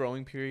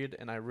growing period,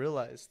 and I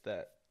realized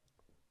that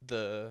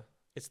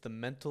it's the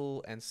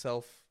mental and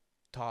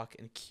self-talk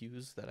and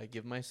cues that I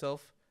give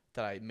myself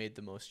that I made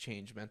the most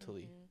change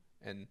mentally.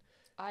 And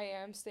I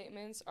am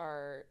statements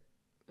are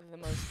the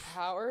most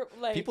power.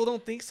 Like people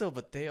don't think so,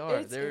 but they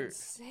are. They're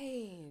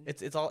insane.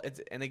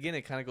 And again,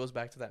 it kind of goes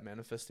back to that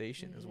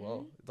manifestation as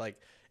well. Like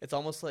it's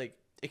almost like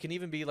it can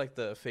even be like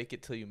the fake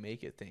it till you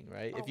make it thing,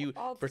 right? If you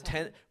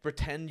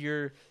pretend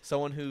you're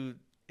someone who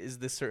is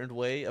this certain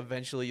way,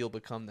 eventually you'll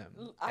become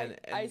them.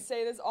 I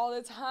say this all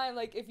the time.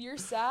 Like if you're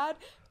sad,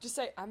 just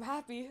say I'm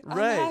happy. I'm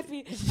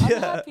happy. Yeah.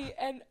 I'm happy.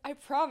 And I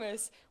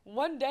promise,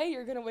 one day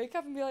you're gonna wake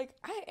up and be like,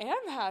 I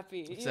am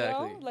happy.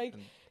 Exactly. You know, like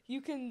you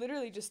can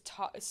literally just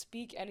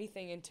speak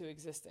anything into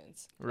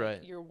existence. Right.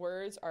 Like, your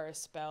words are a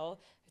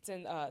spell. It's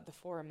in the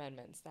 4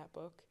 Amendments. That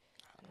book.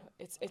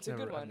 It's a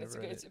good one.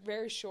 It's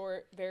very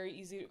short, very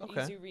easy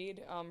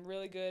read.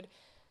 Really good.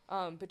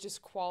 But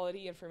just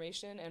quality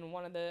information. And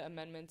one of the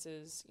amendments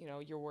is, you know,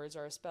 your words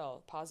are a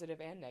spell, positive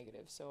and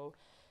negative. So,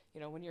 you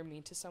know, when you're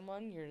mean to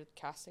someone, you're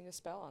casting a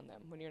spell on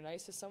them. When you're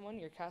nice to someone,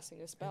 you're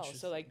casting a spell.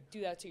 So, like,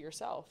 do that to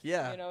yourself.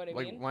 Yeah. You know what I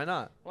mean? Why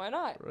not? Why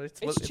not?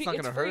 It's not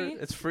going to hurt.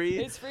 It's free.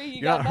 It's free.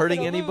 You're not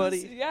hurting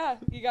anybody. Yeah.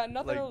 You got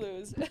nothing to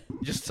lose.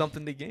 Just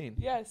something to gain.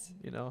 Yes.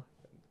 You know?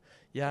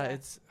 Yeah,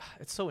 it's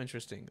so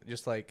interesting.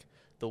 Just, like,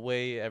 the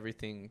way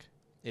everything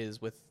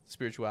is with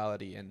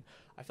spirituality. And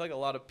I feel like a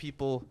lot of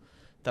people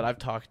that I've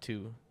talked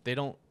to, they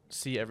don't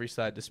see every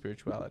side to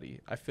spirituality.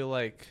 I feel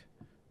like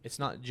it's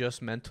not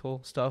just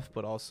mental stuff,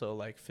 but also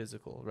like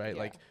physical, right?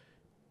 Yeah. Like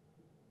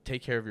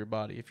take care of your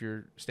body. If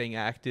you're staying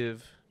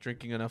active,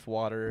 drinking enough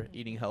water,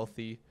 eating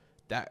healthy,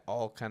 that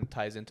all kind of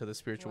ties into the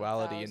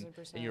spirituality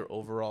and your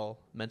overall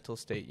mental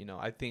state. You know,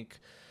 I think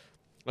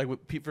like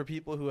for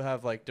people who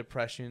have like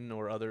depression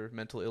or other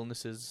mental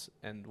illnesses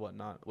and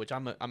whatnot, which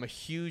I'm a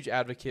huge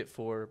advocate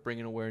for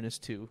bringing awareness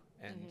to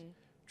and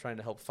trying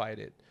to help fight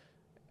it.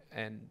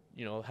 And,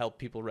 you know, help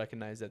people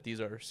recognize that these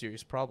are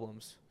serious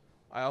problems.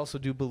 I also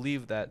do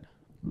believe that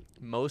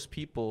most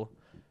people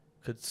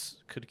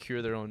could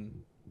cure their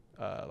own,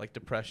 like,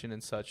 depression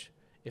and such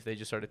if they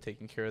just started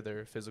taking care of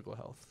their physical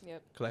health.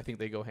 Yep. Because I think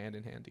they go hand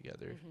in hand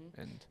together.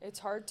 And it's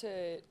hard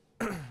to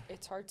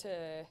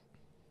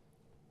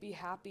be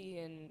happy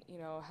and, you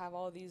know, have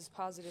all these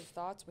positive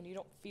thoughts when you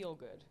don't feel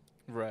good.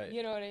 Right.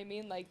 You know what I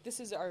mean? Like, this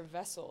is our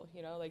vessel,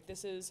 you know? Like,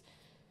 this is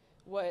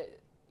what...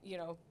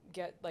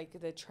 get like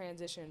the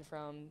transition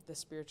from the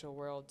spiritual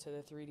world to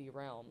the 3D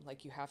realm.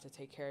 Like, you have to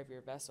take care of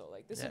your vessel.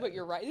 Like, this is what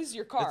you're this is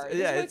your car.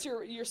 This is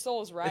what your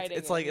soul's riding.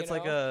 It's like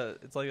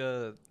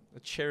a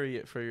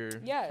chariot for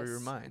your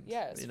mind.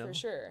 Yes, for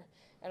sure.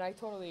 And I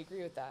totally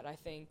agree with that. I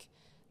think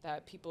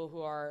that people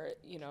who are,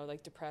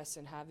 like depressed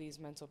and have these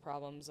mental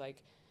problems,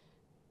 like,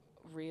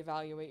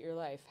 reevaluate your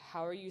life.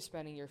 How are you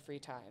spending your free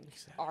time?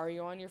 Exactly. Are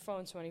you on your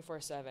phone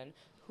 24/7?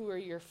 Who are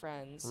your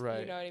friends? Right.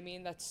 You know what I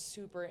mean? That's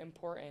super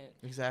important.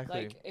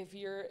 Exactly. Like, if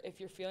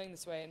you're feeling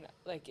this way, and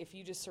like if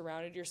you just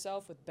surrounded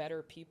yourself with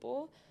better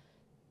people,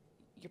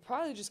 you're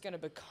probably just going to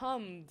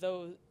become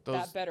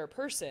that better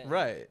person.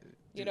 Right.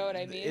 You know what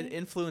I mean?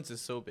 Influence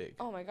is so big.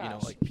 Oh my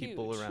gosh. Like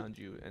people around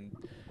you, and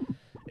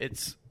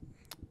it's,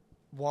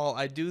 while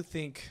I do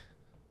think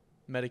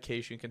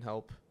medication can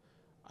help,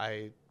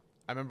 I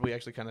remember we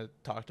actually kind of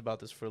talked about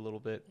this for a little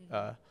bit.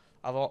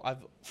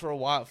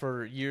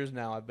 For years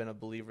now, I've been a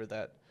believer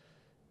that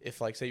if,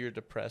 like, say you're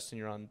depressed and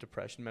you're on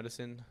depression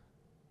medicine,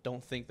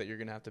 don't think that you're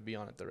gonna have to be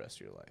on it the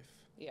rest of your life.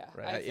 Yeah,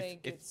 right? I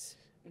think it's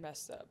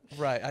messed up.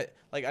 Right.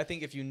 I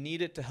think if you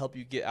need it to help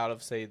you get out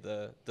of, say,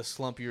 the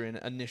slump you're in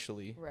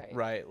initially.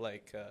 Right.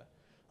 Like a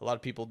lot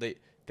of people,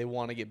 they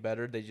want to get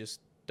better, they just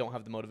don't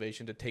have the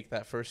motivation to take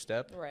that first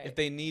step. Right. If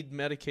they need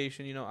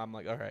medication, I'm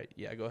like, all right,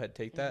 yeah, go ahead,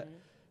 take that.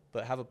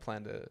 But have a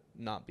plan to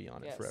not be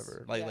on it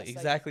forever. Like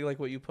exactly like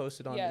what you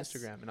posted on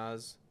Instagram. And I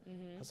was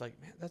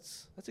like, man,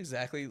 that's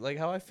exactly like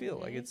how I feel.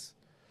 Like,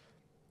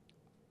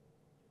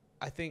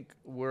 I think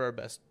we're our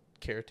best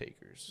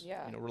caretakers.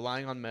 Yeah.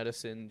 Relying on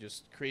medicine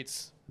just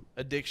creates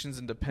addictions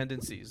and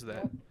dependencies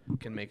that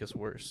can make us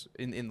worse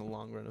in the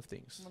long run of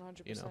things.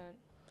 100%.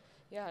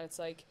 Yeah, it's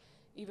like,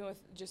 even with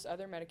just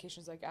other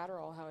medications like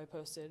Adderall, how I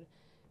posted,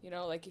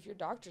 like, if your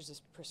doctor's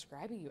just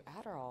prescribing you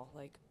Adderall,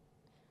 like,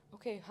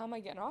 okay, how am I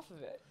getting off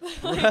of it?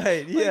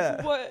 Right,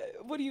 yeah.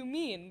 What do you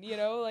mean?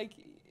 Like,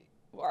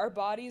 our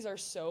bodies are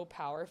so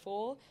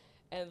powerful,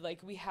 and like,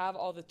 we have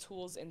all the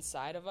tools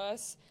inside of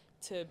us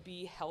to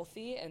be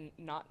healthy and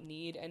not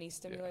need any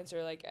stimulants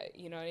or like,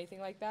 anything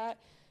like that.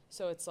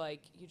 So it's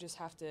like, you just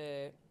have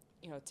to,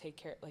 take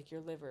care, like,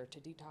 your liver to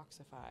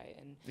detoxify,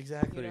 and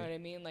exactly. You know what I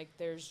mean? Like,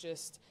 there's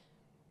just,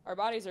 our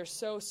bodies are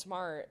so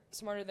smarter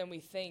than we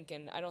think,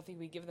 and I don't think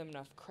we give them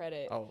enough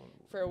credit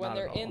for when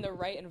they're in the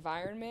right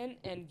environment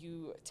and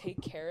you take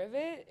care of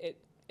it.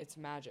 It's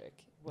magic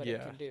what it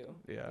can do.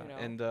 Yeah,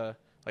 and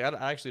like,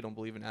 I actually don't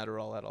believe in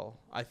Adderall at all.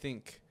 I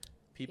think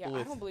people.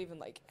 I don't believe in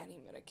like any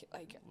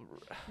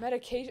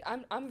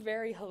medication. I'm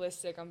very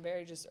holistic. I'm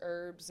very just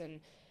herbs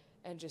and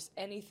just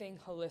anything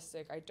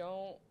holistic. I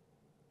don't.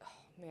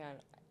 Oh man.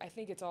 I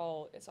think it's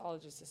all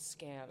just a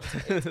scam.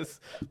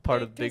 It's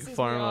part of big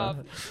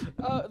pharma.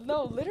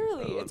 No,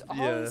 literally,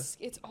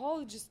 it's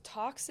all just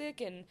toxic,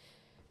 and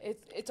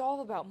it's all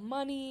about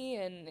money,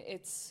 and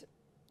it's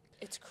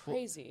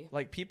crazy. Well,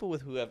 like, people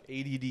who have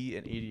ADD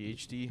and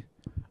ADHD,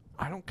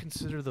 I don't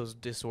consider those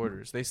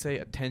disorders. They say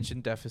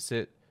attention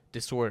deficit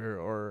disorder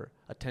or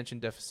attention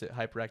deficit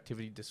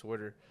hyperactivity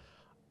disorder.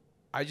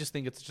 I just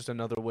think it's just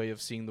another way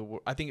of seeing the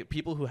world. I think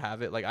people who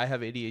have it, like, I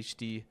have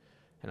ADHD.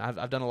 And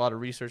I've done a lot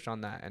of research on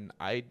that, and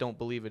I don't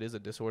believe it is a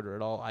disorder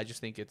at all. I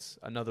just think it's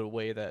another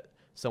way that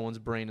someone's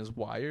brain is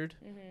wired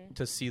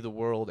to see the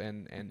world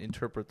and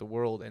interpret the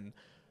world. And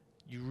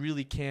you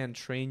really can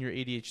train your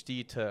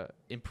ADHD to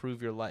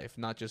improve your life,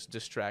 not just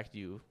distract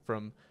you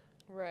from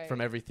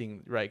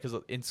everything, right?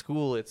 Because in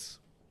school,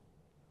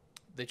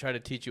 they try to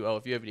teach you,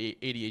 if you have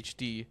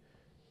ADHD,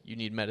 you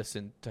need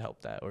medicine to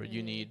help that, or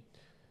you need,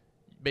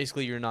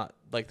 basically, you're not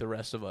like the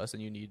rest of us,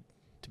 and you need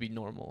to be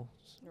normal,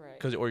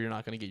 right? Or you're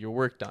not going to get your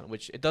work done,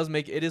 which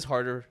it is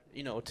harder,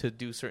 to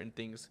do certain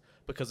things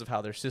because of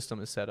how their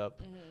system is set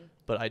up.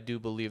 But I do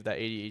believe that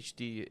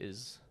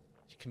ADHD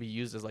can be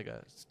used as like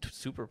a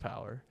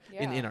superpower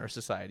in our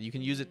society. You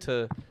can use it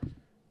to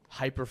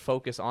hyper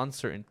focus on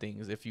certain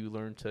things if you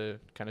learn to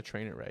kind of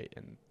train it right,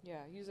 and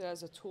use it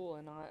as a tool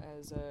and not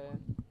as a,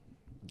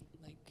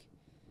 like,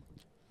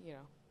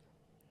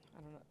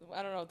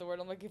 I don't know what the word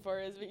I'm looking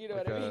for is, but you know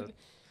like what I mean.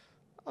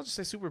 I'll just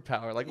say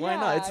superpower. Like, why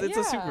not? It's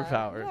a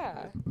superpower.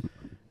 Yeah.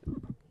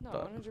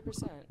 No,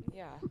 100%.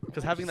 Yeah.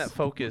 Because having that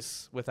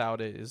focus without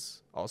it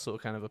is also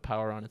kind of a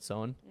power on its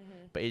own.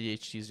 But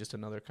ADHD is just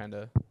another kind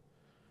of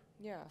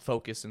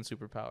focus and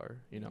superpower,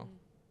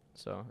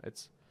 So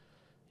it's,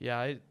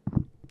 I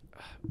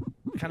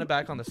kind of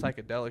back on the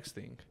psychedelics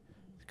thing,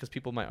 because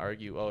people might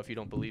argue, if you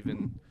don't believe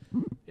in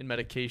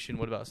medication,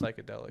 what about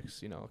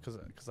psychedelics?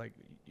 Because like,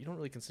 you don't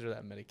really consider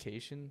that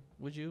medication,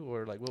 would you?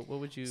 Or like, what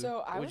would you?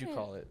 What would you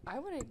call it? I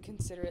wouldn't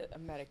consider it a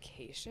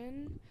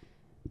medication.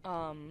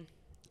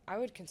 I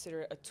would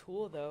consider it a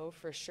tool, though,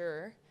 for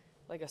sure,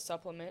 like a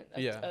supplement,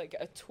 like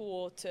a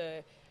tool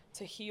to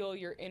heal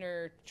your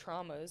inner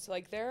traumas.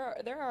 Like, there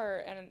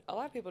are, and a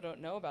lot of people don't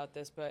know about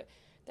this, but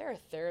there are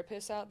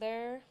therapists out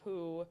there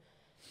who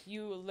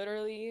you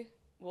literally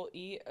will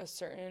eat a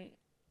certain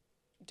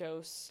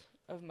dose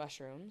of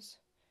mushrooms.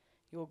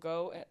 You'll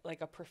go at like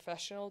a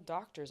professional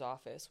doctor's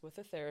office with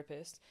a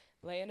therapist,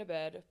 lay in a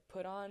bed,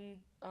 put on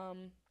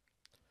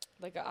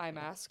like an eye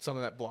mask.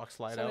 Something that blocks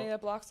light Something out.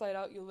 that blocks light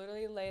out. You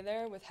literally lay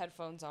there with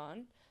headphones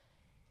on,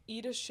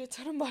 eat a shit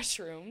ton of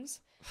mushrooms,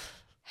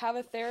 have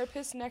a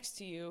therapist next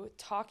to you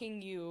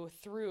talking you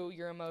through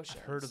your emotions.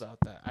 I've heard about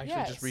that. I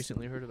actually just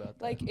recently heard about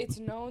that. Like, it's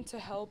known to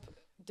help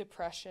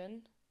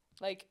depression.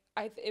 Like,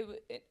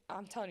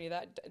 I'm telling you,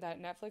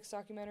 that Netflix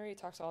documentary, it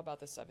talks all about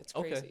this stuff. It's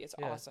crazy. Okay, It's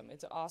yeah. awesome.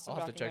 It's an awesome I'll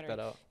have to documentary. check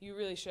that out. You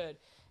really should.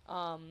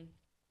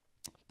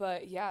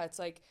 But yeah, it's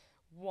like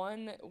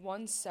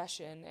one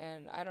session,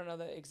 and I don't know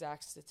the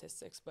exact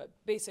statistics, but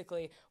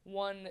basically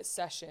one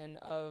session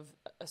of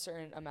a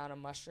certain amount of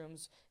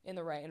mushrooms in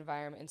the right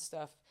environment and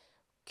stuff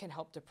can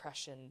help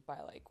depression by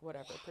like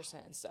whatever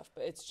percent and stuff.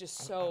 But it's just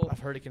so I've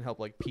heard it can help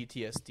like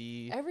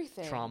PTSD,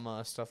 everything,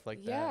 trauma, stuff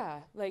like that. Yeah,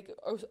 like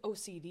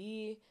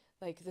OCD.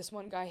 Like this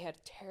one guy had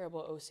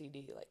terrible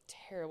OCD, like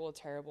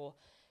terrible.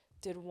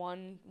 Did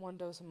one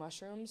dose of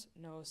mushrooms,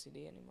 no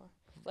OCD anymore.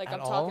 Like At I'm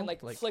talking all?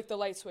 like Like- flick the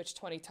light switch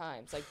 20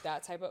 times, like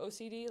that type of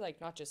OCD, like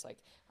not just like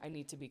I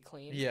need to be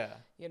clean. Yeah.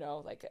 You know,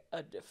 like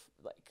a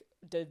like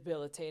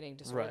debilitating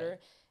disorder,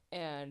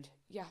 and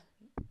yeah,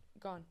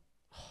 gone.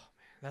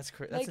 That's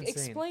crazy. That's like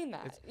insane. explain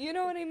that. You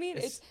know what I mean?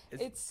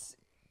 It's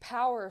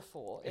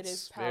powerful. It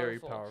is powerful. very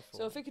powerful.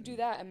 So if it could do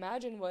that,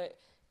 imagine what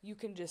you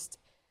can just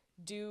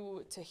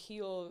do to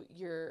heal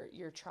your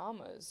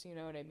traumas. You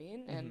know what I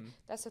mean? And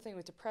that's the thing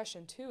with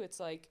depression too. It's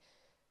like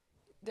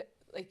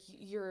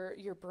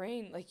your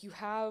brain, like you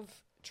have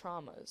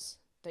traumas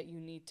that you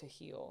need to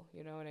heal.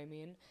 You know what I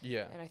mean?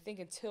 Yeah. And I think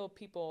until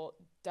people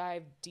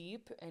dive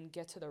deep and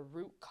get to the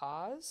root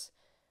cause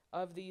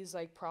of these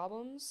like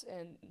problems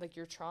and like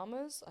your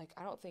traumas, like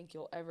I don't think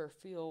you'll ever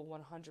feel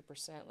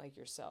 100% like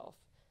yourself,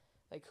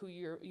 like who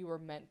you were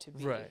meant to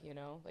be. Right. You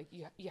know, like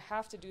you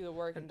have to do the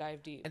work and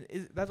dive deep.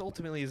 And that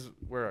ultimately is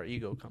where our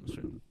ego comes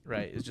from,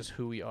 right? It's just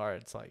who we are.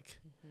 It's like,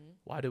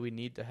 why do we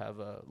need to have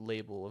a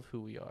label of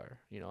who we are?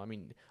 You know, I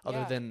mean, other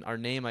Yeah. than our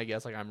name, I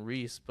guess, like I'm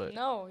Reese, but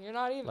No, you're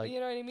not even. like, You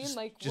know what I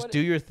mean? just what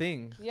do your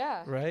thing,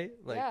 Yeah. right?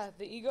 Like, Yeah.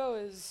 The ego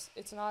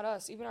it's not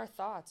us. Even our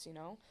thoughts. You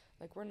know,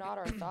 like we're not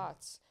our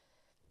thoughts.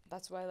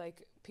 That's why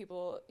like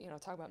people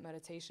talk about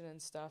meditation and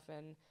stuff,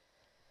 and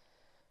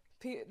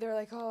they're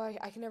like, oh,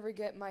 I can never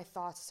get my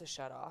thoughts to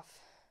shut off.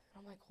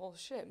 I'm like, well,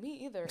 shit,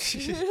 me either.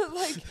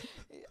 Like,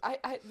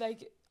 I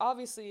like,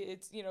 obviously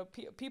it's,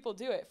 people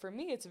do it. For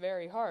me, it's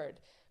very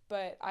hard,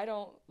 but I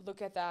don't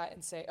look at that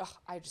and say, oh,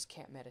 I just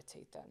can't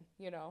meditate then,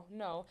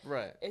 no.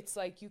 right. It's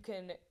like,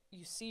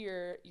 you see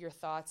your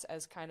thoughts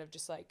as kind of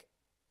just like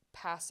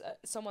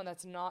someone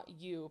that's not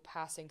you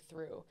passing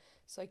through.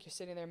 It's like you're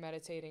sitting there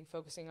meditating,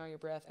 focusing on your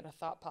breath, and a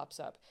thought pops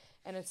up.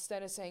 And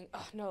instead of saying,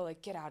 oh, no,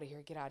 like, get out of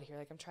here,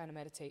 like, I'm trying to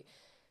meditate,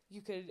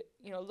 you could,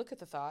 look at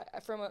the thought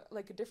from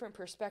a different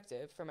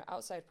perspective, from an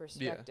outside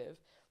perspective.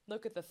 Yeah.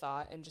 Look at the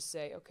thought and just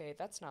say, okay,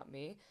 that's not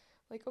me.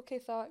 Like, okay,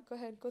 thought, go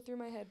ahead, go through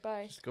my head,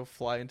 bye. Just go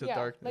fly into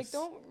darkness.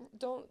 Like,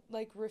 don't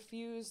like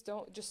refuse,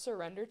 don't just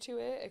surrender to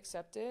it,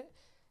 accept it,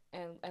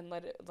 and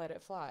let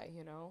it fly,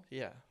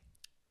 Yeah.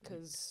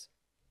 Because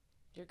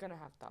you're gonna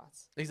have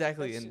thoughts.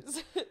 Exactly. And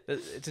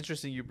it's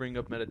interesting you bring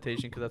up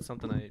meditation, because that's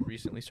something I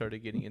recently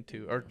started getting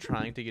into, or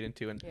trying to get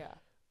into, and yeah,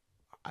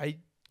 I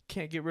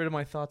can't get rid of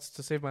my thoughts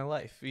to save my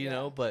life, you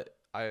know, but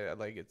I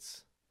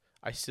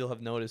still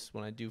have noticed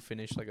when I do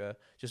finish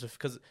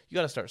because you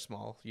got to start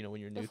small, when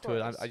you're new to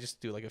it. I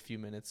just do like a few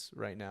minutes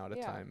right now at a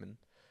time, and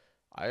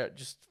I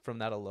just, from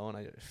that alone,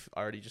 I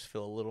already just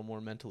feel a little more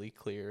mentally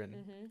clear,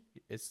 and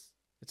it's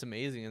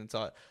amazing. And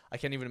I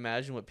can't even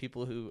imagine what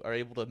people who are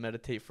able to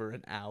meditate for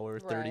an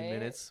hour, 30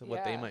 minutes,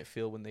 what they might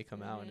feel when they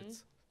come out. And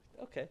it's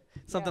okay.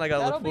 Something I got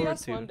to look forward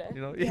to. One day.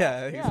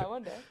 Yeah,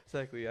 one day.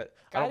 Exactly.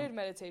 Guided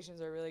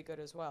meditations are really good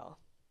as well.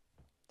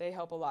 They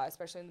help a lot,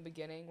 especially in the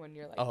beginning when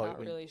you're like not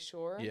really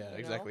sure. Yeah,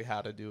 exactly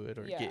how to do it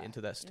or get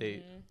into that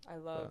state. I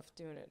love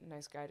doing a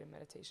nice guided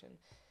meditation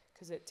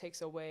because it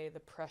takes away the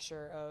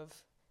pressure of,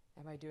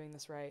 am I doing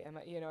this right?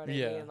 I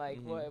mean? Like,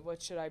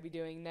 what should I be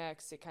doing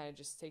next? It kind of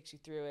just takes you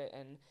through it,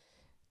 and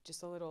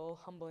just a little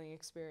humbling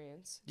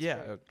experience. It's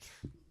great.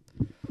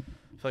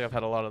 I feel like I've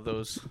had a lot of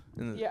those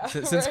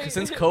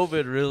since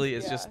COVID. Really,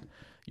 it's just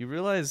you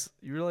realize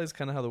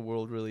kind of how the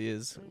world really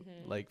is,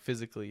 like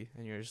physically,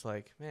 and you're just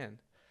like, man,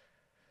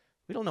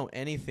 we don't know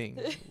anything.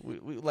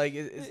 we like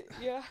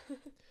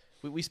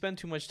we spend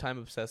too much time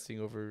obsessing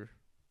over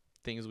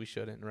things we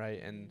shouldn't,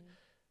 right? And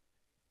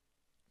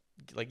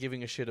like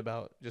giving a shit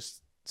about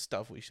just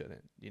stuff we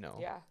shouldn't,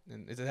 Yeah.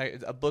 And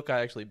it's a book I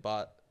actually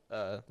bought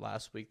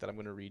last week that I'm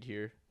going to read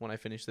here when I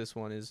finish this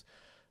one is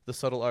The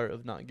Subtle Art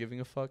of Not Giving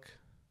a Fuck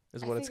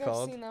is what it's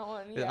called. I've seen that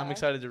one. Yeah. I'm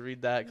excited to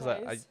read that because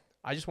I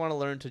I just want to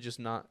learn to just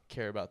not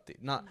care about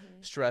not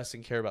stress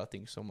and care about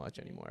things so much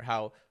anymore.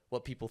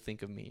 What people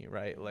think of me,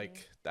 right?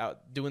 Like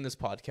doing this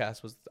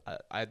podcast was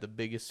I had the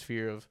biggest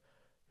fear of,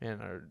 man,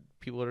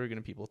 what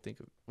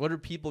are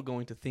people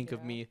going to think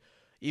of me?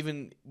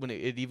 Even when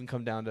it even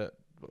come down to,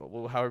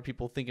 well, how are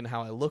people thinking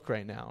how I look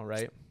right now,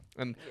 right?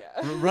 And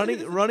running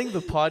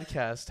the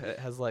podcast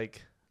has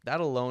that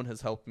alone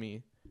has helped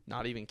me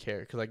not even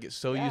care, because I get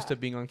so used to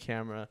being on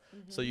camera,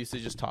 so used to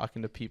just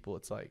talking to people.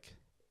 It's like,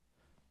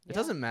 It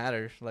doesn't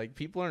matter. Like,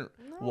 people aren't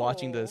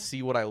watching to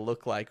see what I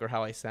look like or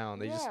how I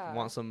sound. They just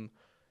want some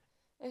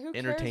and who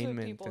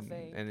entertainment cares what people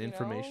think, and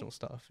informational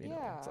stuff. You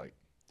know, it's Yeah. like,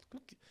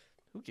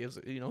 who gives?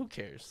 Who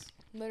cares?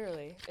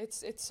 Literally,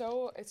 it's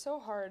so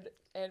hard.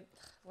 And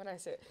when I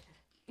say,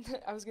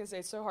 I was gonna say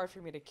it's so hard for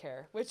me to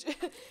care, which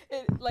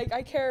like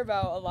I care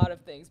about a lot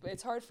of things, but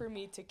it's hard for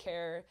me to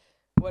care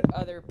what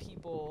other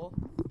people.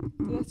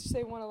 Did I just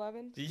say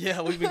 111?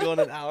 Yeah, we've been going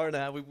an hour and a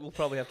half. We'll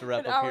probably have to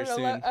wrap up here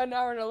soon. An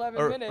hour and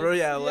 11 minutes. Or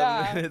yeah,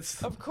 11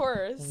 minutes. Of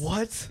course.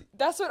 What?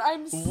 That's what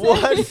I'm saying,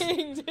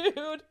 What?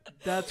 dude.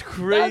 That's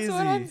crazy. That's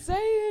what I'm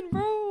saying,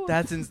 bro.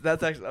 That's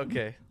actually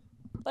okay.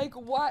 Like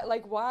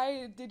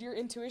why did your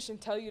intuition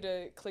tell you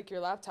to click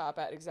your laptop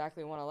at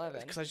exactly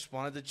 111? Because I just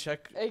wanted to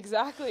check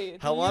Exactly.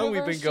 how long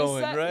we've been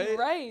going, right?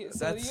 Right.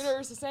 So the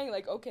universe is saying,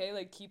 like, okay,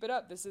 like, keep it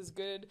up. This is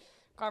good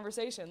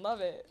conversation.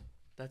 Love it.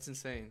 That's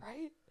insane.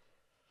 Right?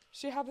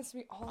 Shit happens to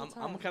me all the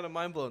time. I'm kind of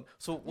mind blown.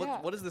 So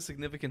what is the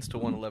significance to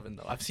 111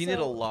 though? I've seen it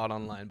a lot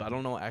online, but I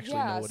don't know know what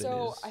it is.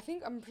 So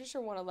I'm pretty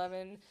sure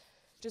 111,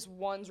 just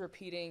ones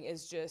repeating,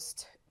 is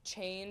just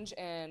change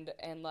and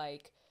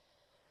like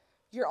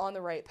you're on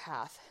the right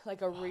path,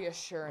 like a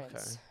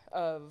reassurance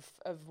of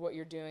what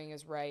you're doing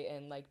is right,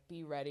 and like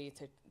be ready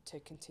to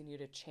continue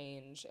to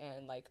change,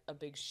 and like a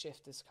big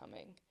shift is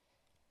coming.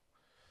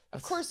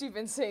 Of course, you've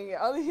been saying it.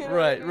 You know right, what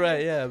I mean?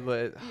 right, yeah,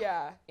 but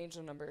yeah,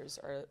 angel numbers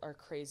are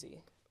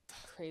crazy.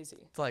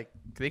 It's like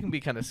they can be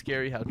kind of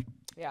scary how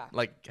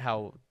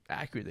how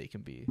accurate they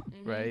can be,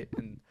 right?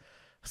 And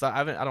so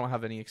I don't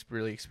have any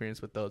really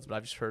experience with those, but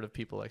I've just heard of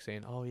people like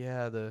saying, "Oh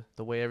yeah,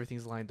 the way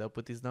everything's lined up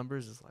with these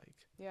numbers is like."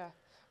 Yeah,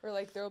 or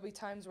like there will be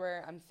times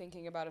where I'm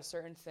thinking about a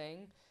certain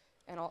thing,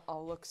 and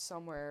I'll look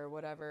somewhere or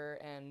whatever,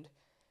 and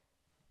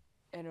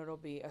it'll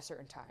be a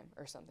certain time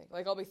or something.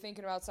 Like I'll be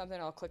thinking about something,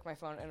 I'll click my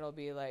phone, and it'll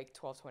be like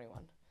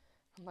 12:21.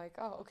 I'm like,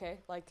 oh,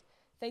 okay, like.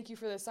 Thank you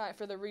for the sign,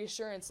 for the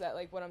reassurance that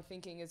like what I'm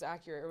thinking is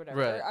accurate or whatever.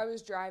 Right. I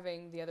was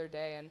driving the other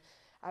day and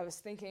I was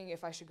thinking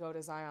if I should go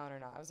to Zion or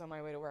not. I was on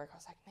my way to work. I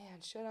was like,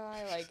 man, should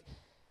I? Like,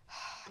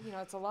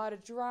 it's a lot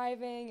of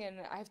driving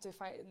and I have to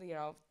find,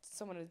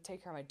 someone to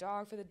take care of my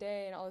dog for the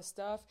day and all this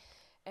stuff.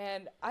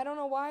 And I don't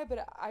know why,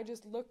 but I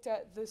just looked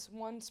at this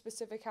one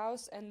specific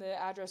house and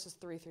the address is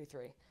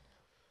 333.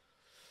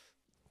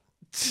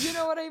 You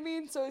know what I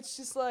mean? So it's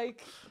just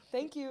like,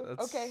 thank you.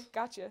 Okay,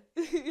 gotcha.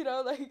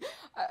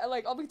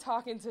 I'll be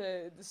talking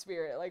to the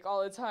spirit like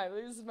all the time.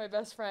 Like, this is my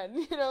best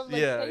friend. I'm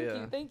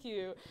like, thank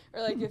you.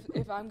 Or like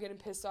if I'm getting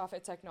pissed off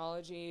at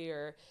technology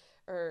or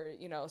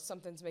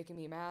something's making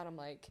me mad, I'm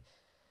like,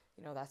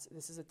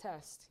 this is a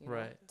test.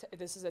 Right.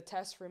 This is a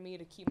test for me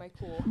to keep my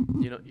cool.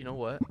 You know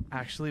what?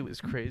 Actually,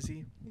 what's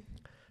crazy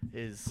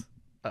is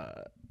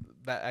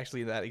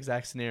that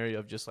exact scenario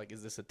of just like,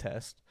 is this a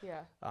test?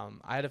 Yeah.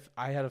 I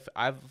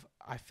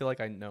feel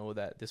like I know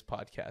that this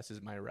podcast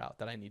is my route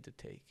that I need to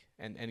take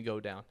and go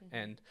down. Mm-hmm.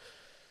 And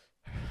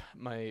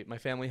my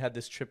family had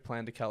this trip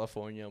planned to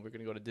California. We're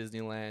going to go to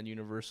Disneyland,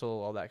 Universal,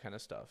 all that kind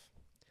of stuff.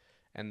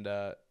 And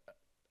I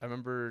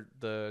remember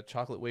the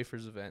chocolate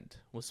wafers event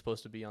was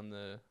supposed to be on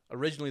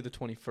originally the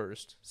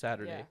 21st,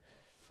 Saturday. Yeah.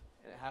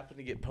 And it happened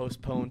to get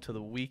postponed to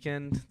the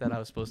weekend that I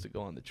was supposed to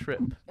go on the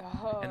trip.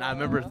 Oh. And I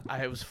remember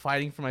I was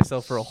fighting for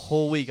myself for a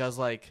whole week. I was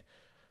like,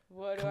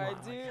 what do I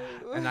do?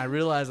 And I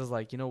realized, I was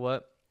like, you know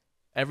what?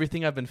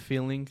 Everything I've been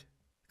feeling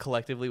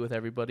collectively with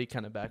everybody,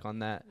 kind of back on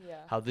that,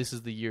 how this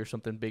is the year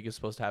something big is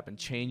supposed to happen.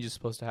 Change is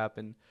supposed to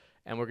happen.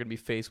 And we're going to be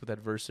faced with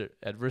adversity.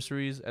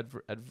 There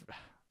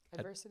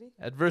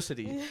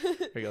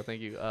you go.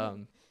 Thank you.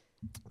 And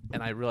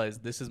I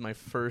realized this is my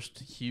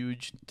first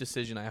huge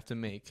decision I have to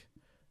make.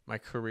 My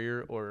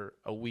career or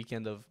a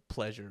weekend of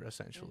pleasure,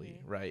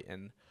 essentially, right?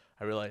 And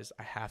I realized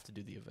I have to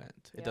do the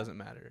event. It doesn't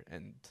matter.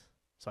 And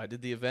so I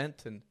did the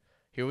event, and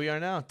here we are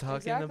now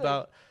talking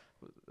about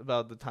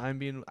the time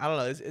being. I don't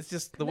know. It's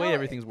just the way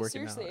everything's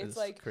working out. It's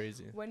like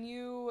crazy.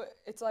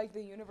 It's like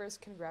the universe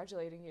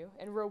congratulating you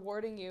and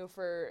rewarding you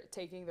for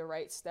taking the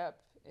right step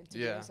into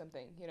doing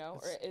something.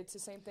 Or it's the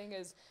same thing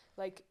as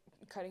like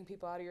cutting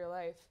people out of your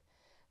life,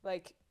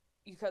 like.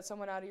 You cut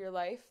someone out of your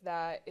life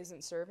that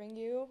isn't serving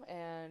you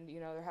and,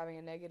 they're having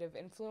a negative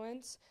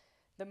influence.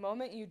 The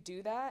moment you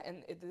do that,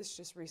 and this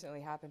just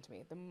recently happened to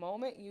me, the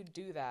moment you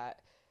do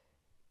that,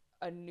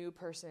 a new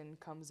person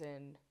comes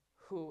in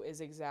who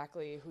is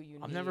exactly who you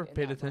need. I've never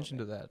paid attention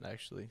to that,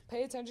 actually.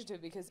 Pay attention to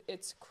it because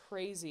it's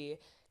crazy.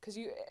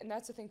 And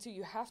that's the thing, too.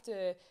 You have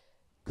to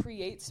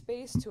create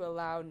space to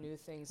allow new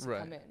things to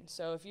come in.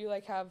 So if you,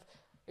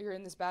 you're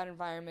in this bad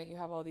environment, you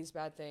have all these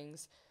bad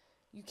things,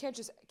 you can't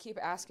just keep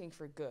asking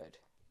for good.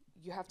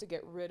 You have to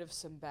get rid of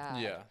some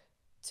bad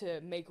to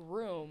make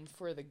room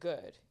for the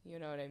good. You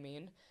know what I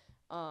mean?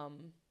 So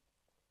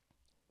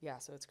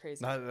it's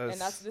crazy.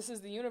 This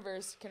is the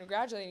universe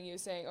congratulating you,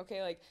 saying,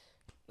 okay,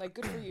 like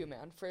good for you,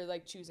 man, for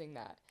choosing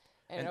that.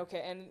 And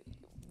okay, and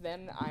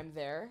then I'm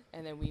there,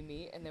 and then we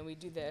meet, and then we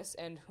do this,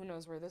 and who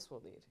knows where this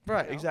will lead.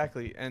 Right,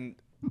 exactly. And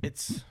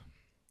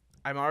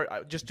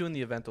I'm just doing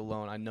the event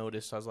alone. I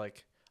noticed, I was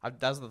like,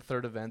 that was the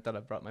third event that I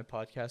brought my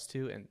podcast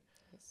to, and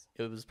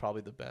it was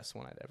probably the best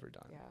one I'd ever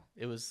done.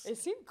 Yeah. It was It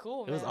seemed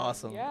cool, it was man.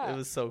 awesome. Yeah. It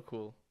was so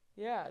cool.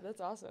 Yeah, that's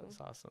It awesome. was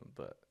awesome.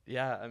 But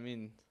yeah, I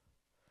mean,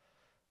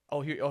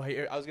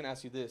 here I was gonna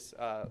ask you this.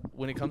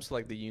 When it comes to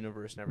like the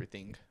universe and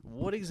everything,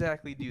 what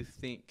exactly do you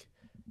think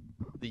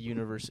the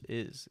universe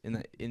is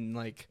in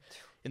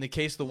the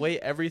case the way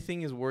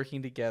everything is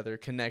working together,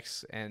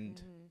 connects,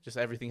 and just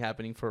everything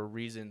happening for a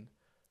reason?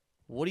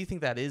 What do you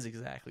think that is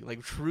exactly?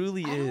 Like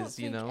truly I don't is,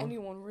 you think know?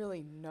 anyone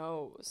really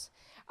knows.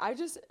 I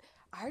just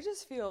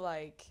feel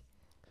like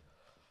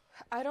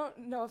I don't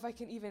know if I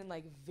can even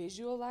like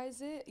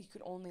visualize it. You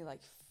could only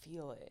like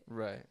feel it.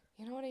 Right.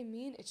 You know what I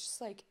mean? It's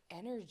just like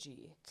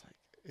energy. It's like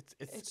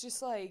It's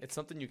just like it's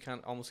something you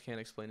almost can't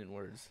explain in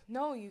words.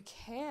 no, you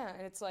can't.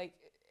 And it's like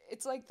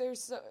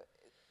there's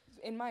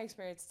in my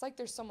experience, it's like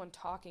there's someone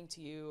talking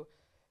to you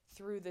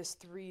through this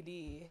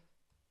 3D.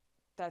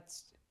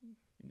 That's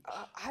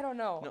I don't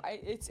know. No,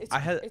 It's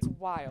it's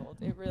wild.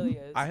 It really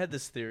is. I had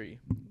this theory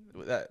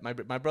that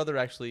my brother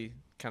actually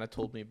kind of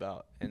told me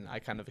about, and I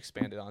kind of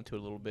expanded onto it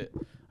a little bit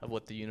of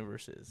what the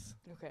universe is.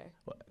 Okay.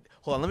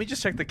 Hold on, let me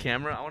just check the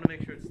camera. I want to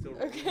make sure it's still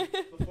rolling Okay.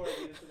 before I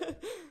get into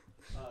that.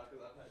 Because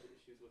I've had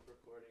issues with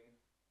recording.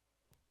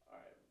 All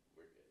right,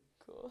 we're good.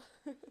 Cool.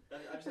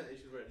 I just had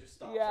issues where it just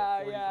stops.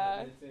 Yeah, like 45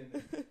 yeah.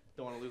 minutes in.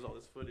 Don't want to lose all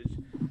this footage.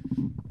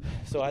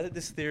 So I had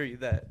this theory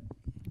that,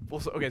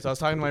 so I was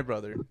talking to my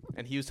brother,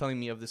 and he was telling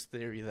me of this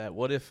theory that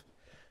what if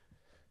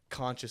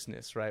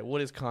consciousness, right?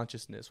 What is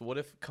consciousness? What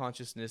if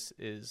consciousness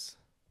is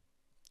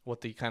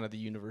what the kind of the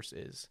universe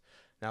is?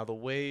 Now the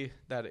way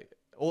that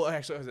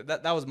actually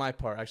that was my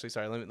part. Actually,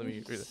 sorry. Let me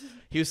read it.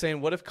 He was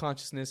saying, what if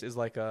consciousness is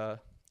like to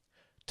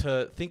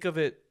think of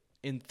it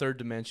in third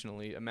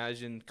dimensionally?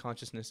 Imagine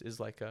consciousness is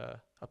like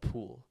a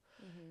pool,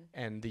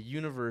 and the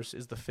universe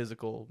is the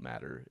physical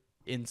matter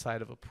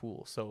inside of a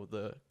pool. So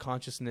the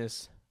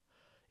consciousness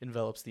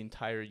envelops the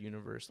entire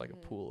universe like a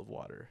pool of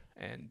water.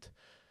 And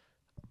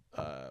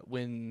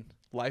when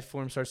life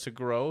form starts to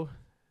grow,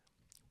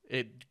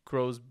 it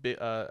grows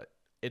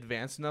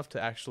advanced enough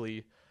to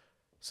actually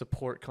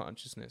support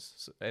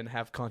consciousness and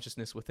have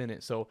consciousness within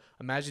it. So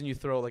imagine you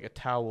throw like a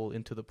towel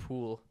into the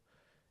pool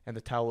and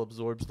the towel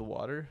absorbs the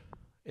water.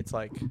 It's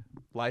like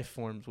life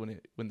forms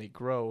when they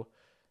grow,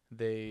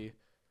 they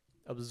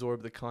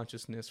absorb the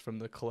consciousness from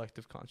the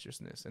collective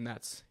consciousness, and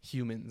that's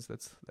humans,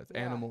 that's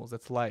animals,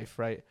 that's life,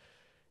 right?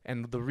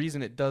 And the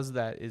reason it does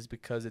that is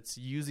because it's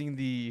using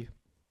the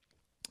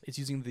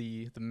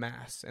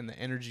mass and the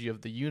energy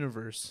of the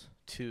universe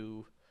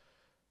to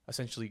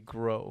essentially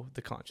grow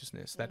the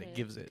consciousness that it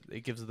gives it.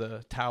 It gives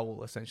the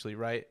towel essentially,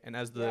 right? And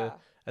as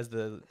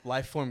the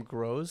life form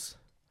grows,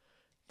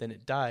 then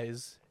it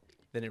dies,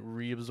 then it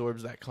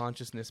reabsorbs that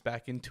consciousness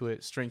back into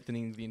it,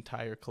 strengthening the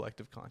entire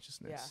collective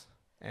consciousness.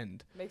 Yeah.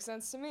 And makes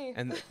sense to me.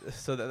 And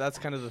so that's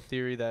kind of the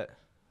theory that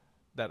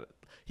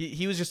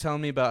he was just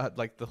telling me about,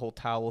 like the whole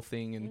towel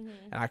thing, and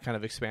I kind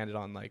of expanded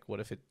on like what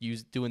if it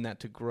doing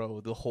that to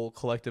grow the whole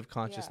collective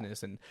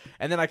consciousness, and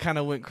then I kind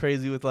of went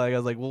crazy with I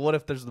was like, well, what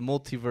if there's the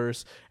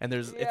multiverse and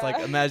it's like,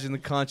 imagine the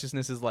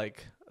consciousness is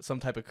like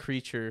some type of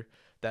creature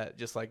that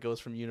just like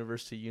goes from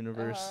universe to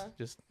universe,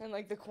 just and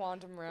like the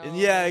quantum realm. And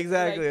yeah,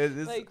 exactly.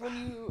 Like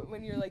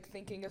when you're like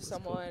thinking of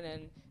someone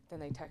and then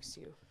they text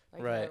you,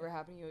 like whatever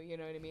happened to you, you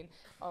know what I mean?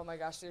 Oh my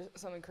gosh, there's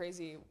something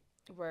crazy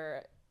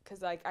where.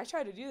 Because, like, I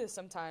try to do this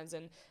sometimes,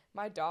 and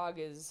my dog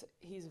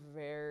he's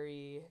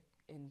very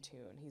in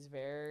tune. He's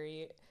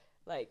very,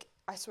 like,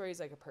 I swear he's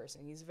like a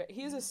person. He's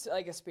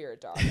like a spirit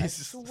dog. I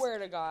swear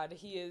to God,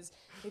 he is.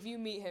 If you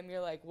meet him,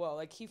 you're like, whoa.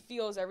 Like, he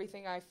feels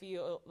everything I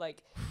feel.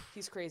 Like,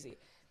 he's crazy.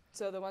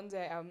 So the one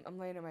day, I'm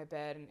laying in my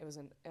bed, and it was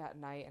at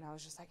night, and I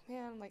was just like,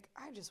 man, like,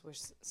 I just wish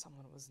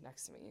someone was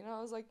next to me. You know,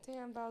 I was like,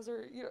 damn,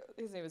 Bowser. You know,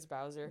 his name is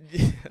Bowser.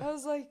 Yeah. I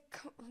was like,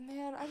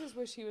 man, I just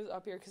wish he was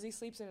up here, because he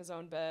sleeps in his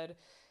own bed.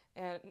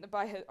 And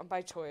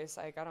by choice,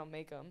 like, I don't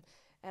make him.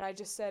 And I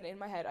just said in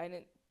my head, I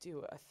didn't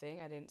do a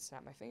thing. I didn't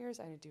snap my fingers.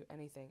 I didn't do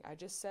anything. I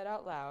just said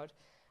out loud,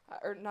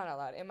 or not out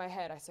loud, in my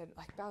head, I said,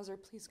 like, Bowser,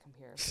 please come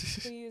here.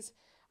 Please,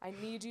 I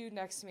need you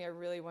next to me. I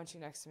really want you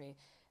next to me.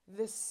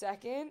 The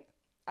second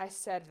I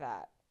said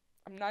that,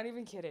 I'm not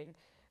even kidding,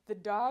 the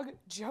dog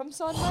jumps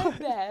on my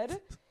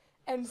bed,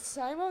 and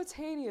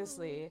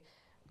simultaneously,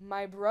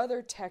 my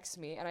brother texts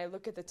me, and I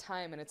look at the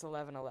time, and it's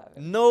 11:11.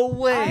 No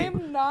way.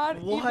 I'm not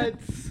even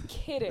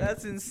kidding.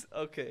 That's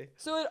okay.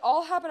 So it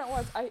all happened at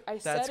once. I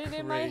said it crazy.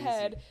 in my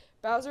head.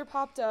 Bowser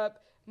popped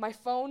up. My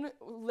phone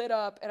lit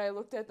up, and I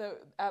looked at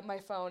my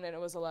phone, and it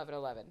was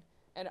 11:11.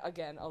 And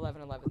again,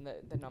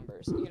 11:11, the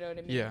numbers. You know what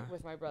I mean? Yeah.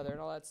 With my brother and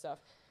all that stuff.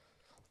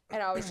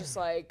 And I was just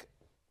like,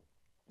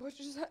 I'm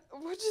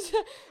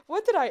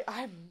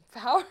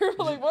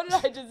powerful. Like, what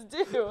did I just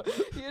do?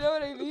 You know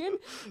what I mean?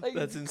 Like,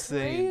 that's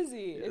insane.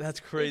 Crazy. That's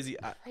crazy.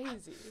 It's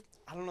crazy.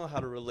 I don't know how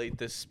to relate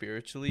this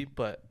spiritually,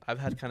 but I've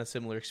had kind of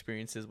similar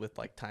experiences with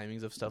like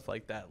timings of stuff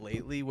like that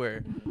lately,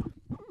 where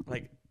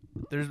like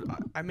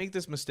I make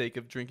this mistake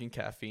of drinking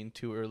caffeine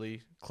too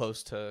early,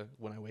 close to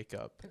when I wake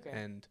up,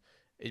 and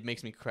it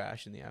makes me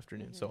crash in the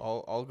afternoon. So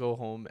I'll go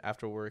home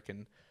after work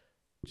and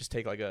just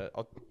take like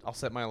I'll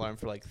set my alarm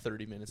for like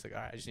 30 minutes. Like,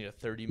 all right, I just need a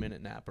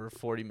 30-minute nap or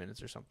 40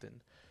 minutes or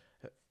something.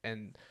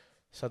 And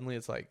suddenly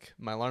it's like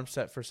my alarm's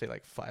set for say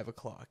like 5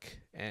 o'clock,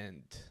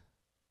 and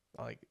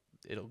like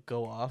it'll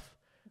go off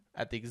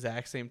at the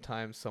exact same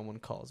time someone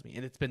calls me.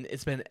 And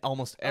it's been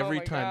almost every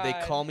my time they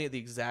God. call me at the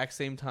exact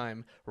same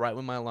time, right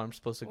when my alarm's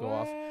supposed to go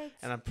off. What?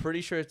 And I'm pretty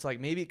sure it's like,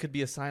 maybe it could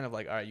be a sign of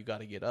like, all right, you got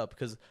to get up,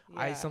 because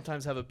I Yeah.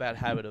 sometimes have a bad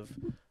habit of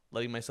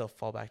letting myself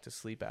fall back to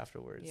sleep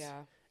afterwards.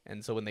 Yeah.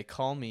 And so when they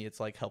call me, it's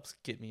like helps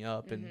get me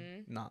up and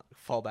Mhm. not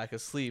fall back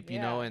asleep, you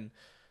know? Yeah. And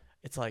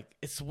it's like,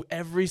 it's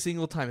every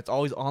single time. It's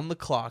always on the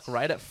clock,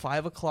 right at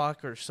 5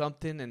 o'clock or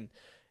something. And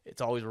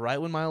it's always right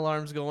when my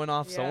alarm's going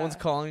off. Someone's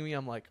Yeah. calling me.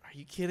 I'm like, are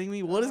you kidding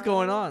me? What is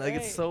going on? Like,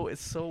 Right.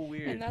 it's so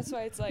weird. And that's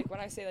why it's like when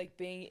I say like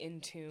being in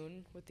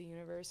tune with the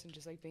universe and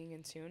just like being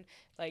in tune,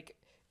 like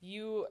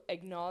you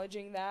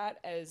acknowledging that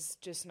as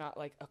just not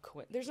like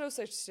there's no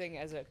such thing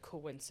as a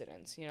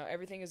coincidence, you know,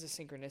 everything is a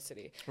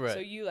synchronicity. Right. So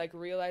you like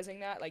realizing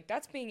that, like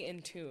that's being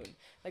in tune.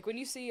 Like when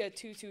you see a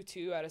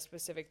 222 at a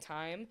specific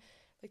time,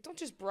 like don't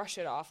just brush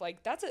it off.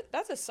 Like that's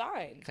a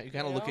sign. You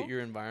kind of look know? at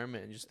your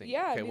environment and just think,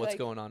 Yeah, okay, and be what's like,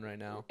 going on right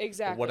now?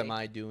 Exactly. Or what am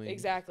I doing?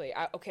 Exactly.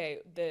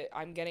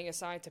 I'm getting a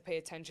sign to pay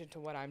attention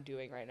to what I'm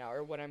doing right now,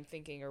 or what I'm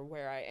thinking, or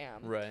where I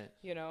am. Right.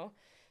 You know?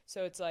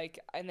 So it's like,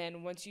 and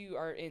then once you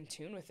are in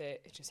tune with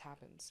it, it just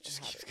happens.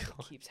 Just keeps It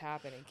going. keeps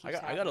happening. I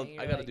happening.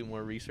 gotta do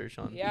more research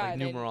on Yeah, like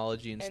and then-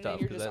 numerology and And stuff. then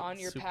you're 'cause just that's on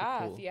your super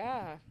path. cool.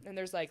 Yeah. And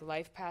there's like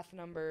life path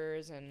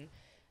numbers, and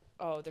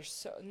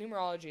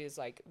numerology is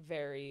like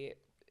very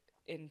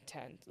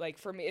intense. Like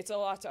for me, it's a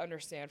lot to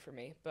understand for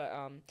me. But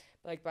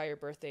like by your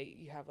birthday,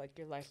 you have like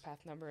your life path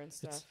number and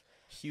stuff.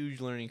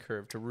 Huge learning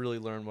curve to really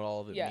learn what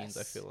all of it means.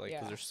 I Yes, feel like,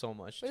 because yeah. there's so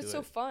much But to it's it.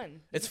 so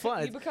fun. It's You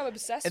fun. become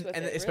obsessed and with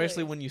and it.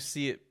 especially really. when you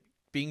see it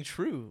being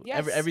true.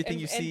 Yes, Everything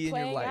you and see in your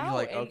playing life, you're out,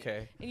 like, and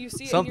okay, and you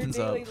see something's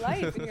it in your daily up.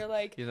 life, and you're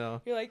like, you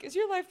know. is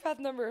your life path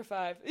number a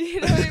 5?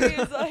 You know what I mean?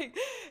 It's like,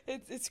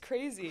 it's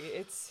crazy.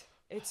 It's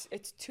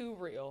too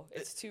real.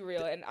 It's too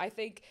real, and I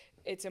think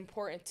it's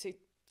important to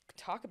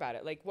talk about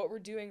it. Like what we're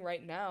doing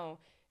right now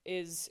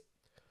is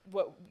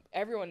what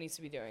everyone needs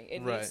to be doing.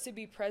 It Right. needs to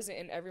be present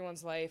in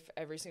everyone's life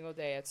every single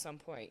day at some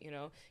point, you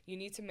know? You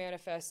need to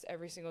manifest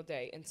every single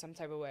day in some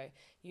type of way.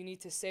 You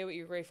need to say what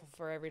you're grateful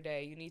for every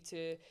day. You need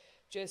to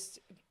just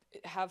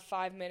have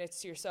 5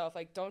 minutes to yourself.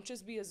 Like, don't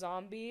just be a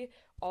zombie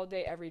all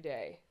day, every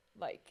day.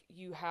 Like,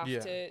 you have Yeah.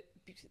 to,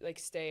 like,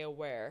 stay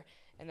aware.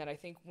 And then I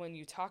think when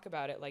you talk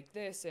about it like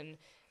this and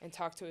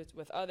talk to it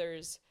with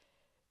others,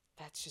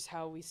 that's just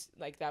how we,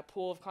 like, that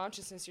pool of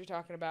consciousness you're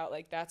talking about,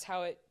 like, that's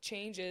how it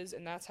changes,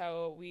 and that's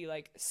how we,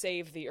 like,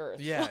 save the earth.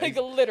 Yeah, Like,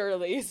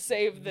 literally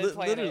save the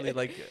planet. Literally,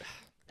 like,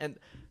 and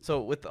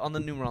so on the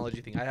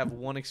numerology thing, I have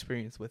one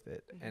experience with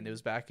it, and it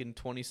was back in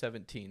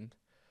 2017,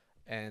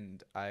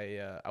 and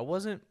I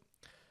wasn't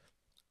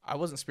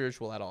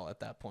spiritual at all at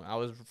that point. I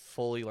was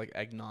fully like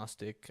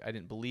agnostic. I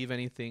didn't believe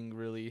anything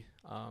really,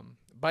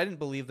 but I didn't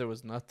believe there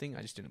was nothing.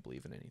 I just didn't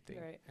believe in anything.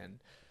 Right. And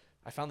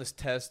I found this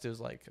test. It was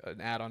like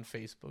an ad on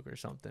Facebook or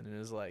something, and it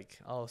was like,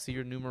 "Oh, see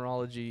your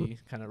numerology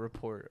kind of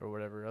report or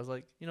whatever." I was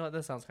like, you know what,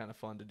 that sounds kind of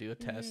fun to do a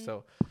test.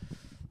 So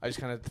I just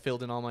kind of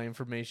filled in all my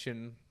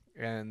information,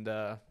 and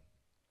then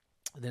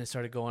it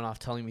started going off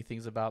telling me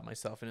things about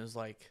myself, and it was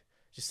like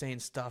just saying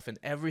stuff, and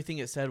everything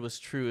it said was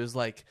true. It was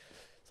like,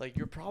 it's like,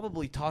 you're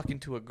probably talking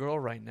to a girl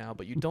right now,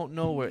 but you don't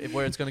know where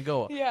it's gonna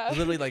go. Yeah.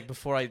 Literally, like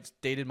before I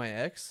dated my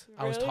ex,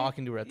 I was Really?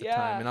 talking to her at the Yeah.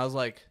 time, and I was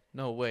like,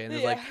 no way. And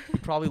it's Yeah. like, you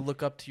probably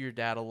look up to your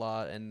dad a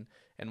lot, and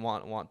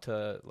want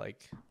to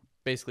like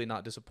basically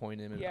not disappoint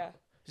him. And Yeah.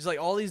 just like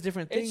all these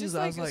different things. It's just I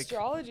like was like,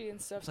 astrology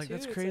and stuff, it's like, too.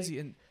 that's It's crazy.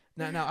 like-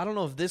 And now I don't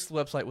know if this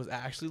website was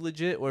actually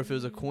legit or if it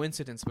was a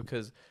coincidence,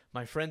 because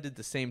my friend did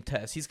the same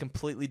test. He's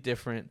completely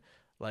different,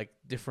 like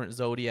different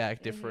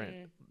zodiac,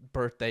 different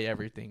birthday,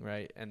 everything,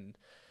 right? And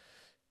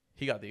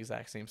he got the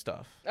exact same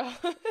stuff.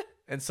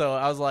 And so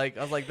I was like,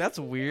 that's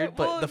weird.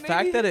 But Well, the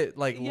fact that it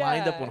like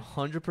lined up yeah.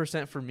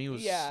 100% for me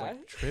was Yeah.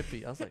 like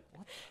trippy. I was like,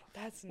 what?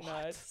 That's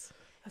nuts.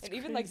 That's And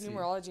even like crazy.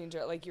 numerology and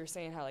like you were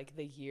saying how like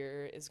the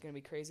year is going to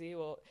be crazy.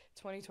 Well,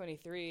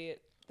 2023,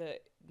 the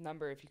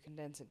number, if you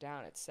condense it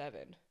down, it's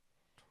 7.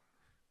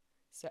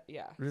 So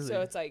yeah. Really?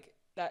 So it's like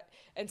that,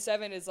 and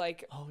 7 is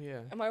like, Oh yeah.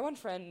 and my one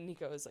friend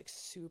Nico is like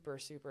super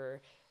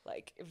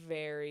like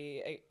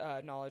very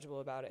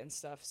knowledgeable about it and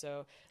stuff.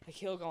 So like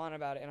he'll go on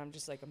about it, and I'm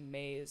just like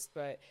amazed.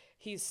 But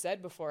he's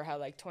said before how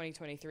like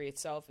 2023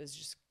 itself is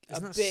just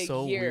Isn't a that big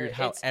so year. weird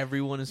how It's-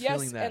 everyone is yes,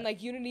 feeling that? and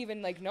like you didn't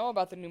even like know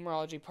about the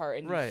numerology part,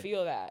 and Right. you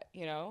feel that,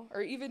 you know,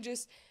 or even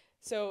just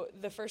so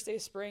the first day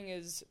of spring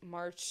is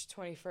March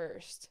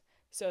 21st.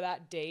 So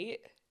that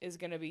date is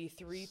gonna be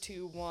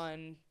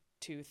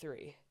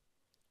 32123.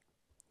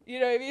 You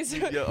know what I mean? So,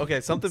 Yeah,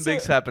 okay, something so-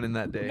 big's happening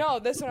that day. no,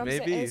 that's what I'm saying.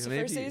 Maybe, And it's the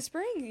first day maybe. of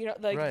spring, you know,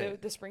 like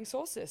Right. the spring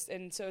solstice.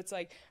 And so it's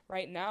like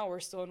right now we're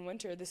still in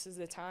winter. This is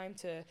the time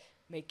to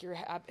make your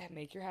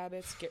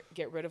habits,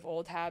 get rid of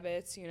old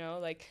habits, you know,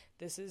 like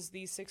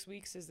these 6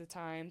 weeks is the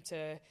time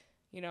to,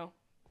 you know,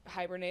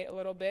 hibernate a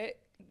little bit,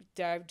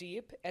 dive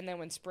deep, and then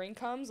when spring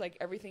comes, like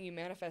everything you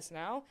manifest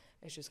now,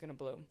 it's just gonna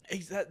bloom.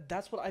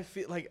 That's what I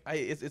feel like.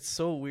 It's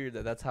so weird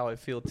that that's how I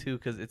feel too,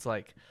 because it's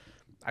like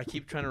I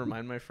keep trying to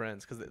remind my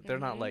friends, because they're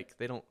not like,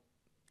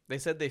 they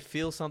said they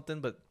feel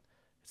something, but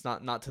it's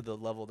not to the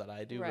level that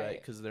I do, right?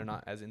 Because they're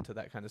not as into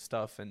that kind of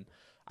stuff. And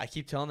I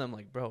keep telling them,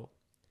 like, bro,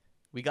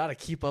 we got to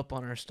keep up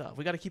on our stuff.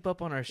 We got to keep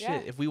up on our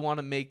shit if we want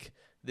to make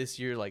this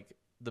year like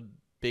the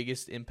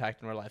biggest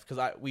impact in our life.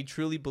 Because we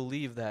truly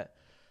believe that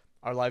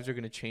our lives are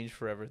going to change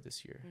forever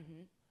this year.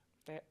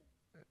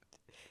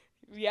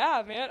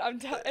 Yeah, man.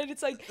 And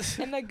it's like,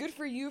 and like, good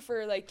for you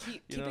for like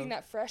keeping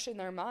that fresh in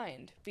their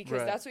mind,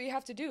 because that's what you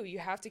have to do. You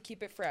have to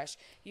keep it fresh.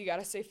 You got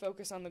to stay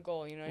focused on the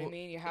goal. You know what I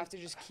mean? You have to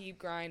just keep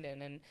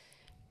grinding and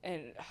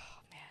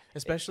oh man.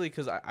 Especially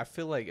because I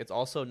feel like it's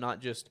also not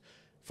just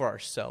for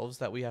ourselves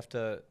that we have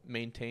to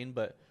maintain,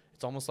 but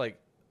it's almost like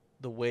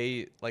the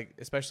way, like,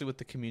 especially with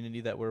the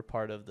community that we're a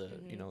part of,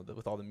 you know,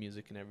 with all the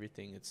music and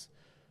everything,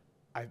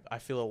 I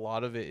feel a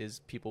lot of it is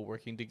people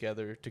working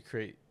together to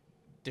create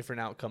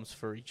different outcomes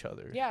for each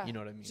other. Yeah. You know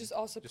what I mean? Just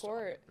all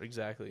support.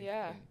 Exactly.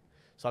 Yeah. And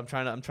so I'm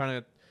trying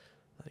to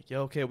like, yeah,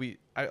 okay,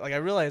 I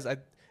realize this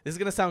is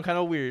going to sound kind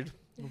of weird,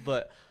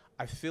 but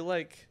I feel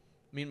like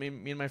me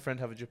and my friend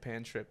have a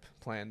Japan trip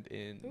planned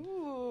in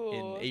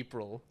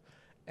April.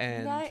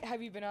 And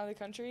have you been out of the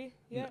country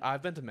yet?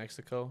 I've been to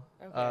Mexico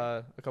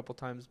a couple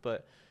times,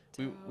 but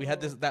we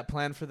had that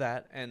plan for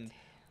that, and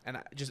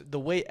just the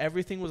way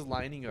everything was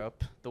lining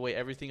up, the way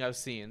everything I was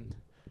seeing,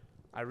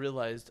 I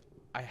realized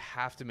I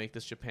have to make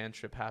this Japan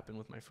trip happen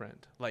with my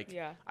friend. Like,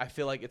 I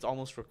feel like it's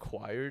almost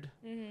required,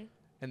 and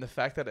the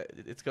fact that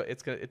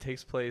it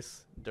takes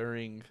place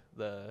during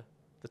the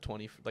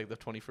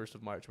 21st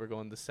of March. We're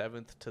going the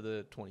 7th to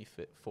the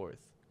 24th.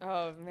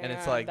 Oh man! And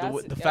it's like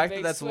the fact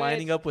that that's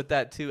lining up with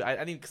that too.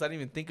 I didn't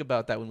even think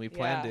about that when we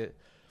planned it,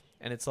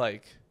 and it's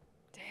like,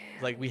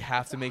 like we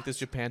have to make this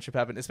Japan trip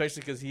happen, especially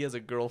because he has a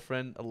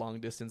girlfriend, a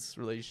long distance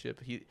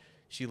relationship.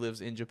 She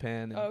lives in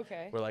Japan, and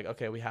we're like,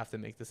 okay, we have to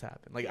make this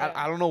happen. Like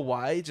I don't know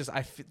why, just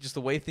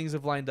the way things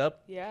have lined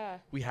up. Yeah.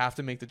 We have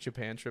to make the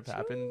Japan trip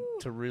happen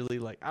to really,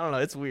 like, I don't know.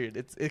 It's weird.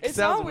 It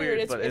sounds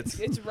weird, but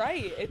it's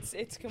right.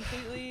 It's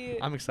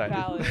completely. I'm excited.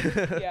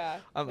 Valid. Yeah.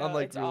 I'm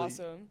like, it's really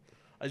awesome.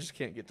 I just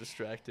can't get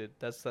distracted.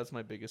 That's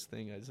my biggest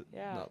thing.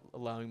 Not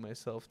allowing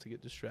myself to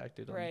get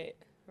distracted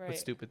with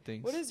stupid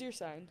things. What is your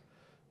sign?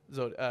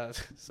 Zodiac.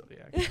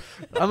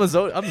 I'm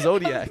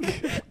Zodiac.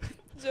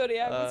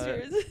 Zodiac, what's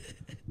yours?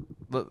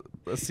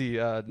 Let's see.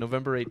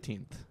 November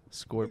 18th,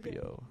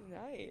 Scorpio.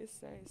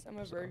 Nice. I'm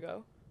a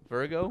Virgo.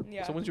 Virgo?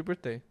 Yeah. So when's your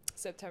birthday?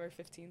 September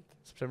 15th.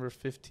 September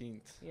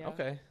 15th. Yeah.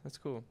 Okay, that's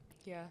cool.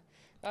 Yeah,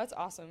 that's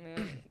awesome,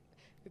 man.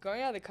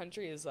 Going out of the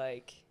country is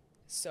like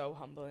so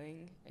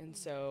humbling, and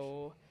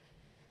so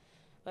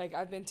like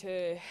I've been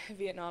to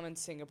Vietnam and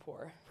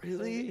Singapore.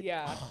 Really? So,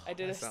 yeah. I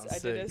did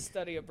a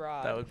study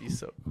abroad. That would be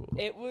so cool.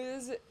 It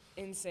was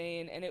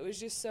insane, and it was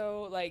just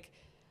so like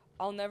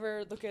I'll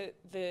never look at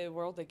the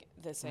world like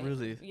the same.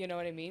 Really? You know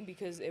what I mean?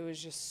 Because it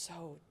was just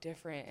so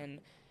different, and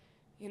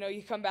you know,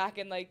 you come back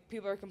and like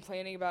people are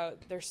complaining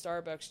about their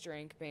Starbucks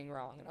drink being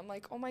wrong, and I'm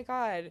like, oh my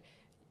god,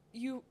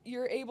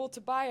 you're able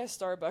to buy a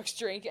Starbucks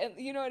drink, and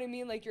you know what I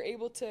mean? Like you're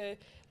able to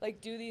like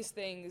do these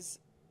things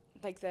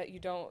like that you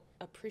don't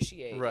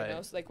appreciate. Right. You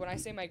know? So like when I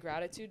say my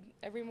gratitude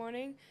every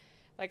morning,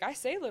 like I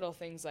say little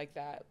things like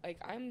that. Like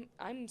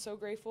I'm so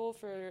grateful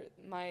for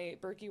my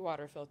Berkey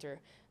water filter.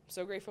 I'm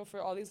so grateful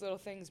for all these little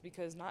things,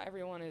 because not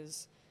everyone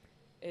is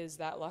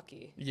that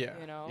lucky. Yeah.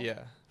 You know?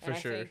 Yeah, for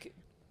sure. I think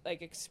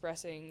like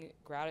expressing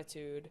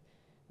gratitude,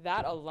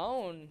 that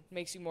alone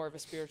makes you more of a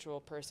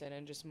spiritual person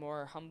and just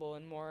more humble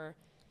and more,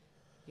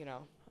 you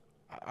know.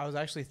 I was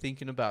actually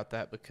thinking about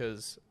that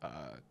because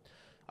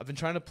I've been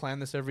trying to plan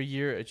this every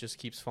year. It just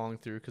keeps falling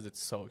through because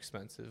it's so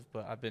expensive.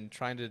 But I've been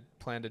trying to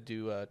plan to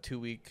do a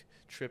 2-week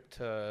trip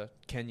to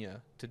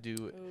Kenya to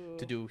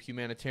do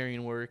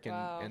humanitarian work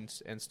and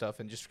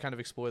stuff, and just kind of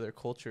explore their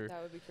culture.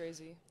 That would be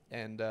crazy.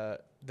 And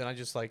then I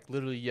just like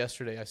literally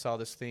yesterday I saw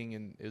this thing,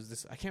 and it was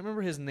this, I can't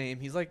remember his name.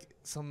 He's like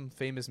some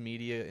famous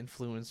media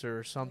influencer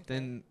or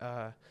something.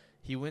 Okay.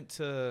 He went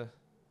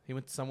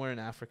somewhere in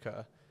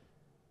Africa,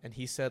 and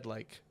he said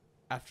like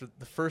after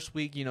the first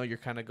week, you know, you're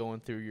kind of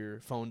going through your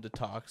phone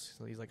detox.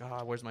 So he's like,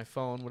 where's my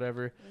phone,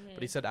 whatever. Mm-hmm.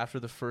 But he said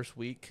after the first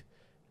week,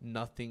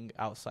 nothing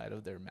outside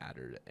of there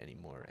mattered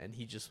anymore, and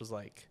he just was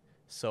like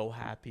so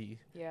happy.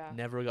 Yeah.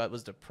 Never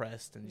was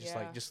depressed, and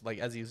just like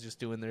as he was just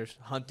doing their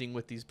hunting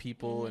with these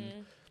people, mm-hmm.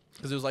 and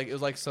because it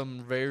was like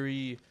some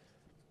very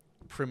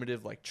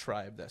primitive like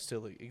tribe that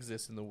still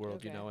exists in the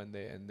world, you know, and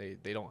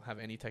they don't have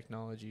any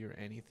technology or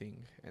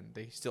anything, and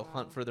they still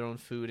hunt for their own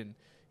food. And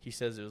he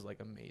says it was like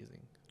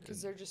amazing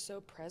because they're just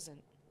so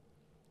present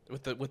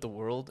with the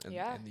world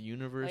and the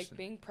universe. Like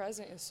being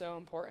present is so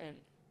important,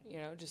 you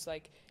know, just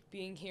like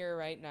being here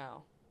right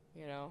now,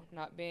 you know,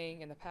 not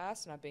being in the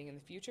past, not being in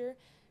the future,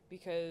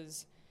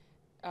 because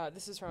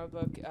this is from a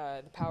book,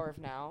 The Power of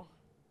Now.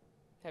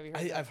 Have you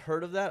heard that? I've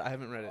heard of that. I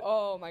haven't read it.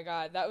 Oh my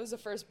God, that was the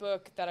first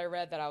book that I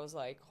read that I was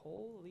like,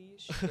 holy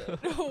shit,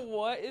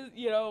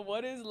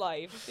 what is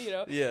life?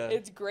 Yeah.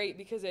 It's great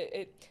because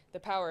it the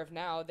power of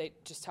now. They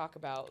just talk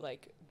about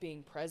like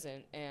being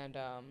present and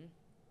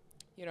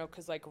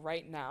because like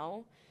right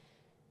now,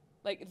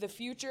 like the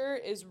future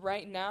is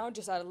right now,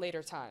 just at a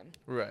later time.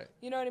 Right.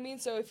 You know what I mean?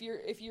 So if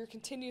you're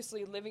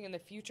continuously living in the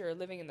future, or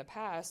living in the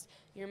past,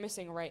 you're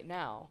missing right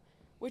now,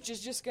 which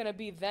is just gonna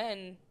be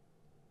then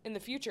in the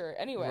future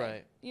anyway.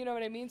 Right. You know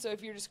what I mean? So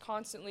if you're just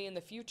constantly in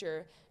the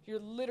future, you're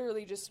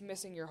literally just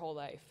missing your whole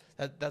life.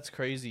 That's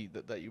crazy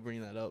that you bring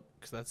that up,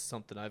 because that's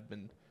something I've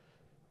been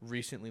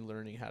recently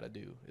learning how to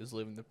do, is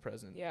live in the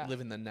present,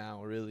 live in the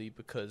now, really,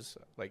 because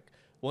like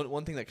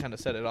one thing that kind of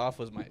set it off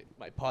was my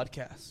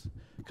podcast,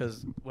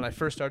 because when I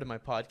first started my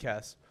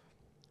podcast,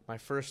 my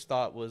first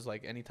thought was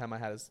like anytime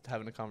I was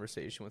having a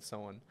conversation with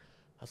someone,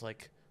 I was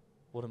like,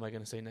 what am I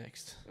going to say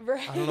next?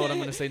 Right. I don't know what I'm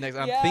going to say next.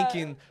 I'm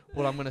thinking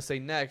what I'm going to say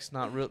next,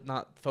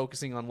 not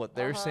focusing on what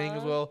they're saying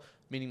as well,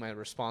 meaning my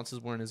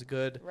responses weren't as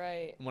good.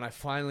 Right. And when I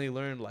finally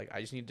learned, like,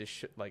 I just need to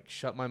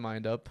shut my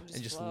mind up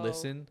and just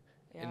listen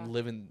and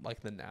live in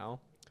like the now.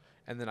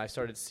 And then I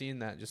started seeing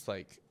that, just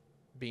like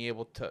being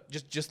able to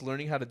just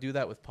learning how to do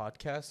that with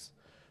podcasts.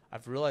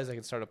 I've realized I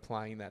can start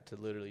applying that to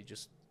literally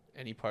just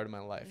any part of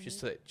my life, just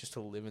to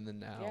live in the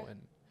now.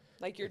 And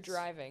like you're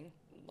driving.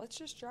 Let's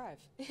just drive.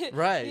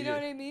 Right. You know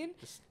what I mean?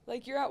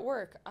 Like you're at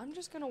work. I'm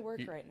just going to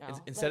work right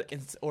now.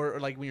 Or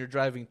like when you're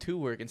driving to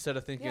work, instead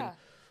of thinking,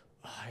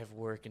 I have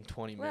work in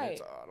 20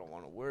 minutes. Oh, I don't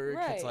want to work.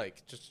 Right. It's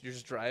like you're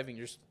just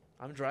driving.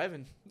 I'm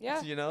driving.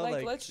 Yeah. You know,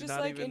 like let's just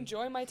like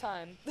enjoy my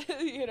time.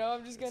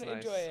 I'm just going to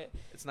enjoy it.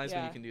 It's nice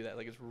when you can do that.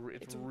 Like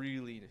it's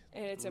really,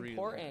 and it's really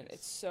important. Nice.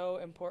 It's so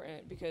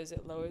important because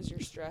it lowers your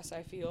stress,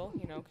 I feel,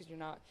 because you're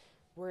not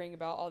worrying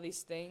about all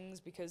these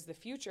things, because the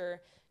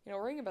future,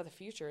 worrying about the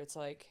future, it's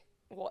like,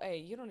 well,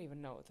 you don't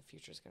even know what the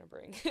future is going to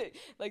bring.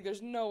 Like,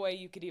 there's no way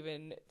you could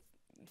even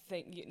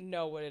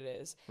know what it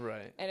is.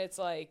 Right. And it's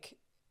like,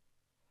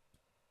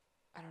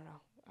 I don't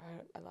know.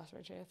 I lost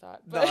my train of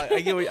thought. But no,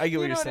 I get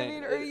what you're saying. I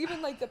mean? Or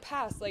even like the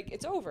past, like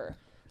it's over.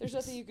 There's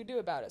nothing you could do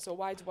about it. So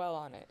why dwell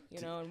on it,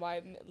 and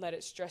why let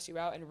it stress you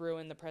out and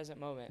ruin the present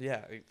moment?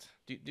 Yeah.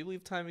 Do you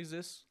believe time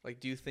exists?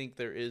 Like, do you think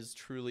there is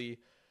truly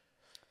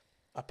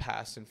a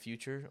past and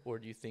future, or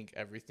do you think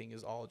everything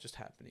is all just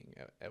happening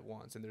at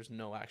once and there's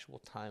no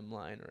actual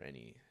timeline or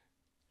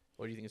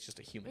do you think it's just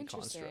a human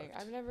construct?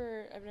 I've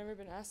never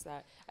been asked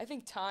that. I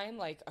think time,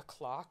 like a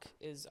clock,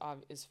 is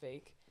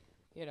fake.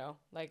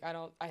 Like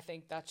I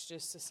think that's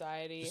just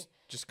society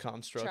just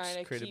constructs trying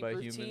to created keep by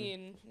routine,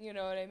 human. You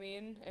know what I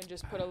mean? And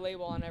just put a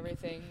label on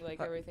everything, like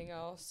everything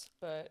else.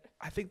 But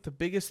I think the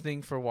biggest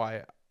thing for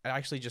why I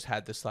actually just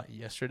had this thought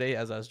yesterday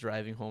as I was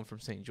driving home from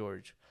St.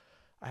 George.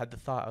 I had the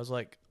thought, I was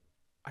like,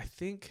 I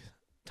think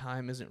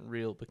time isn't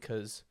real,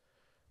 because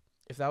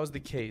if that was the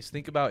case,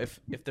 think about if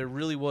there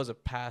really was a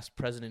past,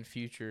 present, and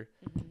future.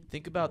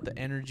 Think about the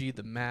energy,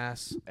 the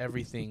mass,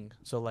 everything.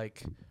 So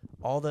like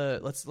all the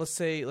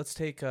let's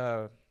take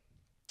an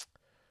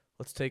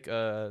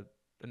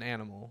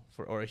animal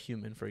or a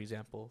human, for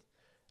example.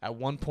 At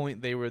one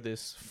point they were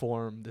this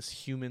form, this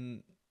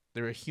human.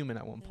 They were a human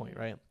at one point,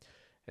 right?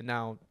 And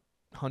now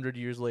 100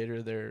 years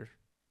later their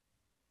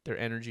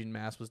energy and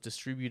mass was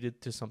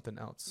distributed to something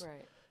else.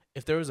 Right.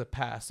 If there was a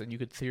past and you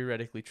could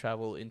theoretically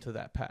travel into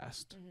that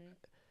past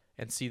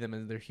and see them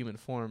in their human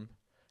form,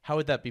 how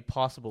would that be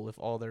possible if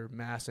all their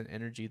mass and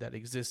energy that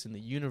exists in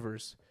the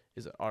universe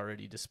is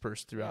already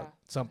dispersed throughout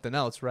something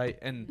else, right?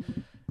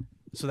 And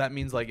so that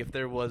means like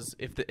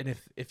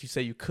if you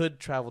say you could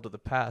travel to the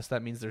past,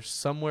 that means there's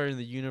somewhere in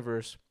the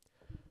universe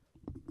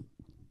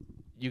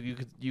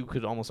you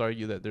could almost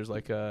argue that there's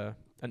like an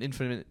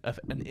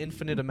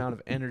infinite amount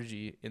of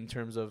energy, in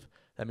terms of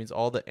that means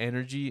all the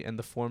energy and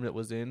the form that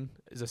was in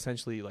is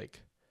essentially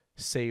like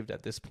saved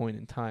at this point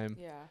in time.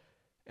 Yeah.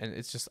 And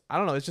it's just, I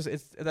don't know.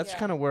 That's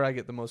kind of where I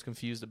get the most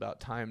confused about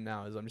time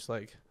now, is I'm just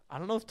like, I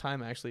don't know if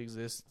time actually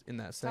exists in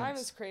that sense. Time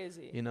is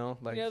crazy.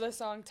 Like, the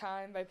song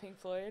 "Time" by Pink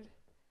Floyd?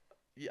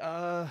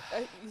 I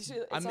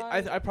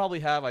probably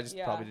have. I just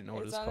probably didn't know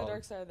what it was called. It's on the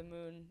Dark Side of the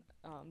Moon,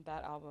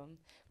 that album.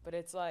 But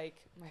it's like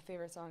my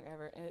favorite song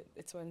ever. And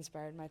it's what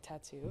inspired my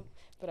tattoo.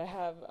 But I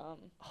have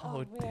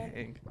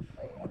dang.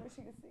 Wait, I wish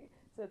you could see.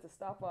 So it's a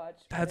stopwatch.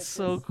 That's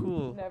so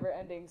cool.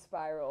 Never-ending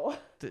spiral.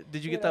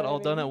 Did you get that all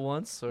done at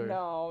once, or?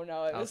 No,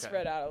 it was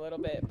spread out a little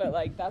bit. But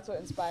like that's what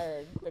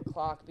inspired the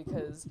clock,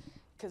 because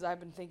I've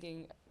been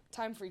thinking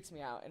time freaks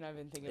me out, and I've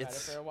been thinking about it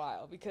for a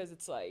while, because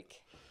it's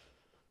like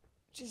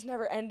just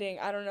never ending.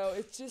 I don't know.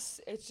 It's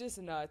just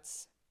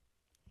nuts.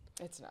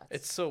 It's nuts.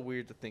 It's so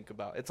weird to think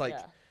about. It's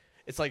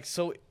like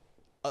so.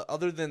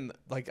 Other than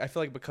like, I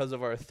feel like because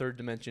of our third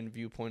dimension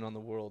viewpoint on the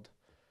world,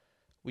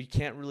 we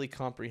can't really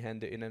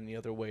comprehend it in any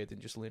other way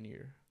than just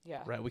linear.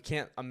 Yeah. Right. We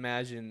can't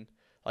imagine,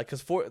 like,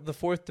 because the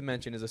fourth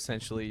dimension is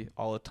essentially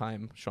all of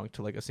time shrunk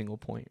to like a single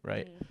point,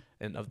 right?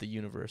 And of the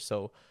universe.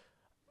 So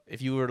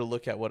if you were to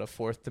look at what a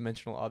fourth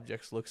dimensional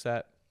object looks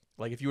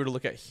like if you were to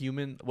look at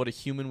what a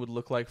human would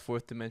look like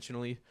fourth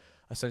dimensionally,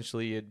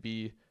 essentially it'd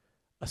be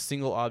a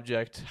single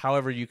object.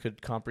 However you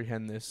could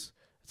comprehend this,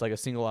 it's like a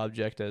single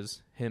object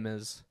as him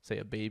as say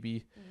a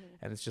baby,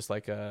 and it's just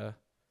like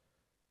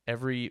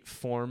every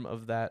form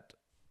of that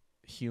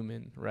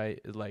human, right?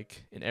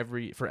 Like in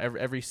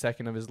every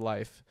second of his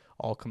life,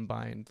 all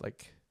combined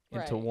like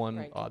into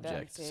one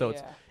object. Yeah, so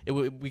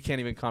we can't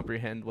even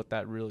comprehend what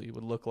that really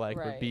would look like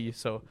or be.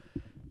 So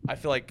I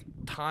feel like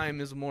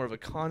time is more of a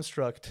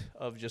construct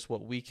of just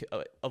what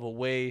of a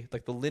way,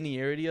 like the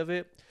linearity of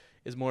it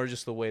is more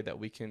just the way that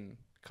we can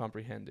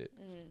comprehend it.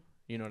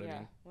 You know what I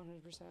mean?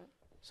 100%.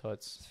 So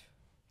it's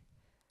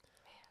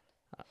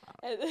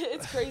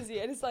it's crazy,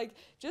 and it's like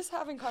just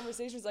having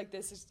conversations like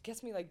this just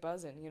gets me like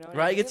buzzing, you know?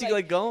 Right, gets you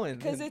like going.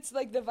 Because it's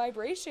like the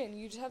vibration.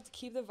 You just have to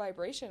keep the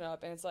vibration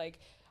up, and it's like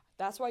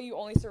that's why you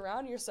only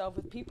surround yourself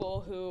with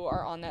people who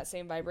are on that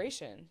same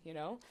vibration, you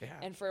know? Yeah.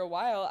 And for a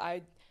while,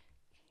 I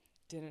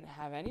didn't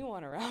have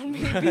anyone around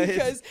me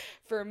because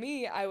for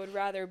me, I would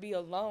rather be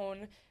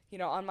alone, you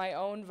know, on my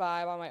own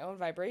vibe, on my own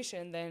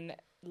vibration, than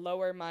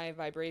lower my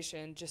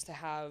vibration just to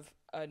have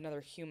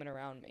another human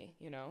around me,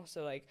 you know?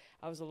 So like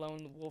I was a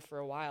lone wolf for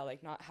a while,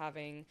 like not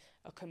having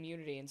a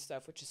community and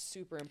stuff, which is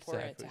super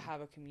important to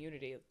have a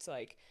community. It's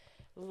like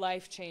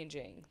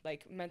life-changing,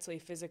 like mentally,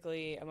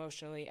 physically,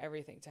 emotionally,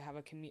 everything, to have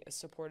a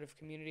supportive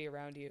community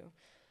around you.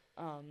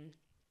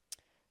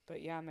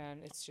 But yeah,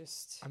 man, it's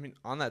just, I mean,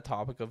 on that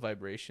topic of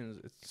vibrations,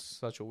 it's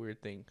such a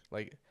weird thing,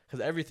 like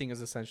because everything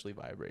is essentially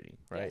vibrating,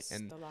 right? yes,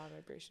 and the law of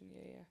vibration.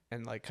 Yeah.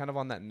 And like kind of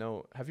on that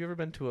note, have you ever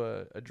been to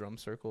a drum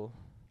circle?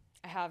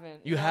 I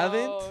haven't. You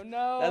haven't?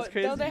 No. That's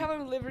crazy. Don't they have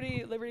them in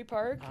Liberty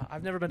Park?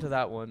 I've never been to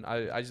that one.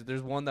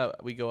 There's one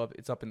that we go up.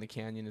 It's up in the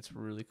canyon. It's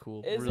really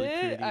cool. Is really it?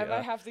 pretty. I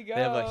might have to go.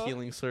 They have a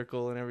healing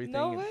circle and everything.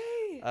 No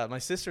way. My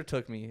sister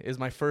took me. It was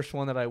my first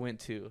one that I went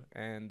to,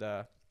 and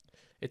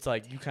it's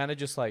like you kind of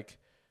just like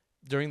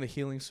during the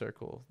healing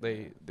circle,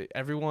 they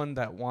everyone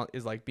that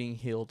is like being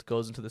healed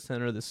goes into the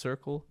center of the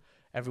circle.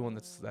 Everyone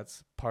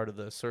that's part of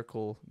the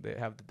circle that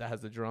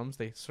has the drums,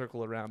 they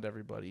circle around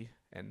everybody,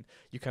 and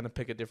you kind of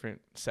pick a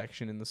different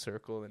section in the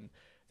circle, and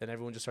then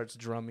everyone just starts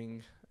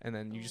drumming, and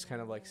then you just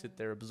kind of like sit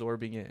there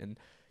absorbing it, and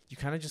you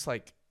kind of just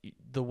like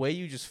the way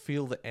you just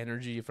feel the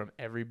energy from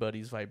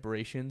everybody's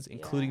vibrations,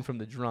 including from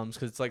the drums,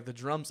 because it's like the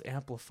drums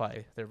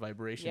amplify their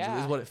vibrations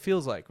is what it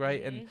feels like,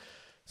 right? And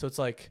so it's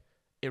like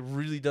it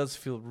really does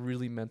feel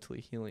really mentally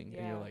healing,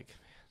 and you're like,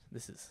 man,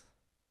 this is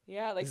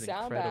like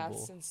sound incredible.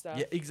 baths and stuff.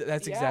 Yeah,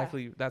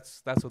 exactly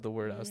that's what the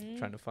word I was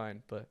trying to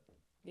find. But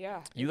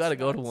you got to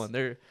go to one.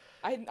 They're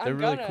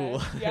really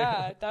cool.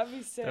 Yeah, that'd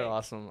be sick. They're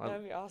awesome.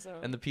 That'd be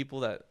awesome. And the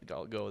people that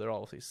go, they're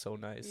always so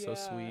nice, so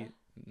sweet.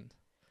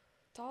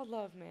 It's all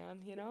love, man.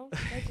 You know,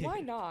 like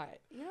why not?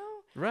 You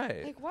know,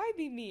 right? Like why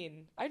be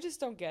mean? I just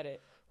don't get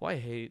it. Why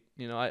hate?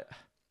 You know,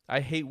 I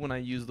hate when I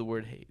use the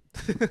word hate.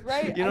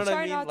 Right. You know what I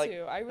try mean? not like,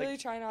 to. I really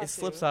try not to. It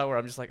slips out where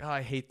I'm just like, oh,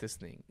 I hate this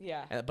thing.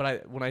 Yeah.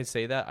 But when I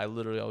say that, I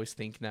literally always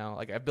think now,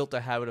 like I built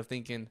a habit of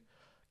thinking,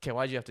 okay,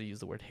 why'd you have to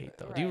use the word hate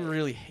though? Right. Do you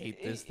really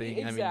hate this thing?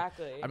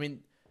 Exactly. I mean,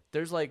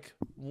 there's like,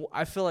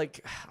 I feel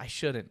like I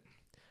shouldn't.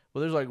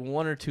 Well, there's like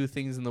one or two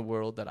things in the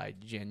world that I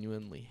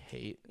genuinely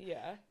hate.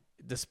 Yeah.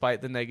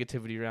 Despite the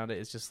negativity around it,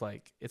 it's just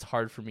like, it's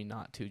hard for me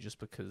not to, just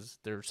because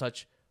they're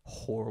such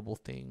horrible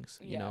things,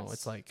 you know.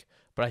 It's like,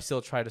 but I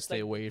still try to stay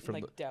away from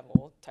like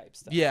devil type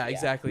stuff. Yeah,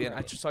 exactly. Right.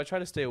 And I try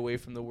to stay away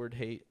from the word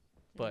hate,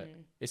 but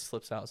it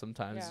slips out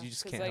sometimes. Yeah, you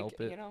just can't help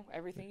it. You know,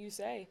 everything you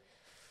say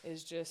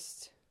is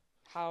just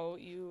how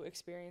you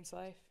experience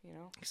life, you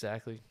know.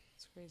 Exactly.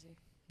 It's crazy.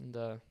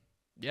 And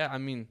yeah, I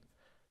mean,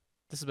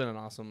 this has been an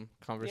awesome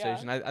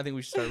conversation. I think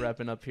we should start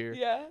wrapping up here.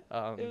 Yeah.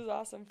 It was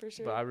awesome for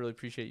sure. But I really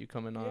appreciate you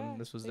coming on.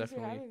 This was thanks for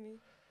having me.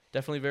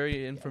 Definitely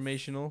very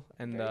informational.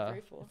 And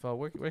very grateful.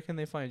 Where can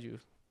they find you?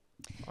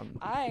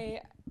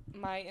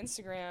 My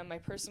Instagram, my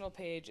personal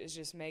page is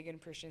just Megan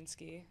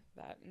Pershinsky.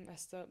 That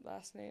messed up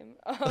last name.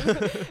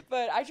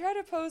 But I try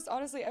to post,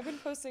 honestly, I've been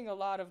posting a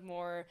lot of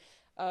more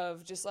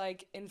of just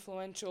like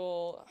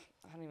influential,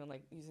 I don't even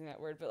like using that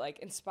word, but like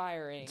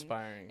inspiring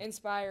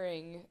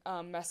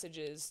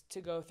messages to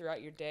go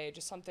throughout your day.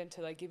 Just something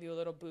to like give you a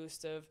little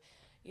boost of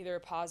either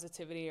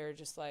positivity or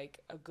just like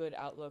a good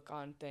outlook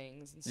on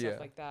things and stuff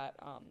like that.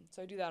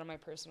 So I do that on my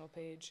personal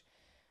page.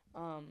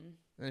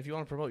 And if you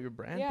want to promote your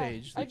brand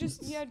page,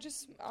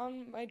 just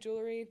on my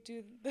jewelry,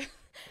 do the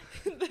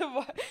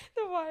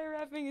wire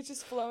wrapping. It's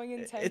just flowing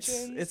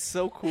intentions. It's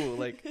so cool.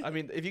 Like, I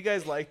mean, if you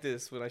guys like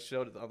this when I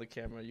showed it on the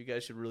camera, you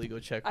guys should really go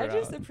check her out. I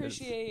just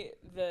appreciate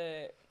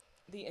the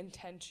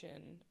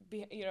intention.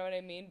 You know what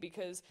I mean?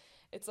 Because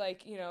it's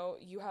like, you know,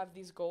 you have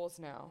these goals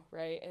now,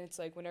 right? And it's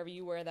like whenever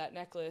you wear that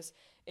necklace,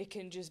 it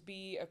can just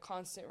be a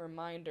constant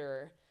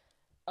reminder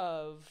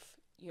of,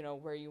 you know,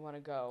 where you want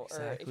to go.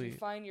 Exactly. Or if you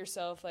find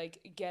yourself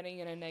like getting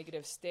in a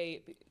negative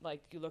state,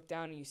 like you look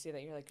down and you see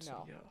that, you're like,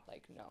 no.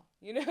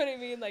 You know what I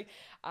mean? Like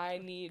I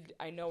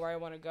know where I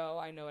want to go.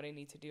 I know what I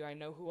need to do. I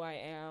know who I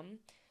am.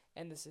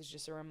 And this is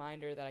just a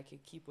reminder that I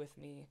could keep with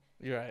me.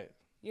 You're right.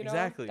 You know,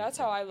 Exactly. that's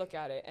how I look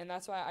at it. And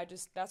that's why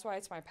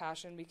it's my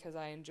passion, because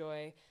I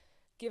enjoy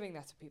giving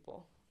that to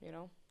people, you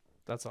know?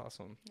 That's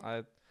awesome.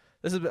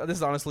 This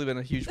has honestly been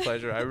a huge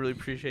pleasure. I really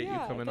appreciate you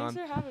coming thanks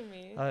on. for having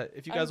me.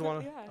 If you guys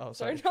want to, yeah.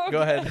 sorry, No,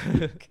 go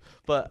ahead.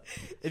 But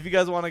if you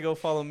guys want to go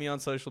follow me on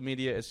social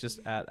media, it's just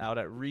out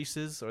at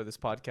Reese's, or this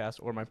podcast,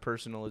 or my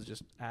personal is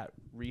just at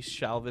Reese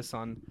Shalvis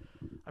on.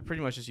 I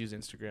pretty much just use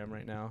Instagram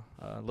right now,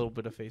 a little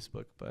bit of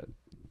Facebook, but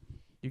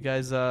you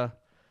guys,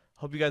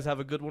 hope you guys have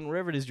a good one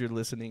wherever it is you're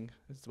listening.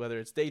 Whether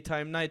it's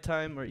daytime,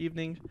 nighttime, or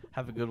evening,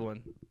 have a good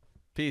one.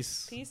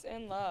 Peace. Peace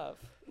and love.